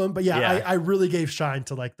all of them, but I really gave shine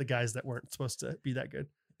to like the guys that weren't supposed to be that good.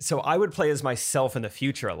 So I would play as myself in the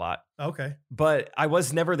future a lot. Okay. But I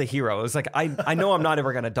was never the hero. It was like, I know I'm not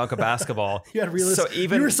ever going to dunk a basketball. You had realistic. So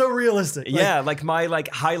you were so realistic. Like my like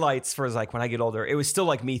highlights for like when I get older, it was still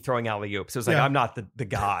like me throwing alley-oops. It was like, I'm not the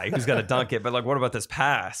guy who's going to dunk it, but like, what about this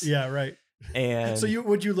pass? Yeah, right. And so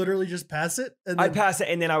would you literally just pass it? And then... I'd pass it,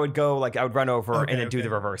 and then I would go like I would run over and then do the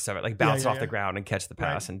reverse of it, like bounce off the ground and catch the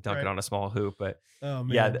pass and dunk it on a small hoop. But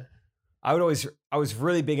I was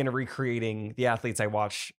really big into recreating the athletes I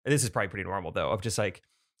watch. This is probably pretty normal though, of just like,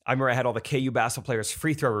 I remember I had all the KU basketball players'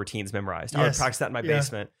 free throw routines memorized. I would practice that in my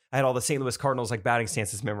basement. I had all the St. Louis Cardinals like batting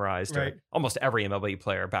stances memorized. Right. Almost every MLB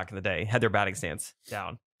player back in the day had their batting stance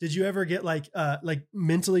down. Did you ever get like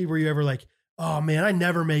mentally, were you ever like, oh man, I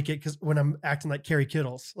never make it because when I'm acting like Kerry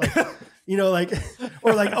Kittles, like, you know, like,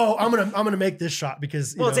 or like, oh, I'm gonna make this shot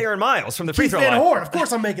because it's Aaron Miles from the free throw line. Horn, of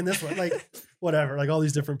course I'm making this one. Like, whatever, like all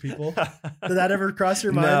these different people. Did that ever cross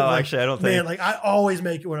your mind? No, like, actually, I don't think. Man, like I always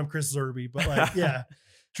make it when I'm Chris Zerby, but like, yeah,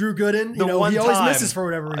 Drew Gooden, you know, he always misses for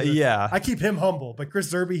whatever reason. I keep him humble, but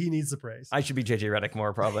Chris Zerby, he needs the praise. I should be JJ Redick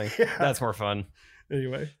more probably. That's more fun.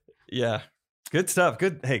 Anyway, yeah, good stuff.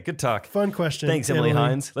 Good. Hey, good talk. Fun question. Thanks, Emily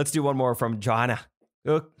Hines. Let's do one more from Joanna.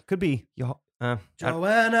 Could be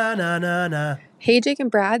Joanna, na. Hey, Jake and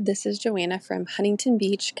Brad. This is Joanna from Huntington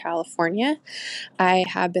Beach, California. I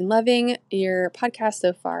have been loving your podcast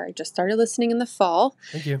so far. I just started listening in the fall.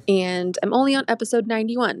 Thank you. And I'm only on episode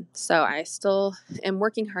 91, so I still am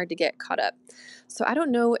working hard to get caught up. So I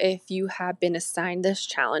don't know if you have been assigned this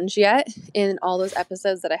challenge yet in all those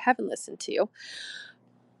episodes that I haven't listened to.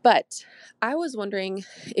 But I was wondering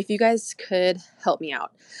if you guys could help me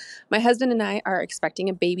out. My husband and I are expecting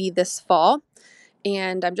a baby this fall,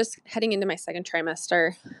 and I'm just heading into my second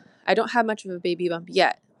trimester. I don't have much of a baby bump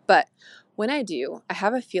yet, but when I do, I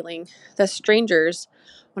have a feeling that strangers,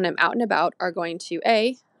 when I'm out and about, are going to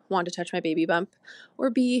A, want to touch my baby bump, or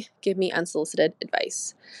B, give me unsolicited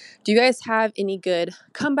advice. Do you guys have any good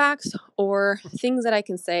comebacks or things that I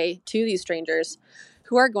can say to these strangers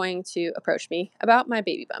who are going to approach me about my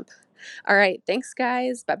baby bump? All right. Thanks,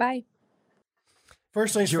 guys. Bye-bye.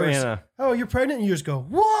 First things first. Oh, you're pregnant? And you just go,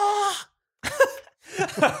 whoa!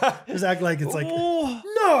 Just act like it's like,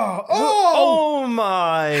 no! Oh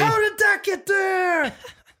my! How did that get there?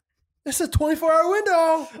 It's a 24-hour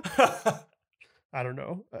window. I don't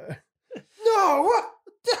know. No! What?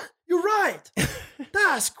 You're right.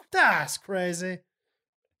 That's crazy.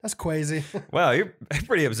 That's crazy. Wow, you're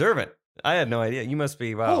pretty observant. I had no idea. You must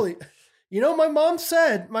be, wow. Holy, you know, my mom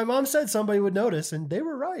said somebody would notice, and they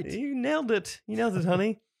were right. You nailed it. You nailed it,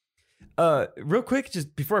 honey. Real quick,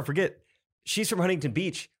 just before I forget, she's from Huntington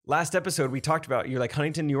Beach. Last episode, we talked about, you're like,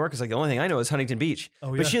 Huntington, New York is like, the only thing I know is Huntington Beach.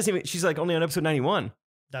 Oh, yeah. But she doesn't even, she's like only on episode 91.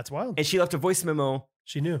 That's wild. And she left a voice memo.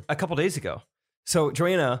 She knew. A couple days ago. So,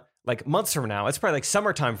 Joanna, like months from now, it's probably like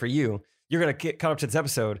summertime for you. You're going to get caught up to this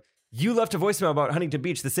episode. You left a voicemail about Huntington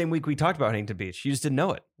Beach the same week we talked about Huntington Beach. You just didn't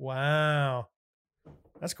know it. Wow.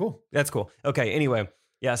 That's cool. That's cool. Okay. Anyway,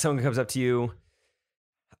 yeah, someone comes up to you.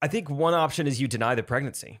 I think one option is you deny the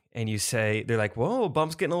pregnancy and you say, they're like, whoa,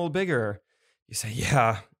 bump's getting a little bigger. You say,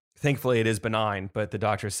 yeah, thankfully it is benign, but the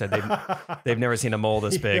doctor said they've never seen a mole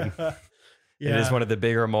this big. Yeah. It is one of the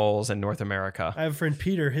bigger moles in North America. I have a friend,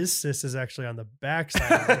 Peter. His cyst is actually on the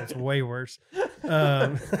backside. It's way worse.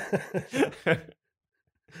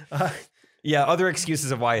 Yeah, other excuses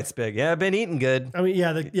of why it's big. Yeah, I've been eating good. I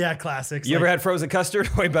mean, classics. You ever had frozen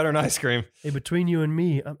custard? Way better than ice cream. Hey, between you and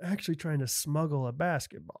me, I'm actually trying to smuggle a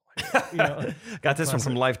basketball. You know, got this one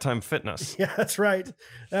from Lifetime Fitness. Yeah, that's right.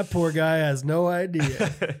 That poor guy has no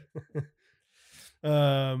idea.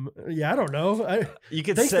 Yeah, I don't know.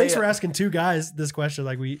 Thanks for asking two guys this question.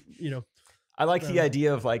 Like I like the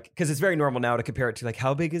idea of like, because it's very normal now to compare it to like,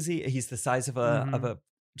 how big is he? He's the size of a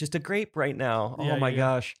just a grape right now. Oh my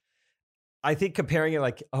gosh. I think comparing it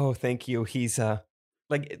like, oh, thank you. He's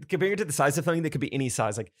like comparing it to the size of something that could be any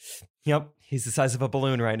size. Like, yep, he's the size of a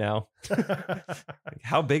balloon right now. Like,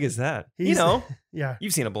 how big is that? Yeah.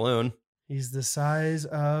 You've seen a balloon. He's the size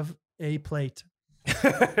of a plate.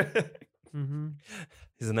 Mm-hmm.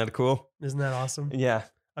 Isn't that cool? Isn't that awesome? Yeah.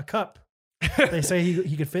 A cup. They say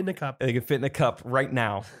he could fit in a cup. He could fit in a cup right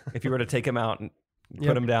now. If you were to take him out and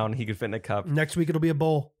put him down, he could fit in a cup. Next week it'll be a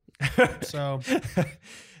bowl. So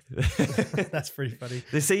that's pretty funny.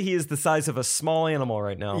 They say he is the size of a small animal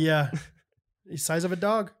right now. Yeah. He's the size of a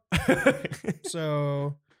dog.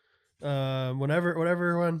 So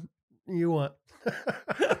whatever one you want.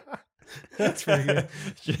 That's pretty good.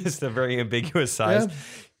 Just a very ambiguous size.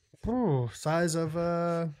 Yeah. Ooh, size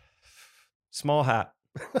of small hat.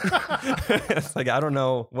 It's like, I don't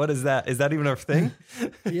know. What is that? Is that even a thing?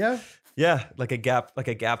 Yeah. Yeah. Like a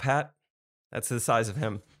Gap hat. That's the size of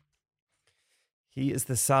him. He is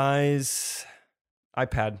the size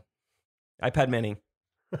iPad mini.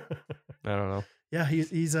 I don't know. Yeah.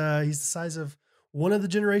 He's the size of one of the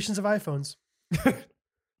generations of iPhones.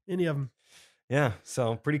 Any of them. Yeah.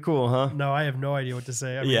 So pretty cool, huh? No, I have no idea what to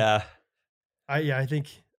say. I mean, yeah. I think,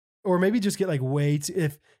 or maybe just get like way too,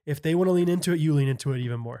 if they want to lean into it, you lean into it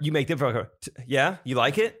even more. You make them go, yeah, you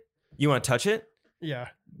like it? You want to touch it? Yeah.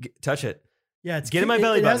 Touch it. Yeah, it's get in my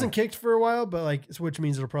belly button. It hasn't kicked for a while, but like, which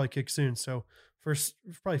means it'll probably kick soon. So for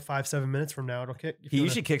probably 5-7 minutes from now, it'll kick. He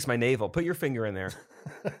usually kicks my navel. Put your finger in there.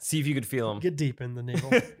 See if you could feel him. Get deep in the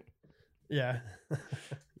navel. Yeah.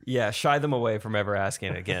 Yeah, shy them away from ever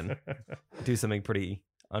asking again. Do something pretty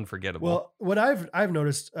unforgettable. Well, what I've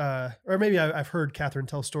noticed, or maybe I've heard Catherine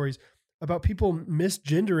tell stories about people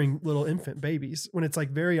misgendering little infant babies when it's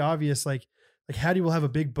like very obvious, like Hattie will have a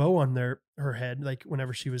big bow on her head, like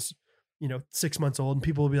whenever she was, 6 months old, and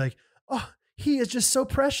people will be like, "Oh, he is just so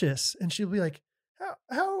precious," and she'll be like,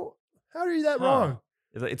 "How are you that wrong?"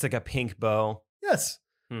 It's like a pink bow. Yes,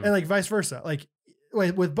 and like vice versa, like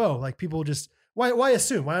with Bo, like people just why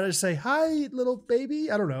assume? Why not just say, "Hi, little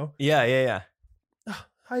baby"? I don't know. Yeah. Oh,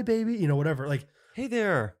 hi, baby. Whatever. Like, hey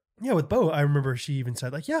there. Yeah, with Bo, I remember she even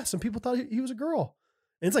said like, yeah, some people thought he was a girl.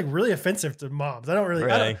 And it's like really offensive to moms. I don't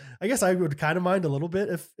really, I guess I would kind of mind a little bit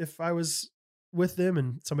if I was with them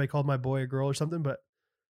and somebody called my boy a girl or something, but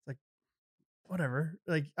like, whatever.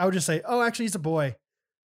 Like I would just say, oh, actually he's a boy.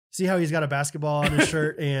 See how he's got a basketball on his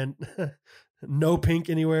shirt and no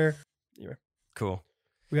pink anywhere. Anyway. Cool.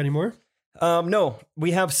 We got any more? No,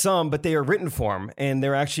 we have some, but they are written form and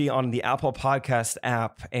they're actually on the Apple Podcast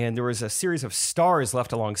app. And there was a series of stars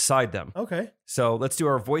left alongside them. Okay. So let's do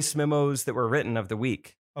our voice memos that were written of the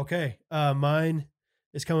week. Okay. Mine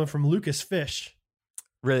is coming from Lucas Fish.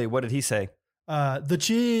 Really? What did he say? The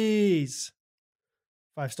cheese.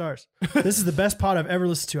 5 stars. This is the best pod I've ever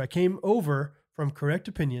listened to. I came over from Correct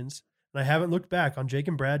Opinions and I haven't looked back on Jake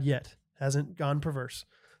and Brad yet. Hasn't gone perverse.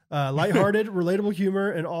 Lighthearted, relatable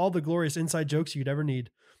humor, and all the glorious inside jokes you could ever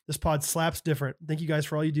need. This pod slaps different. Thank you guys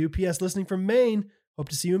for all you do. P.S. Listening from Maine. Hope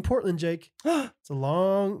to see you in Portland, Jake. It's a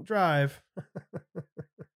long drive.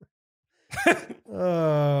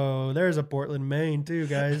 Oh, there's a Portland, Maine, too,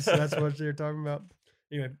 guys. That's what they're talking about.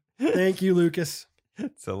 Anyway, thank you, Lucas.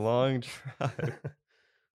 It's a long drive.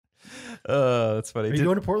 Oh, that's funny. Are you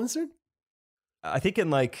going to Portland soon? I think in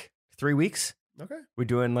like 3 weeks. Okay. We're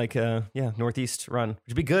doing like a Northeast run, which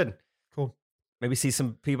would be good. Cool. Maybe see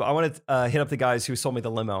some people. I want to hit up the guys who sold me the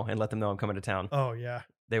limo and let them know I'm coming to town. Oh, yeah.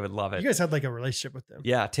 They would love it. You guys had like a relationship with them.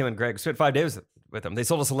 Yeah, Tim and Greg. Spent 5 days with them. They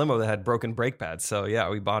sold us a limo that had broken brake pads. So yeah,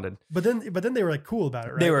 we bonded. But then they were like cool about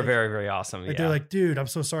it, right? They were like, very, very awesome. Like, they're like, dude, I'm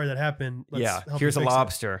so sorry that happened. Let's help here's you a fix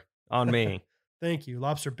lobster on me. Thank you.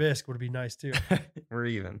 Lobster bisque would be nice too. We're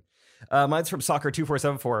even. Mine's from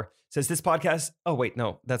Soccer2474. Says this podcast. Oh, wait,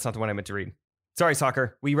 no, that's not the one I meant to read. Sorry,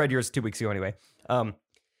 Soccer. We read yours 2 weeks ago anyway.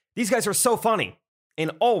 These guys are so funny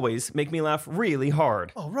and always make me laugh really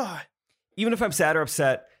hard. All right. Even if I'm sad or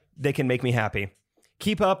upset, they can make me happy.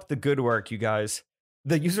 Keep up the good work, you guys.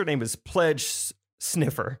 The username is Pledge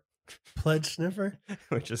Sniffer. Pledge Sniffer?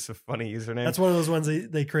 Which is a funny username. That's one of those ones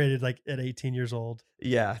they created like at 18 years old.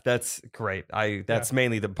 Yeah, that's great. That's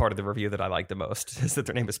mainly the part of the review that I like the most, is that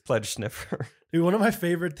their name is Pledge Sniffer. Dude, one of my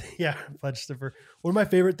favorite, Pledge Sniffer. One of my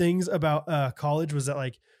favorite things about college was that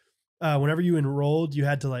like whenever you enrolled, you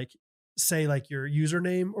had to like say like your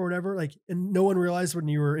username or whatever, like, and no one realized when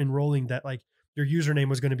you were enrolling that like your username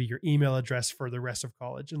was going to be your email address for the rest of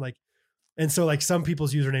college. And so like some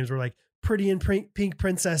people's usernames were like Pretty and Pink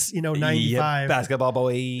Princess, 95. Yep, basketball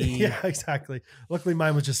boy. Yeah, exactly. Luckily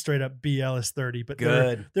mine was just straight up BLS30, but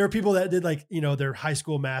good. There were people that did like, their high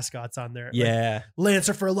school mascots on there. Yeah. Like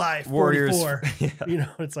Lancer for life, Warriors. 44. Yeah.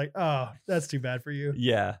 It's like, oh, that's too bad for you.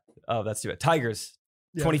 Yeah. Oh, that's too bad. Tigers,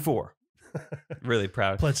 24. Really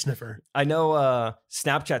proud. Pledge sniffer. I know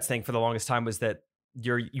Snapchat's thing for the longest time was that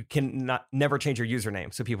you can never change your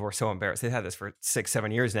username. So people were so embarrassed. They've had this for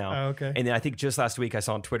 6-7 years now. Oh, okay. And then I think just last week I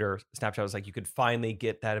saw on Twitter, Snapchat was like, you could finally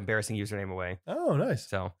get that embarrassing username away. Oh, nice.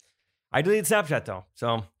 So I deleted Snapchat though.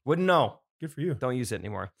 So wouldn't know. Good for you. Don't use it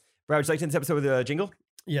anymore. Brad, would you like to end this episode with a jingle?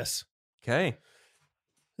 Yes. Okay.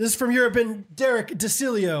 This is from Europe and Derek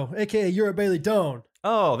DeCilio, a.k.a. Europe Bailey Doan.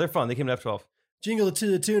 Oh, they're fun. They came to F12. Jingle to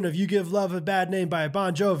the tune of You Give Love a Bad Name by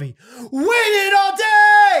Bon Jovi. Waited all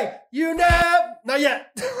day! You never... Not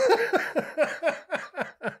yet.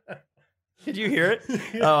 Did you hear it?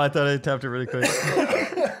 Oh, I thought I tapped it really quick.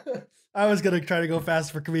 I was going to try to go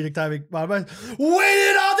fast for comedic timing.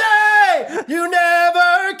 Waited all day! You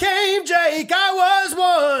never came, Jake. I was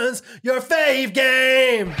once your fave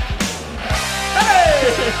game.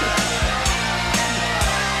 Hey!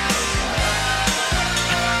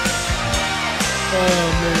 Oh,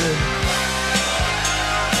 man.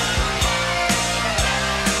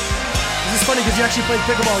 This is funny because you actually played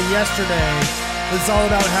pickleball yesterday. It's all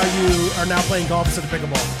about how you are now playing golf instead of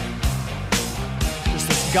pickleball.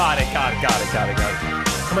 Got it. I'm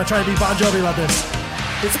going to try to be Bon Jovi about this.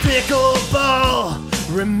 It's pickleball,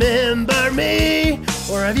 remember me?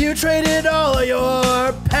 Or have you traded all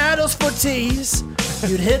your paddles for tees?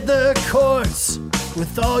 You'd hit the courts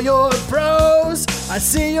with all your bros. I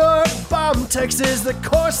see your bomb text is the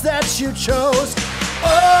course that you chose.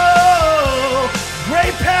 Oh,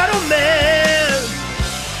 great paddle man.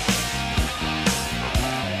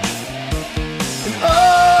 And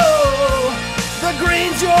oh, the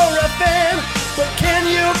greens, you're a fan. But can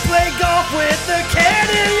you play golf with the can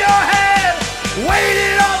in your hand?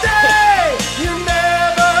 Waited all day, you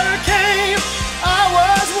never came. I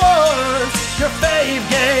was once your fave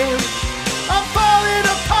game. I'm falling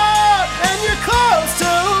apart and you're close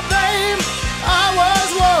to blame. I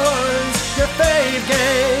was once your fave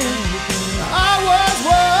game. I was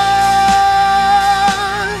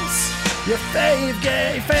once your fave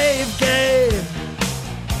game, fave game.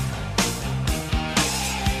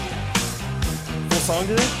 Song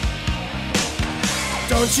today?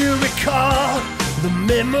 Don't you recall the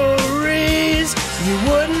memories you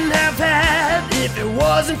wouldn't have had if it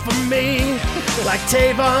wasn't for me? Like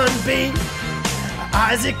Tavon B,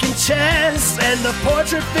 Isaac and Chess, and the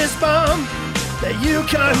portrait fist bump that you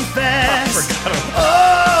confess.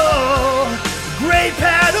 Oh, great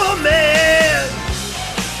paddle man.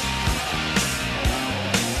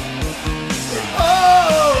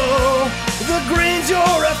 Oh, the greens, you're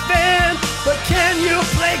a fan. But can you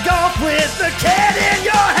play golf with the can in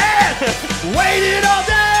your hand? Waited all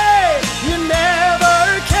day, you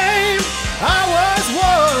never came. I was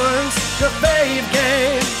once your fave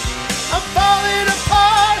game. I'm falling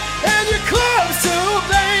apart and you're close to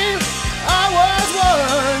blame. I was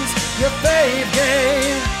once your fave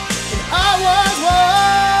game. And I was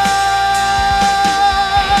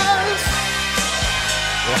once.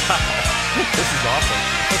 Wow. This is awesome.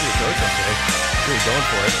 Look at your coach up there. Really going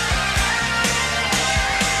for it.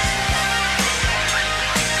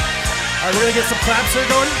 All right, we're going to get some claps here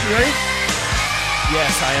going. You ready?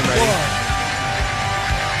 Yes, I am ready.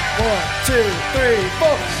 1, 2, 3,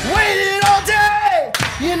 4. Waited all day,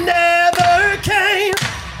 you never came.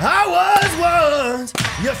 I was once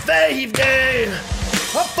your fave game.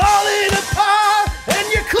 I'm falling apart and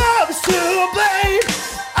you're close to blame.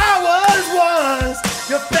 I was once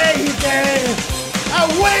your fave game. I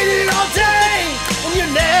waited all day and you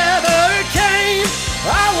never came.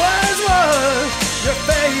 I was once your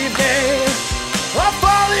fave game. I'm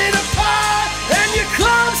falling apart and you're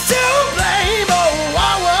close to blame. Oh,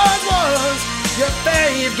 I was once your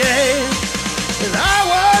fave game. And I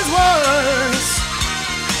was once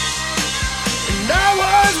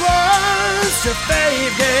your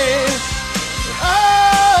fave game. Oh,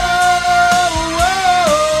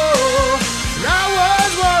 and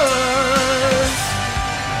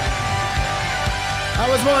I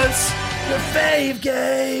was once your fave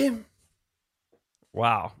game.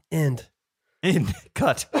 Wow. End.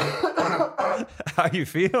 Cut. How you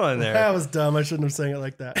feeling there? That was dumb. I shouldn't have sang it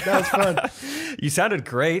like that. That was fun. You sounded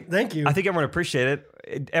great. Thank you. I think everyone appreciated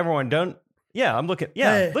it. Everyone don't. Yeah, I'm looking.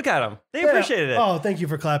 Yeah, Hey. look at them. They Yeah. appreciated it. Oh, thank you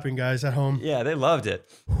for clapping, guys, at home. Yeah, they loved it.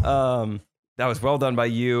 That was well done by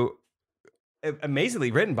you.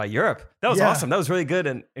 Amazingly written by Europe. That was Yeah. awesome. That was really good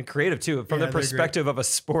and creative too, from Yeah, the they're perspective of a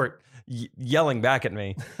sport yelling back at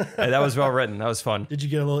me. That was well written. That was fun. Did you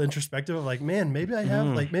get a little introspective of like, man, maybe I have,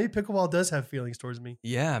 like, maybe pickleball does have feelings towards me?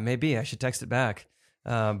 Yeah, maybe I should text it back.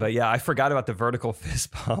 But yeah, I forgot about the vertical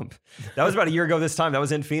fist pump. That was about a year ago this time. That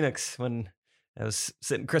was in Phoenix when I was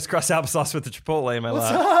sitting crisscross applesauce with the Chipotle in my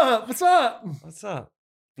What's lap. up? What's up? What's up?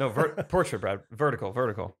 No, portrait, Brad.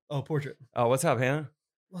 Vertical. Oh, portrait. Oh, what's up, Hannah?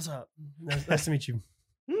 What's up? Nice to meet you.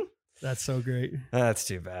 That's so great. That's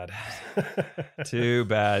too bad. Too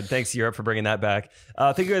bad. Thanks, Europe, for bringing that back.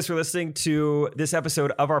 Thank you guys for listening to this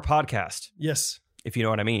episode of our podcast, Yes. if you know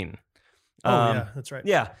what I mean. Yeah, that's right.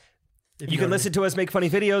 Yeah. If You can listen to us make funny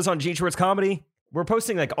videos on Gene Schwartz Comedy. We're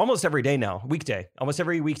posting like almost every day now, weekday. Almost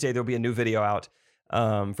every weekday, there'll be a new video out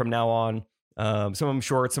from now on. Some of them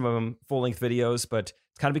short, some of them full-length videos, but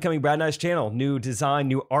it's kind of becoming Brad and I's channel. New design,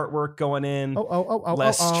 new artwork going in.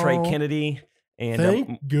 Less Trey Kennedy. And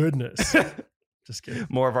thank goodness. Just kidding.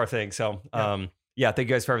 More of our thing. So, yeah, thank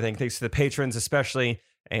you guys for everything. Thanks to the patrons especially.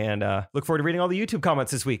 And look forward to reading all the YouTube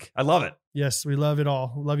comments this week. I love it. Yes, we love it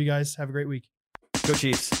all. Love you guys. Have a great week. Go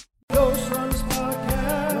Chiefs. Ghost Runners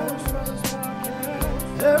Podcast.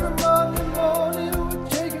 Everybody.